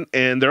again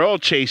and they're all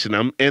chasing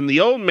them. And the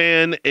old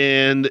man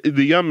and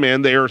the young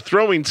man, they are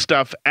throwing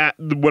stuff at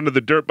one of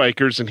the dirt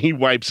bikers and he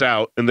wipes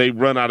out and they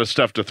run out of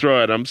stuff to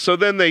throw at him. So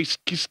then they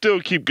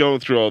still keep going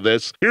through all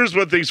this. Here's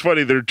one thing's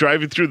funny. They're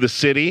driving through the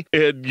city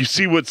and you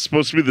see what's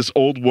supposed to be this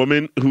old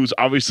woman who's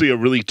obviously a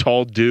really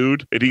tall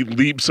dude and he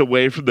leaps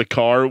away from the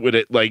car when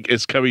it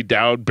is coming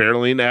down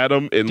barreling at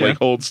him and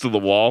holds to the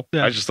wall.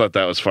 I just thought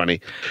that was funny.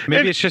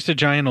 Maybe it's just a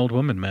giant old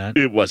woman, Matt.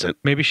 It wasn't.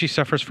 Maybe she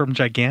suffers from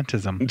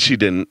gigantism. She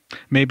didn't.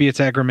 Maybe it's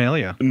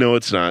agrammelia. No,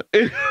 it's not.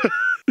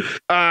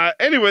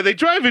 Anyway, they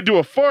drive into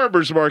a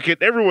farmer's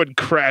market. Everyone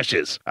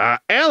crashes.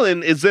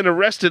 Alan is then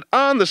arrested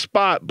on the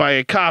spot by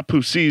a cop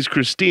who sees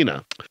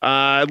Christina.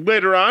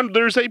 Later on,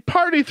 there's a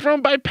party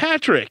thrown by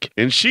Patrick,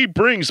 and she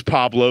brings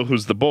Pablo,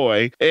 who's the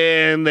boy,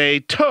 and they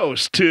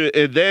toast to.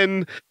 And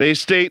then they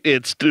state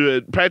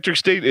Patrick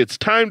state it's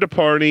time to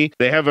party.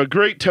 They have a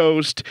great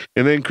toast,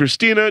 and then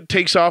Christina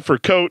takes off her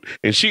coat,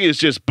 and she is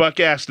just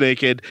buck-ass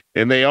naked,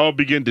 and they all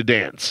begin to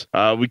dance.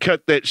 We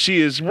cut that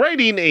she is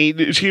writing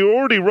she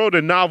already wrote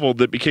a novel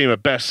that became a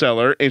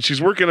bestseller, and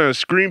she's working on a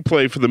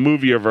screenplay for the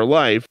movie of her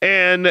life,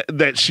 and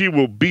that she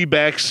will be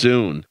back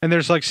soon. And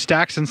there's like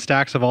stacks and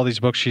stacks of all these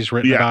books she's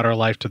written about her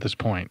life to this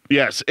point.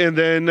 Yes, and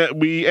then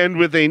we end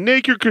with a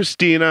naked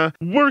Christina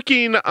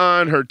working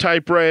on her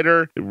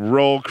typewriter.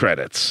 Roll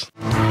credits.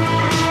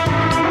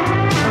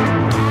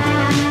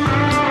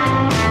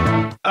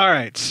 All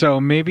right,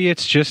 so maybe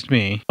it's just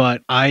me,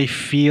 but I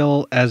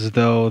feel as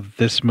though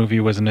this movie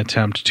was an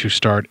attempt to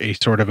start a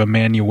sort of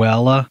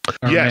Emanuela.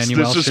 Yes,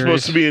 Emmanuel this is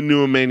supposed to be a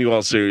new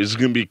Emmanuel series. It's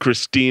going to be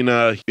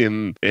Christina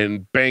in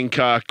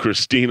Bangkok,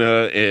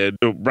 Christina in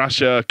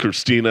Russia,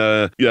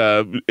 Christina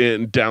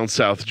in down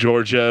south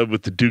Georgia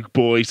with the Duke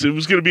boys. It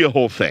was going to be a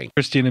whole thing.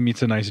 Christina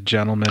meets a nice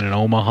gentleman in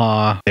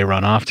Omaha. They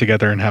run off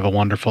together and have a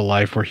wonderful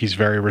life where he's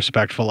very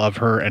respectful of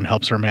her and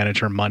helps her manage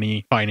her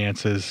money,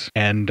 finances,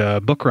 and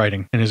book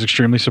writing, and is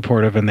extremely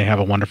supportive, and they have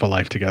a wonderful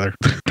life together.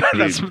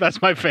 That's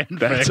my fanfic.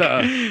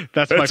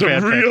 That's my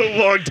fanfic. A real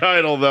long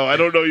title, though. I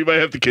don't know. You might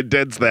have to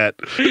condense that.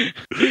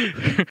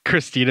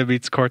 Christina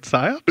meets Cort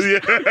Psyops?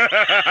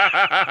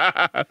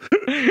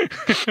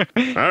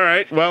 Yeah. All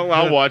right. Well,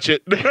 I'll watch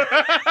it.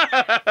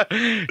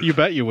 You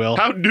bet you will.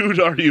 How nude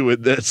are you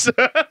in this?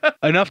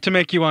 Enough to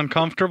make you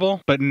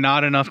uncomfortable, but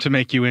not enough to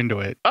make you into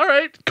it. All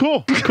right.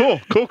 Cool.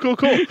 All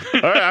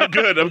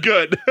right. I'm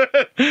good.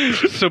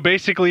 So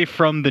basically,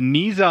 from the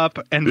knees up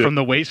and from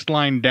the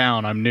waistline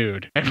down, I'm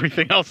nude.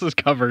 Everything else is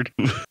covered.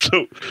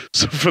 So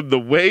from the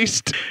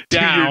waist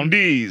down to your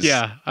knees.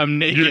 Yeah, I'm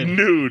naked. You're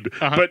nude.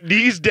 But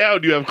knees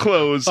down, you have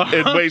clothes,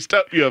 and waist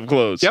up, you have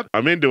clothes. Yep.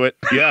 I'm into it.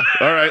 Yeah.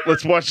 All right.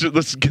 Let's watch it.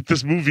 Let's get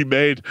this movie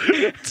made.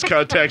 Let's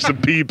contact some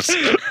peeps.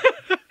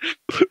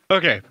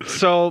 Okay,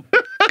 so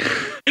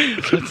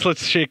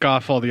let's shake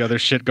off all the other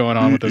shit going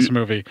on with this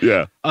movie.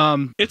 Yeah.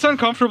 It's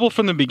uncomfortable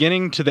from the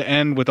beginning to the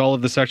end with all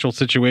of the sexual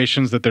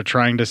situations that they're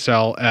trying to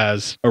sell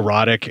as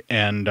erotic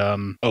and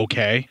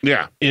okay.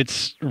 Yeah.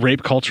 It's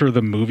rape culture,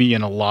 the movie,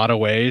 in a lot of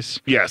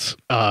ways. Yes.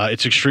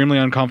 It's extremely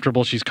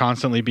uncomfortable. She's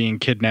constantly being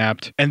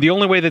kidnapped. And the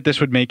only way that this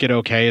would make it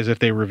okay is if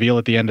they reveal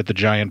at the end of the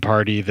giant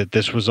party that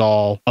this was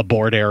all a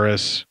bored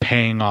heiress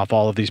paying off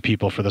all of these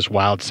people for this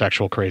wild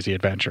sexual crazy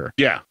adventure.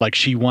 Yeah. Like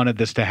she wanted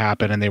this to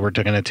happen and they were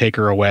going to take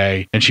her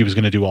away and she was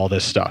going to do all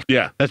this stuff.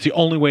 Yeah. That's the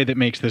only way that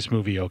makes this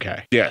movie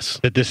okay. Yes.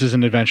 That this is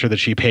an adventure that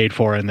she paid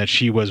for and that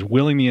she was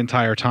willing the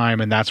entire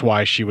time, and that's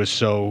why she was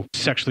so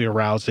sexually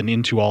aroused and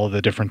into all of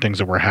the different things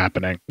that were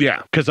happening.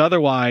 Yeah. Because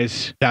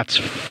otherwise, that's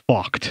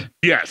fucked.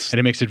 Yes. And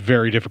it makes it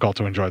very difficult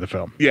to enjoy the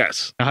film.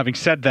 Yes. Now, having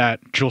said that,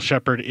 Jewel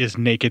Shepard is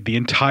naked the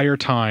entire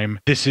time.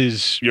 This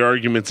is... Your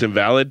argument's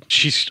invalid?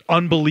 She's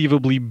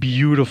unbelievably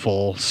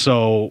beautiful,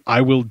 so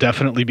I will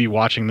definitely be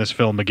watching this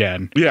film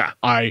again. Yeah.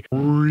 I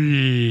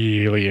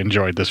really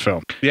enjoyed this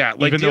film. Yeah,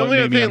 like even the only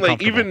other thing,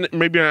 like uncomfortable. even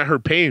maybe not her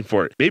paying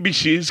for it. Maybe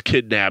she's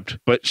kidnapped,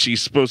 but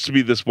she's supposed to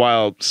be this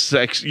wild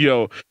sex,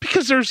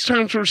 because there's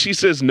times where she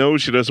says no,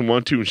 she doesn't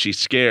want to, and she's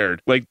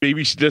scared. Like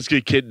maybe she does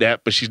get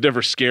kidnapped, but she's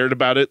never scared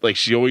about it. Like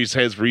she always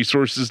has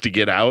resources to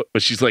get out,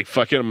 but she's like,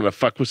 fuck it, I'm gonna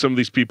fuck with some of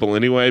these people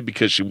anyway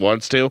because she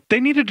wants to. They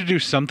needed to do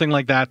something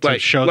like that to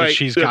show that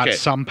she's got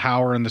some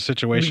power in the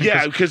situation.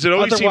 Yeah, because it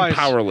always seemed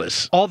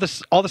powerless. All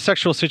the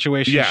sexual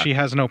situations, she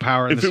has no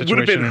power in the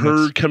situation. If it would have been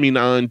her coming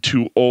on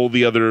to all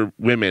the other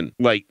women,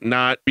 like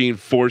not being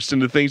forced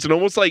into things, and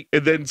almost like,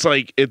 and then it's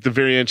like at the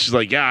very end, she's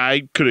like, yeah,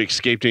 I could have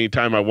escaped any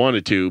time I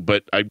wanted to,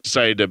 but I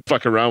decided to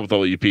fuck around with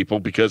all you people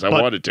because I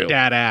wanted to.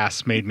 That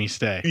ass made me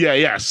stay.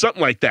 Yeah,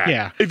 something like that.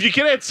 Yeah. If you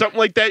can add something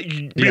like that,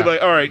 you'd be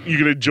like, all right, you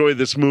can enjoy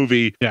this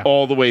movie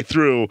all the way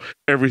through.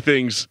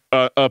 Everything's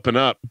up and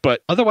up,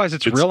 but otherwise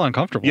it's real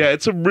uncomfortable. Yeah,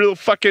 it's a real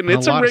fucking,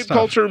 it's a rape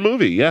culture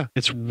movie. Yeah.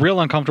 It's real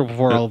uncomfortable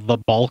for all the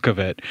bulk of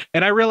it.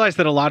 And I realize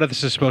that a lot of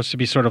this is supposed to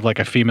be sort of like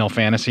a female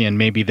fantasy, and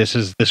maybe this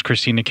is this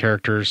Christina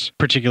character's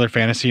particular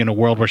fantasy in a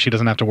world where she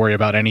doesn't have to worry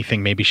about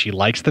anything. Maybe she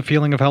likes the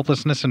feeling of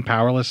helplessness and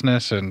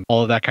powerlessness and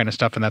all of that kind of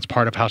stuff, and that's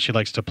part of how she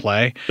likes to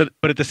play. But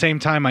at the same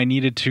time, I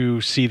needed to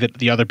see that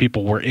the other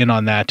people were in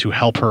on that to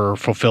help her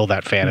fulfill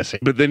that fantasy.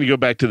 But then you go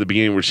back to the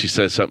beginning where she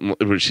says something,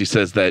 where she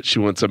says that she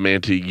wants a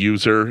man to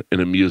use her and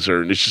amuse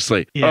her, and it's just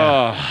like,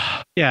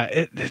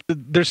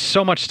 there's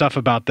so much stuff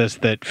about this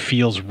that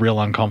feels real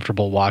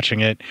uncomfortable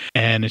watching it,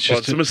 and it's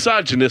just it's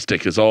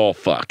misogynistic as all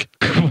fuck.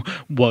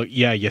 Well,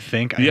 yeah, you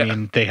think? I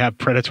mean, they have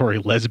predatory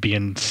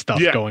lesbian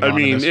stuff going on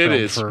in this it film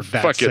is for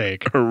that fucking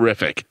sake.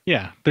 Horrific.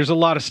 Yeah, there's a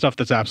lot of stuff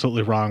that's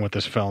absolutely wrong with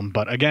this film,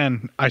 but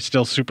again, I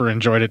still super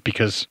enjoyed it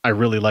because I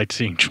really liked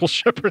seeing Jewel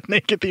Shepard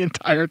naked the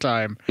entire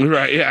time.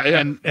 Right,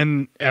 yeah.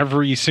 And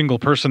every single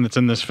person that's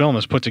in this film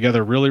is put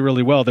together really,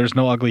 really well. There's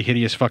no ugly,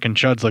 hideous fucking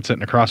chuds like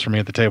sitting across from me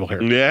at the table here.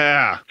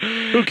 Yeah.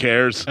 Who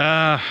cares?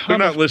 They're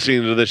not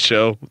listening to this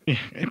show.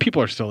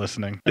 People are still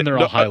listening, and they're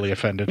all highly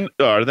offended.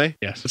 Are they?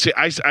 Yes. See,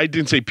 I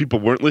didn't say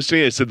people weren't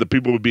listening. I said the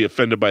people would be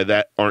offended by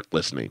that aren't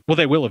listening. Well,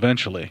 they will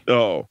eventually.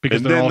 Oh,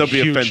 because and then they'll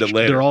be offended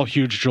later. They're all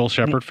huge Jewel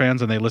Shepard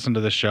fans, and they listen to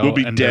this show. We'll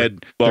be and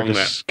dead they're long that.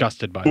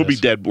 disgusted by We'll this.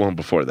 be dead long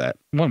before that.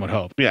 One would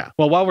hope. Yeah.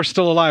 Well, while we're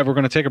still alive, we're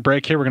going to take a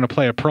break here. We're going to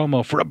play a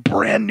promo for a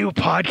brand new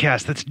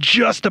podcast that's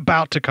just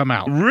about to come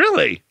out.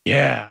 Really?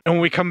 Yeah. And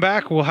when we come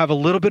back, we'll have a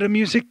little bit of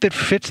music that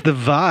fits the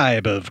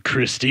vibe of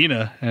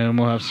Christina, and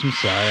we'll have some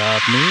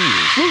psyop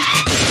news.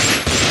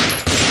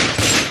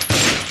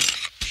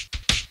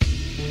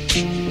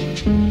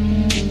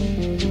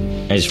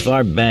 As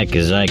far back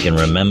as I can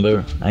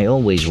remember, I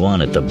always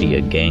wanted to be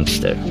a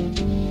gangster.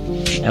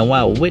 And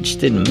while Witch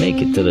didn't make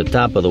it to the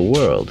top of the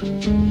world,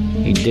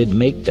 he did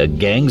make the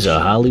Gangs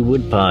of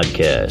Hollywood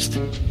podcast.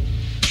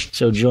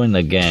 So join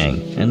the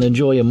gang and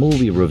enjoy a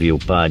movie review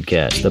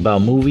podcast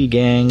about movie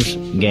gangs,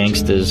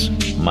 gangsters,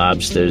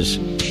 mobsters,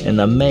 and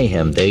the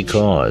mayhem they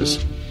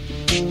cause.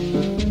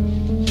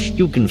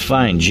 You can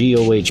find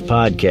GOH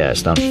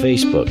Podcast on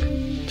Facebook,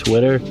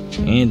 Twitter,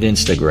 and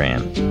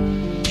Instagram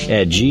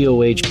at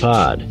GOH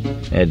Pod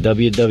at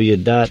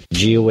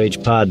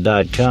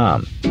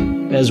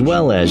www.gohpod.com, as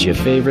well as your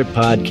favorite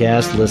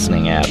podcast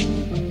listening app.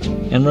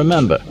 And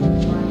remember,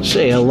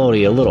 say hello to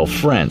your little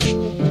friend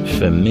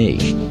for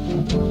me.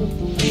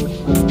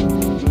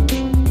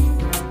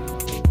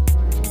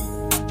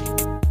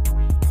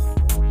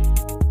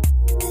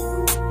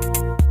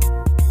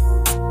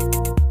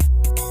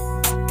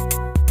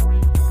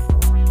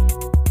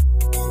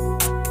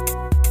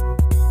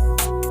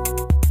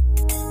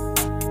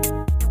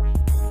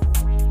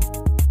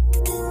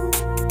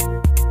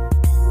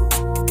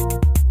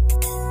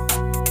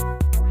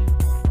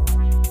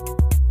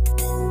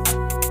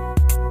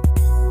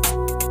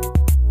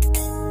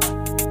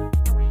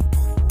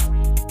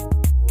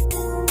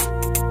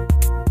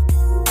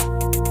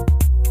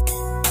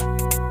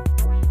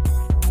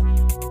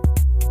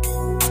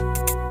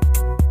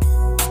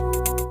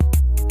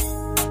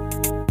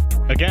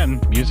 Again,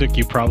 music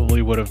you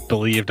probably would have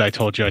believed I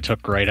told you I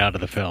took right out of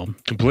the film.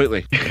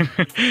 Completely.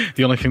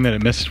 The only thing that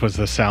it missed was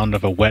the sound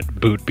of a wet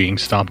boot being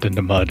stomped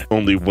into mud.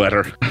 Only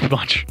wetter.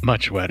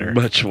 Much wetter.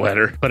 Much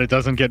wetter. But it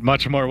doesn't get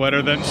much more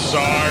wetter than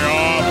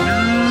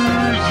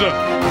psyop news.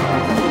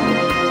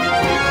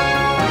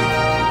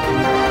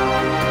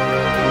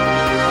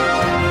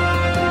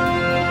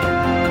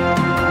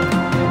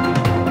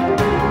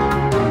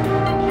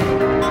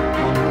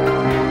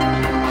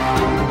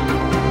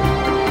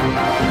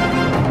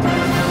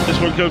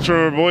 One comes from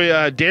our boy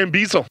Dan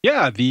Biesel.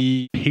 Yeah,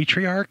 the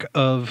patriarch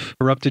of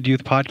Corrupted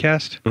Youth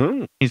Podcast.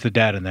 Oh. He's the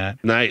dad in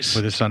that. Nice.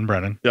 With his son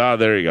Brennan. Oh,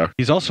 there you go.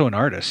 He's also an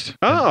artist.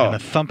 Oh. And a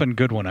thumping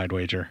good one, I'd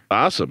wager.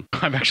 Awesome.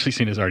 I've actually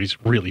seen his art. He's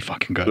really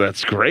fucking good.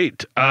 That's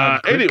great. Anyway.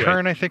 Anyway.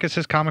 Kern, I think, is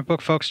his comic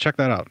book, folks. Check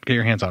that out. Get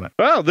your hands on it.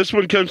 Well, this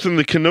one comes from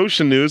the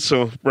Kenosha News,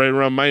 so right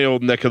around my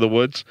old neck of the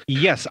woods.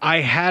 Yes, I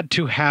had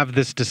to have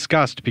this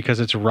discussed because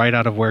it's right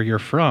out of where you're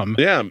from.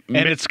 Yeah. And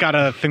it's got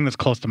a thing that's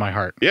close to my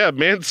heart. Yeah,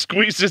 man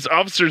squeezes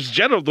officer's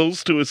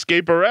genitals to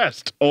escape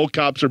arrest. All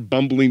cops are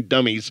bumbling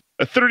dummies.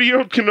 A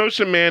 30-year-old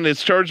Kenosha man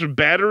is charged with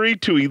battery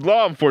to a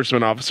law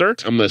enforcement officer.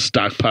 I'm going to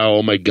stockpile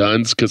all my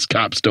guns because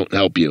cops don't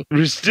help you.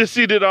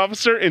 Resisting an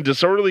officer in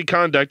disorderly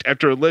conduct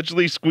after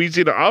allegedly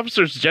squeezing an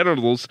officer's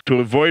genitals to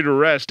avoid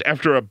arrest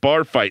after a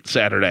bar fight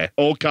Saturday.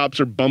 All cops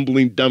are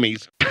bumbling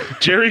dummies.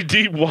 Jerry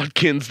D.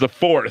 Watkins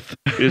IV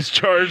is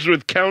charged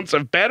with counts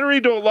of battery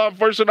to a law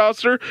enforcement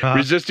officer,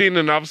 resisting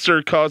an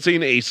officer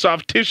causing a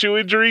soft tissue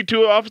injury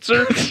to an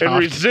officer, and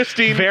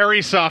resisting...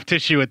 Very soft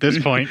tissue at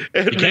this point.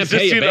 And you can't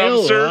pay a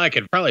bill? Well, I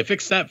could probably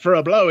fix that for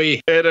a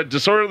blowy. And a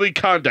disorderly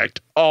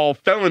conduct. All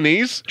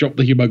felonies. Drop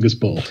the humongous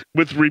ball.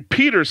 With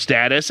repeater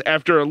status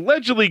after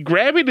allegedly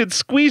grabbing and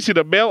squeezing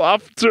a male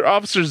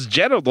officer's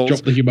genitals.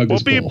 Drop the humongous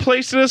will be ball.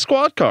 placed in a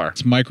squad car.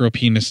 It's micro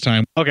penis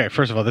time. Okay,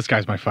 first of all, this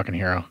guy's my fucking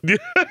hero.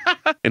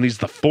 And he's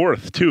the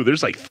fourth, too.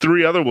 There's like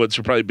 3 other ones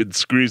who've probably been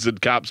squeezing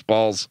cops'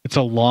 balls. It's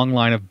a long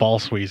line of ball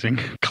squeezing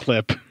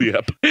clip.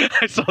 Yep.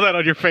 I saw that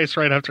on your face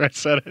right after I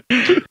said it.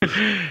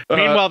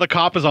 Meanwhile, the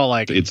cop is all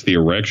like... It's the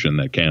erection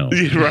that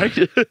counts. Right?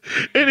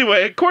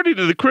 Anyway, according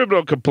to the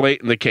criminal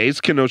complaint in the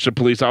case, Kenosha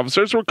police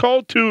officers were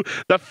called to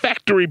the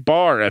Factory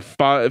Bar at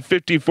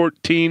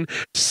 5014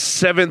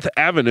 7th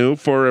Avenue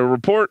for a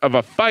report of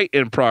a fight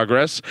in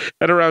progress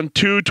at around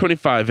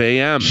 2:25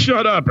 a.m.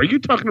 Shut up. Are you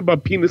talking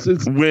about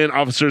penises? When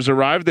officers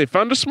arrived, they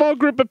found a small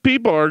group of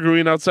people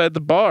arguing outside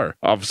the bar.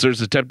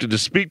 Officers attempted to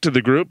speak to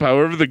the group.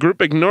 However, the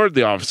group ignored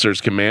the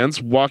officers'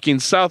 commands, walking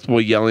south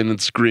while yelling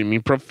and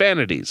screaming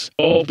profanities.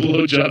 All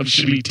blowjobs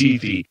should be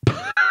teethy.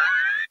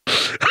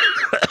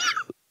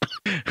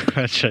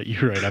 That shut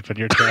you right up in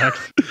your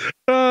tracks.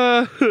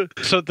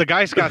 So the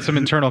guy's got some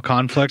internal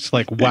conflicts.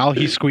 Like while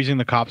he's squeezing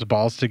the cop's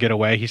balls to get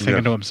away, he's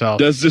thinking to himself,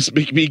 does this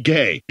make me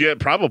gay? Yeah,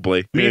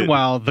 probably.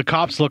 Meanwhile, the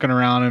cop's looking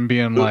around and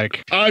being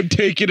like, I'm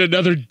taking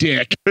another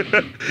dick.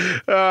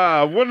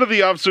 One of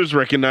the officers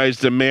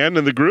recognized a man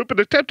in the group and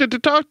attempted to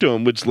talk to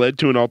him, which led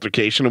to an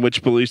altercation in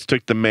which police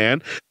took the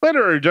man,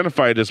 later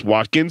identified as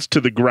Watkins,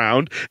 to the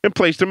ground and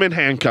placed him in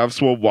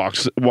handcuffs while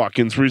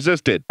Watkins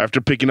resisted.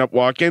 After picking up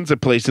Watkins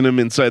and placing him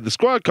inside the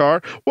squad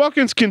car,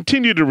 Watkins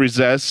continued to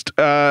resist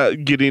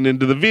getting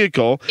into the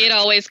vehicle. It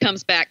always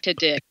comes back to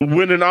dick.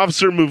 When an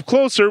officer moved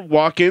closer,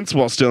 Watkins,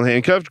 while still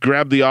handcuffed,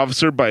 grabbed the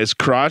officer by his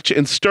crotch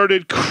and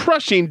started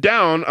crushing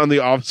down on the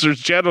officer's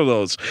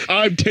genitals.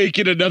 I'm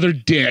taking another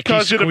dick.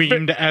 He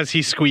screamed as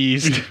he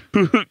squeezed.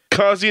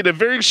 Causing a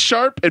very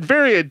sharp and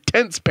very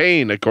intense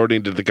pain,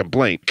 according to the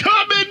complaint.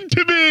 Coming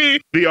to me!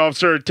 The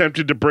officer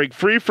attempted to break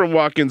free from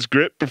Watkins'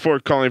 grip before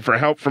calling for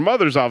help from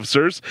other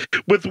officers,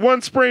 with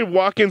one spraying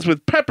Watkins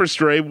with pepper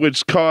spray,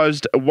 which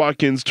caused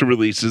Watkins to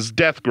release his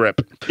death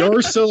grip.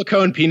 Your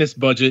silicone penis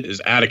budget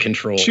is out of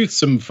control. Shoot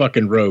some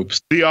fucking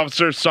ropes. The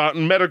officer sought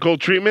medical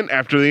treatment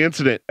after the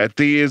incident. At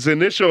his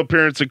initial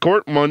appearance in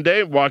court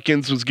Monday,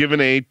 Watkins was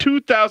given a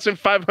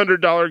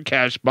 $2,500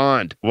 cash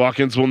bond.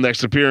 Watkins will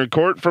next appear in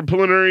court for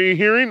preliminary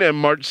hearing on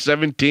March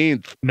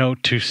 17th.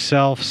 Note to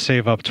self,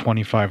 save up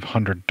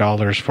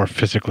 $2,500 for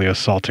physically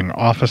assaulting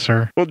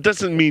officer. Well, it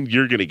doesn't mean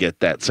you're going to get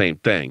that same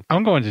thing.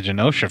 I'm going to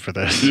Kenosha for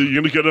this.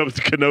 You're going to go up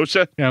to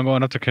Kenosha? Yeah, I'm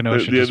going up to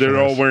Kenosha. Yeah, they're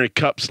all wearing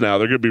cups now.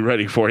 They're going to be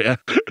ready for you.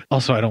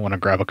 Also, I don't want to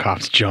grab a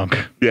cop's junk.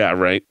 Yeah,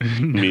 right. I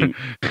mean,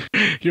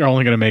 you're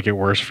only going to make it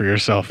worse for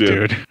yourself,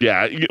 dude.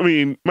 Yeah, I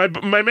mean, my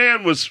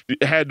man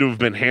had to have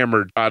been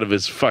hammered out of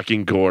his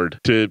fucking gourd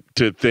to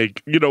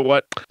think, you know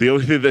what? The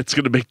only thing that's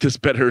going to make this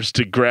better is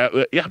to grab.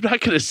 Yeah, I'm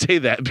not going to say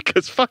that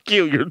because fuck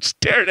you. You're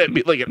staring at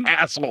me like an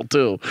asshole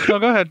too. No,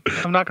 go ahead.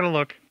 I'm not going to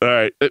look. All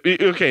right.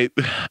 Okay.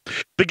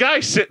 The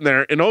guy's sitting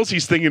there and all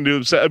he's thinking to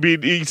himself, I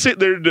mean, he's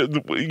sitting there.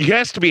 He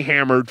has to be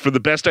hammered for the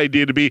best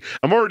idea to be,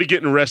 I'm already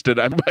getting arrested.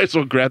 I might as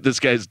well grab this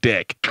guy's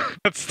dick.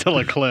 That's still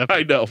a clip.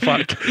 I know.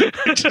 Fuck.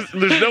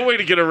 There's no way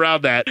to get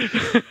around that.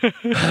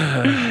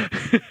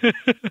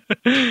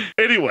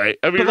 Anyway,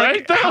 I mean,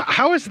 like, right?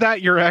 How is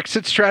that your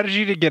exit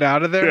strategy to get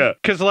out of there? Yeah.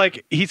 Because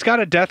like he's got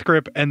a death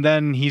grip and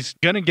then he's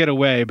gonna get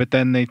away, but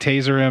then they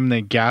taser him,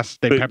 they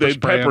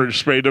pepper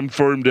sprayed him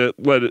for him to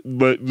let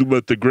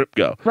the grip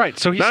go. Right.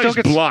 So now he's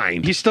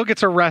blind. He still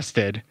gets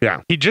arrested.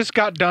 Yeah. He just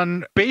got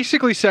done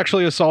basically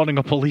sexually assaulting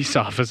a police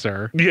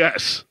officer.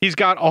 Yes. He's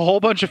got a whole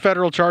bunch of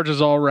federal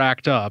charges all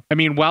racked up. I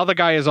mean, while the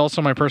guy is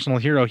also my personal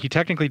hero, he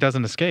technically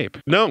doesn't escape.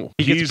 No,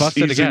 he gets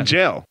busted he's again. In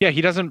jail. Yeah,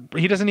 he doesn't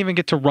even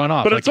get to run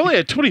off. But it's only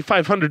a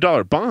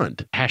 $2,500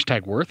 bond.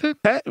 Hashtag worth it?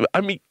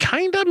 I mean,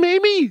 kinda,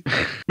 maybe.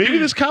 Maybe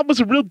this cop was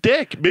a real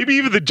dick. Maybe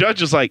even the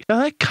judge is like, no,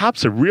 that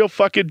cop's a real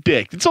fucking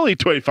dick. It's only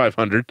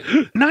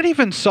 $2,500. Not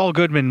even Saul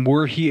Goodman,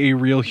 were he a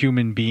real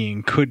human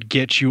being, could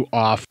get you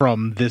off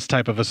from this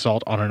type of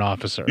assault on an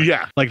officer.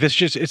 Yeah. Like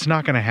this it's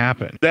not going to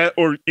happen. That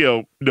or,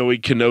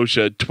 knowing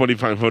Kenosha,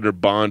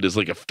 $2,500 bond is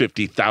like a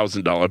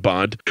 $50,000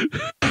 bond.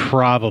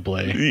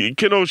 Probably.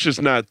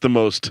 Kenosha's not the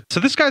most. So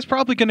this guy's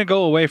probably going to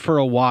go away for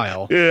a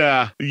while.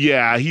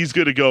 Yeah, he's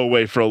going to go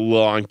away for a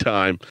long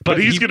time. But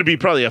he's going to be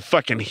probably a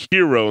fucking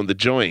hero in the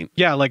joint.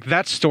 Yeah, like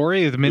that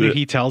story, the minute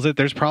he tells it,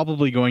 there's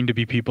probably going to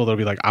be people that'll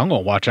be like, I'm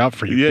going to watch out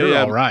for you. You're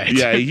all right.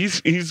 Yeah,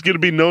 he's going to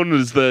be known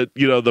as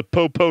the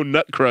Popo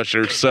Nut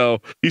Crusher.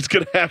 So he's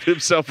going to have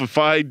himself a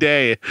fine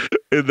day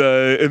in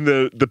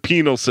the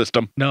penal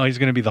system. No, he's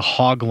going to be the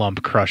Hog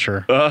Lump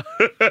Crusher.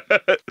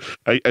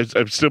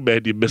 I'm still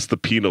mad you missed the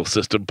penal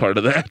system part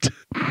of that.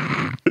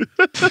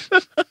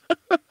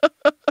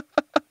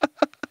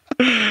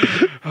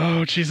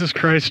 Oh, Jesus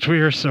Christ, we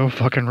are so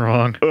fucking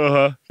wrong.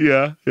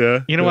 Yeah.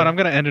 You know what? I'm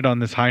going to end it on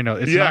this high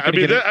note.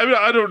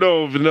 I don't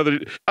know if another.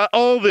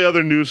 All the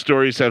other news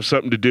stories have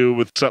something to do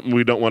with something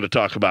we don't want to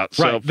talk about.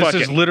 So right. This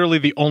is literally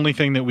the only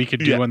thing that we could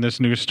do on this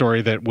news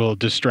story that will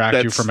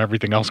distract you from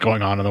everything else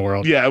going on in the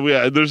world.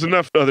 Yeah. There's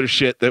enough other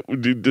shit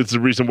that's the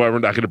reason why we're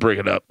not going to bring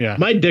it up. Yeah.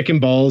 My dick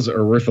and balls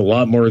are worth a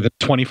lot more than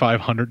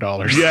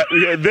 $2,500.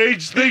 Yeah.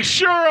 They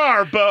sure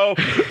are, Bo.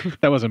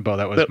 That wasn't Bo.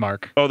 That was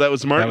Mark. Oh, that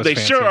was Mark. They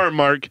sure are,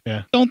 Mark.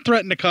 Yeah. Don't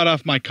threaten to cut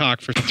off my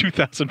cock for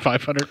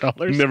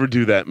 $2,500. Never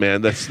do that,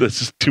 man. That's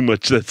just too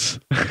much. It's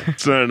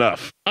not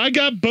enough. I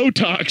got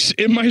Botox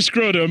in my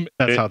scrotum.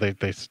 That's how they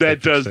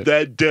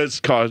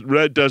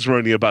that does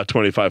run you about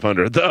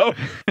 $2,500 though.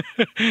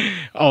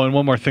 Oh, and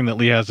one more thing that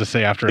Lee has to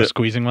say after a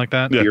squeezing like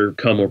that. Yeah. Your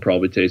cum will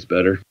probably taste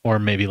better, or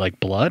maybe like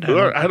blood.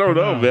 I don't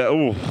know,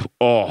 man.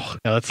 Oh.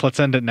 Yeah, let's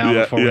end it now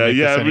before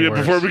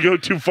before we go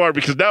too far,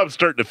 because now I'm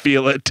starting to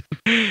feel it.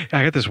 I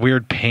got this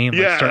weird pain.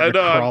 Starting to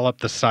crawl up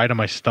the side of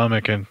my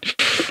stomach and.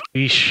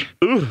 Eesh.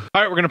 All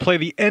right, we're going to play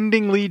the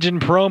ending Legion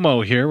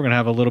promo here. We're going to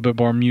have a little bit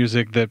more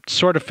music that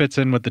sort of fits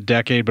in with the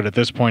decade, but at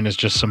this point is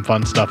just some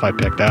fun stuff I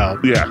picked out.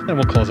 Yeah. Then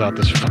we'll close out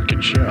this fucking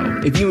show.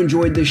 If you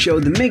enjoyed this show,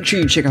 then make sure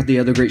you check out the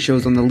other great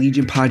shows on the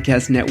Legion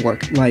Podcast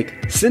Network,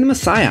 like Cinema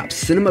Psyops,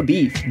 Cinema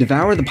Beef,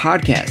 Devour the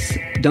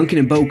Podcast, Duncan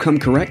and Bo Come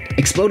Correct,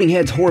 Exploding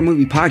Heads Horror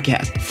Movie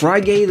Podcast,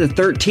 Friday the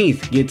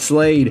 13th, Get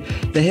Slayed,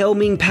 The Hell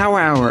Ming Power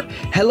Hour,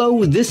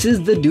 Hello, This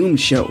is the Doom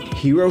Show,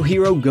 Hero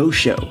Hero Go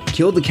Show,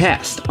 Kill the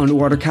Cast,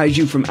 Underwater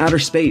Kaiju from Outer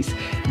Space,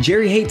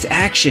 Jerry Hates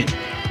Action,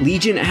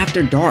 Legion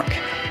After Dark,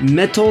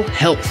 Mental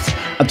Health,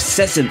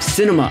 Obsessive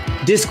Cinema,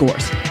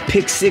 Discourse,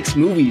 Pick Six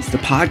Movies, the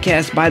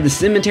podcast by The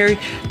Cemetery,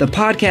 the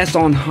podcast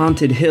on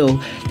Haunted Hill,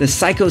 the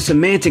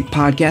Psychosemantic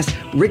Podcast,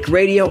 Rick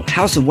Radio,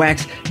 House of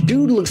Wax,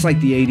 Dude Looks Like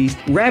the 80s,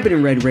 Rabbit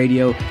and Red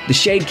Radio, the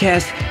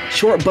Shadecast,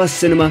 Short Bus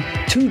Cinema,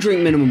 Two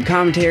Drink Minimum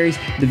Commentaries,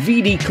 the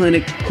VD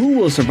Clinic, Who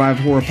Will Survive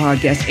Horror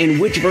Podcast, and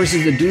Witch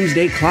vs. the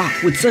Doomsday Clock.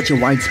 With such a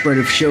wide spread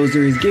of shows,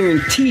 there is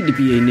guaranteed to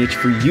be a niche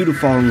for you to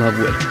fall in love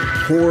with.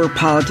 Horror,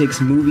 politics,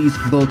 movies,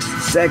 books,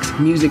 sex,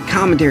 music,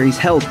 commentaries,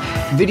 health,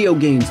 video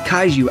games,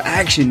 kaiju,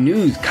 action,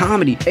 news,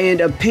 comedy,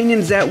 and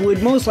opinions that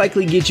would most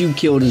likely get you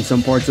killed in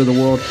some parts of the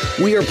world.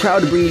 We are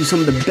proud to bring you some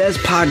of the best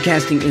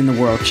podcasting in the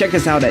world. Check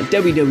us out at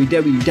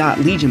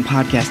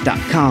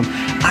www.legionpodcast.com,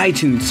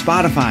 iTunes,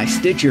 Spotify,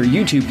 Stitcher,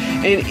 YouTube,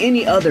 and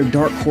any other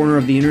dark corner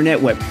of the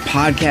internet where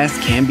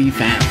podcasts can be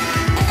found.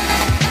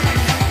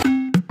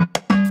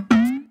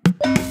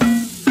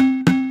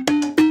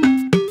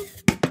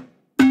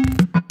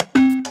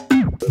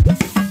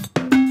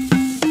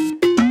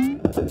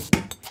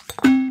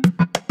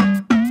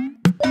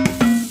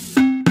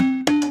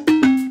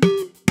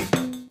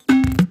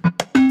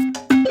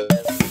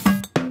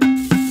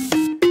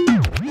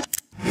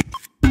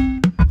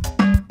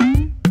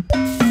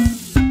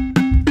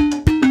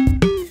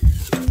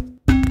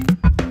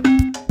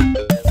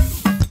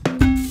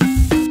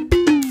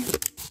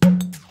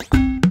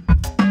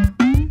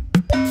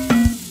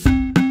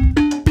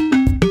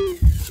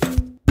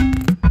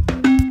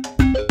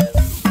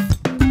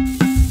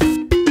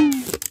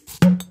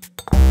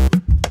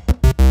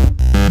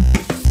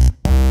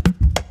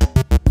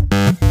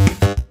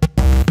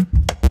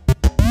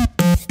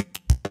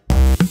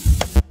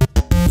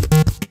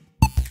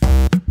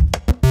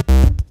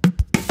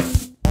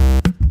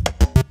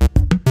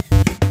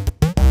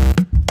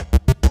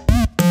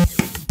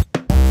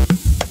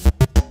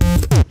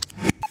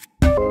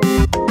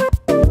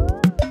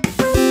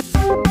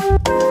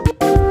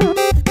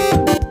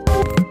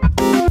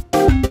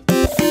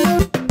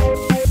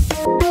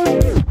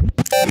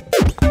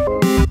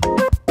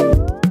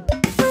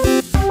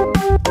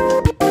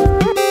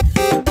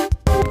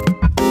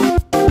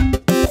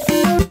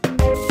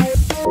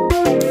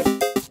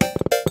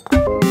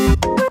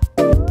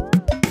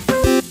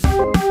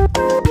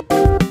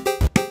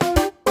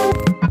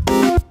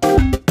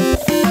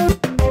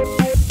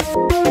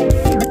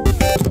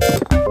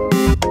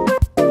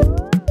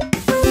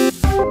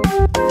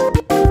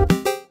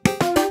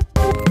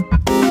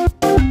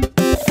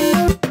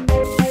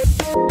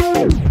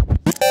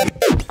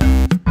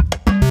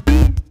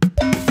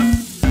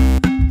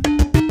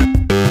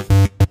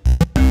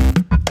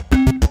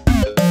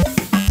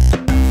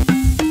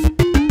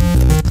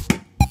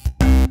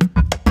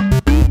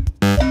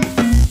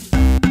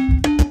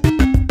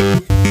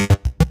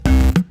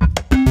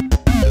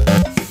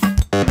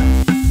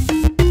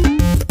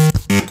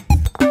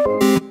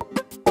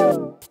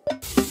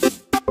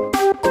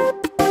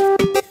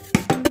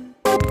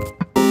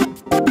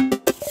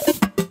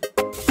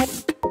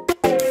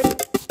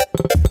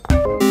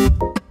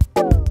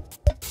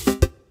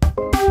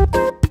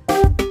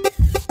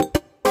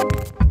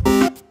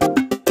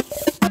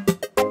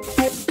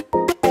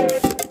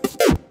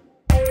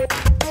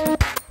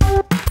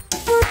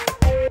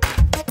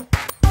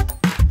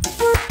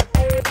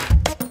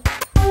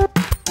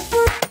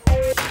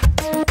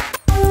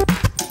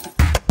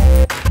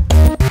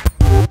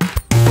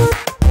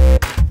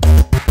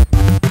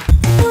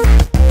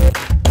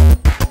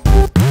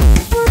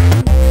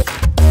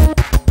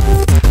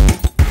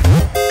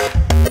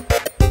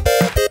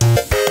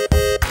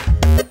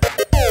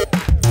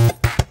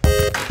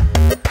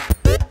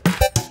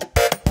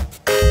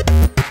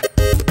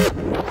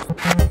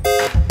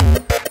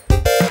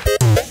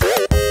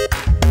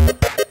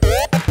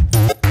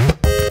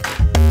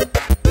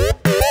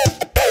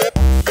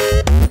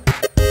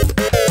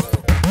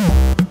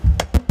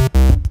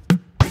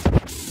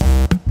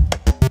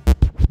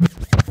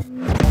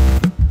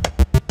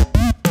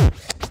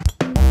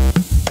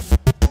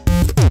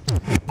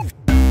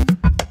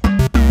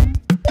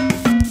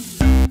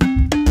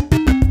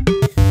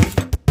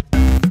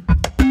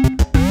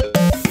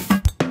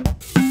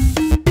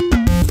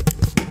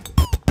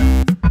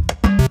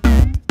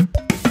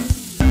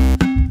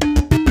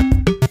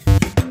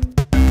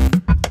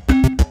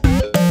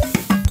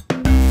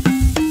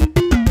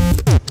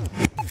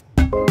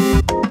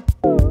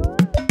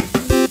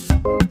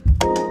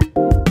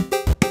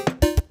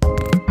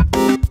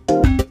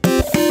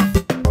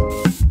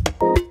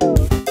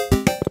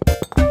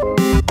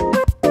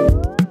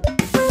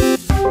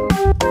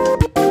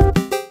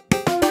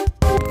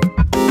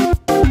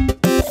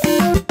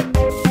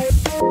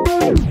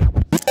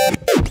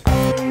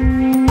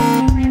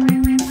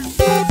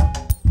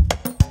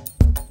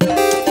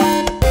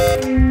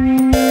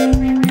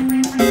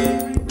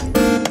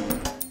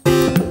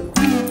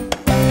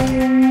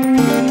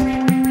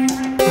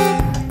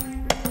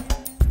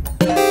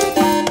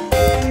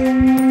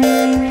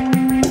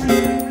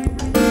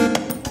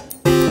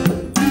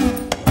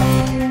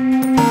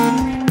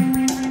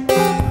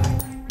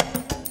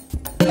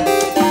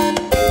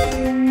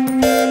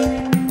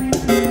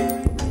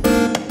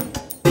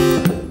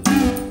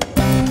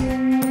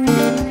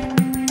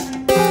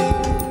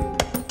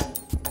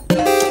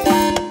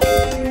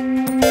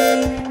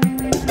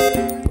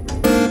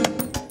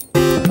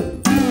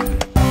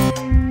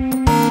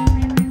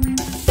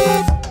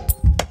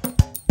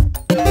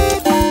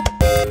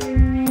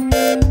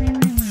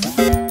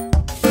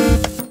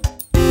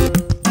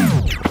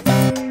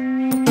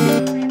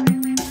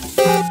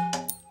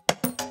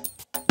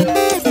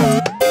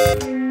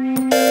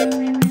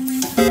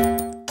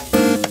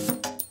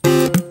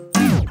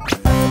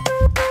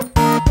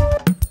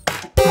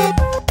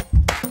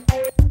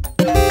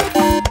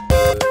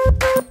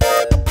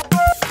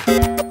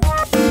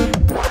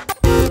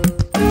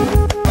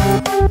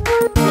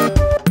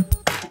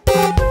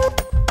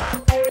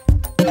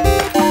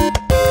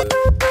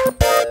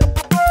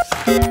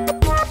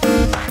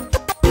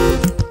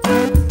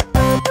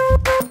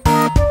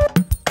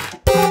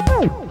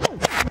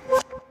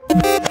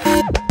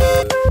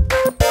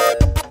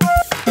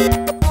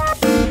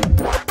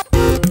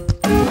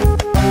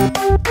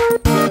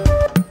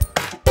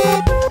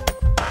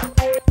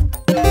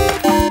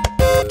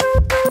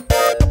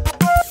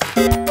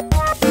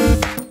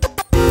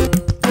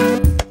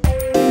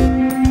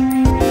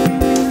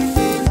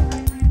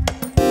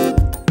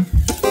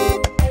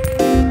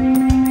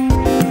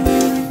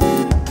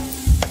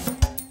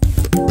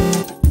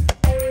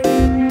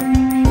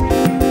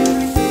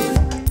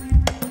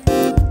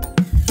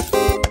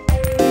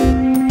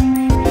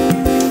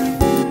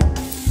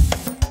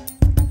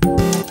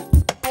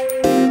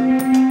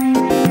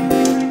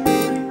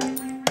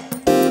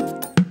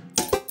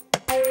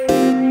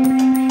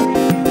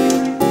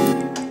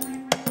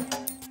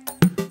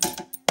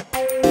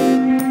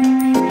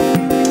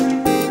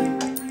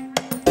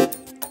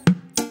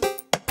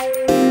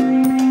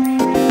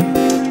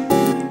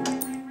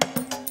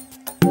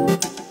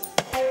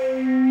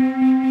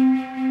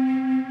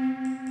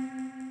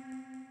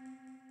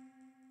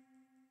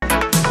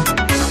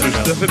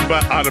 Nothing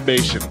but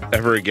automation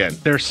ever again.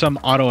 There's some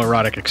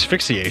autoerotic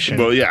asphyxiation.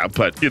 Well, yeah,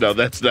 but,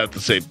 that's not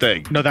the same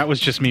thing. No, that was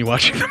just me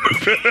watching the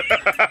movie.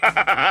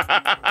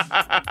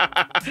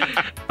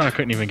 I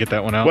couldn't even get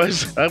that one out.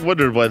 I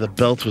wondered why the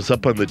belt was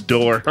up on the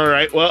door. All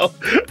right, well,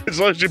 as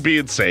long as you're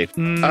being safe.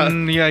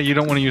 Yeah, you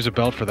don't want to use a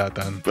belt for that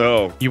then.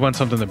 Oh. You want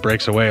something that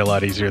breaks away a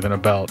lot easier than a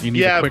belt. You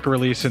need a quick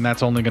release, and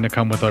that's only going to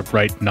come with a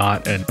right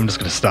knot, and I'm just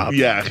going to stop.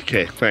 Yeah,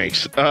 okay,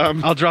 thanks.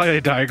 I'll draw you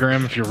a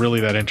diagram if you're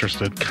really that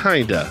interested.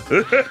 Kinda.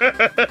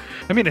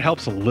 I mean, it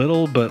helps a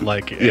little, but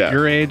at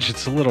your age,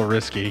 it's a little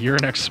risky. You're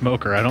an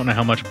ex-smoker. I don't know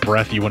how much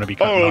breath you want to be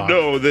cutting off.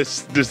 No,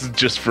 this is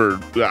just for,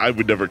 I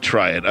would never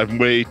try it. I'm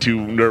way too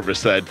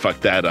nervous that I'd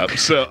fuck that up.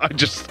 So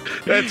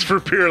that's for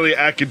purely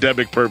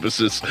academic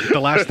purposes. The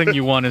last thing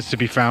you want is to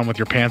be found with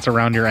your pants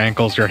around your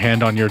ankles, your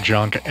hand on your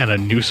junk, and a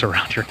noose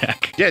around your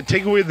neck. Yeah,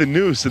 take away the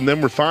noose and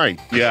then we're fine.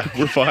 Yeah,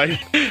 we're fine.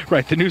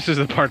 Right, the noose is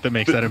the part that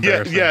makes that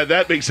embarrassing. Yeah,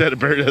 that makes that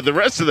embarrassing. The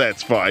rest of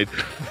that's fine.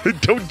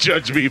 Don't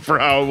judge me for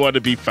how I want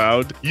to be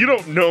found. You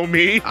don't know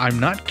me. I'm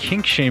not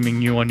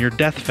kink-shaming you on your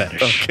death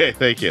fetish. Okay,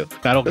 thank you.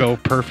 That'll go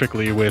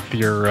perfectly with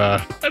your...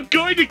 I'm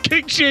going to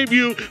kink-shame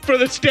you for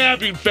the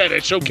stabbing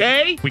fetish,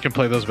 okay? We can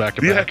play those back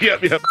to back. Yeah.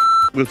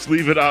 Let's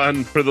leave it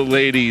on for the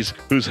ladies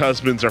whose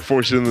husbands are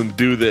forcing them to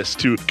do this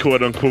to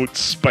quote-unquote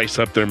spice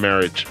up their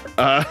marriage.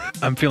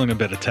 I'm feeling a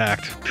bit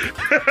attacked.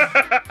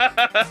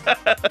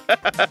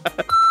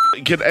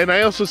 And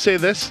I also say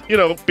this,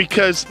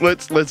 because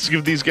let's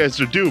give these guys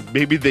their due.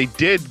 Maybe they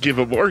did give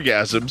them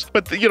orgasms,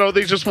 but they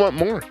just want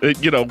more.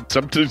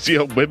 Sometimes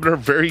women are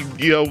very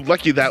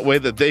lucky that way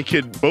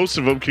that most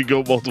of them can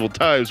go multiple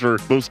times. Where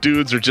most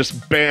dudes are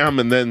just bam,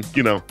 and then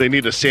they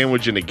need a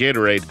sandwich and a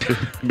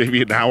Gatorade,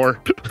 maybe an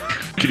hour.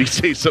 Can you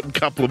say something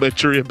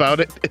complimentary about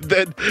it? And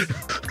then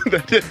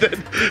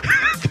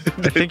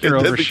I think you're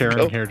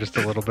oversharing here just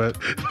a little bit.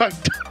 I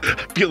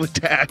feel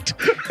attacked.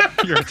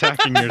 You're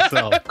attacking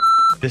yourself.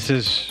 This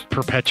is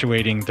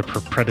perpetuating the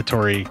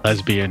predatory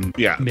lesbian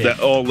myth. That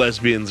all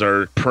lesbians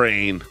are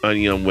preying on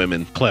young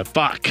women. Clip.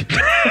 Fuck.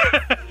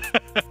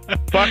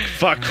 Fuck.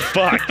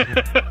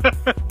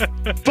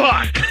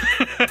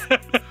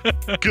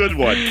 Good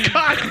one.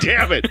 God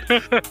damn it.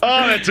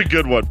 Oh, that's a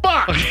good one.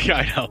 Fuck. Okay,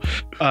 I know.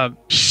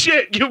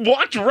 Shit, you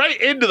walked right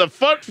into the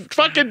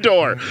fucking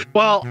door.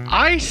 Well,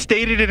 I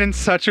stated it in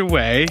such a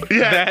way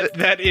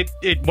that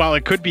it while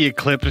it could be a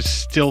clip, is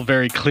still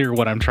very clear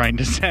what I'm trying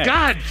to say.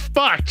 God,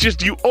 fuck.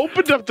 Just you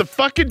opened up the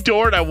fucking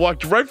door and I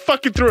walked right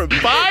fucking through it.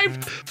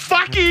 5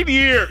 fucking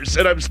years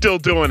and I'm still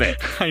doing it.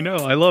 I know.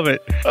 I love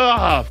it.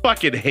 Oh,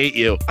 fucking hate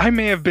you. I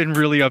may have been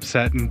really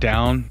upset and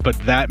down, but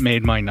that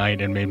made my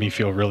night and made me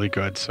feel really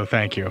good. So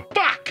thank you.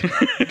 Fuck.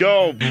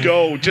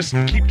 Go. Just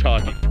keep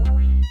talking.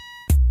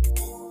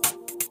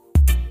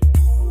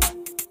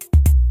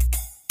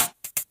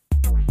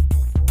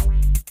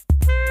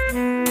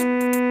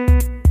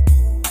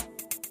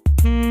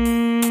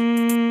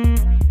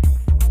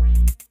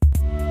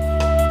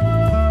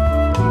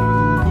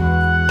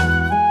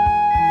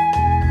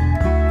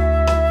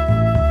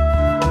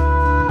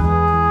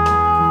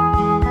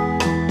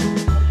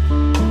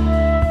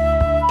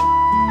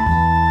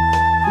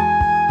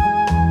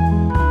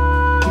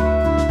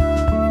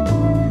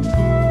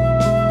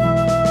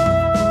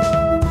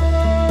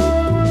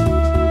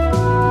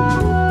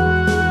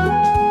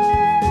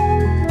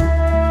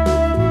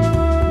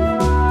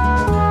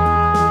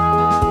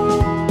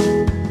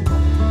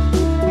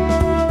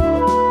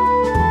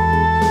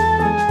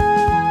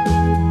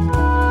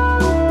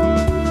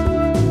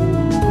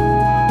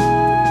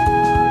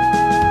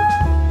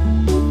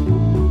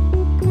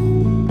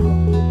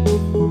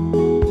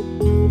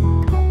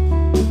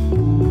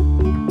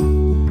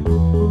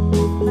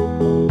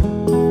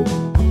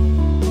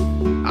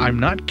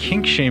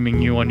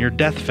 Kink-shaming you on your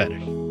death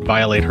fetish.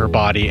 Violate her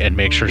body and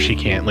make sure she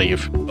can't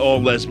leave. All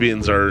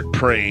lesbians are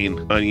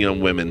preying on young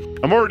women.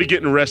 I'm already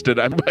getting arrested.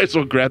 I might as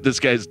well grab this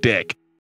guy's dick.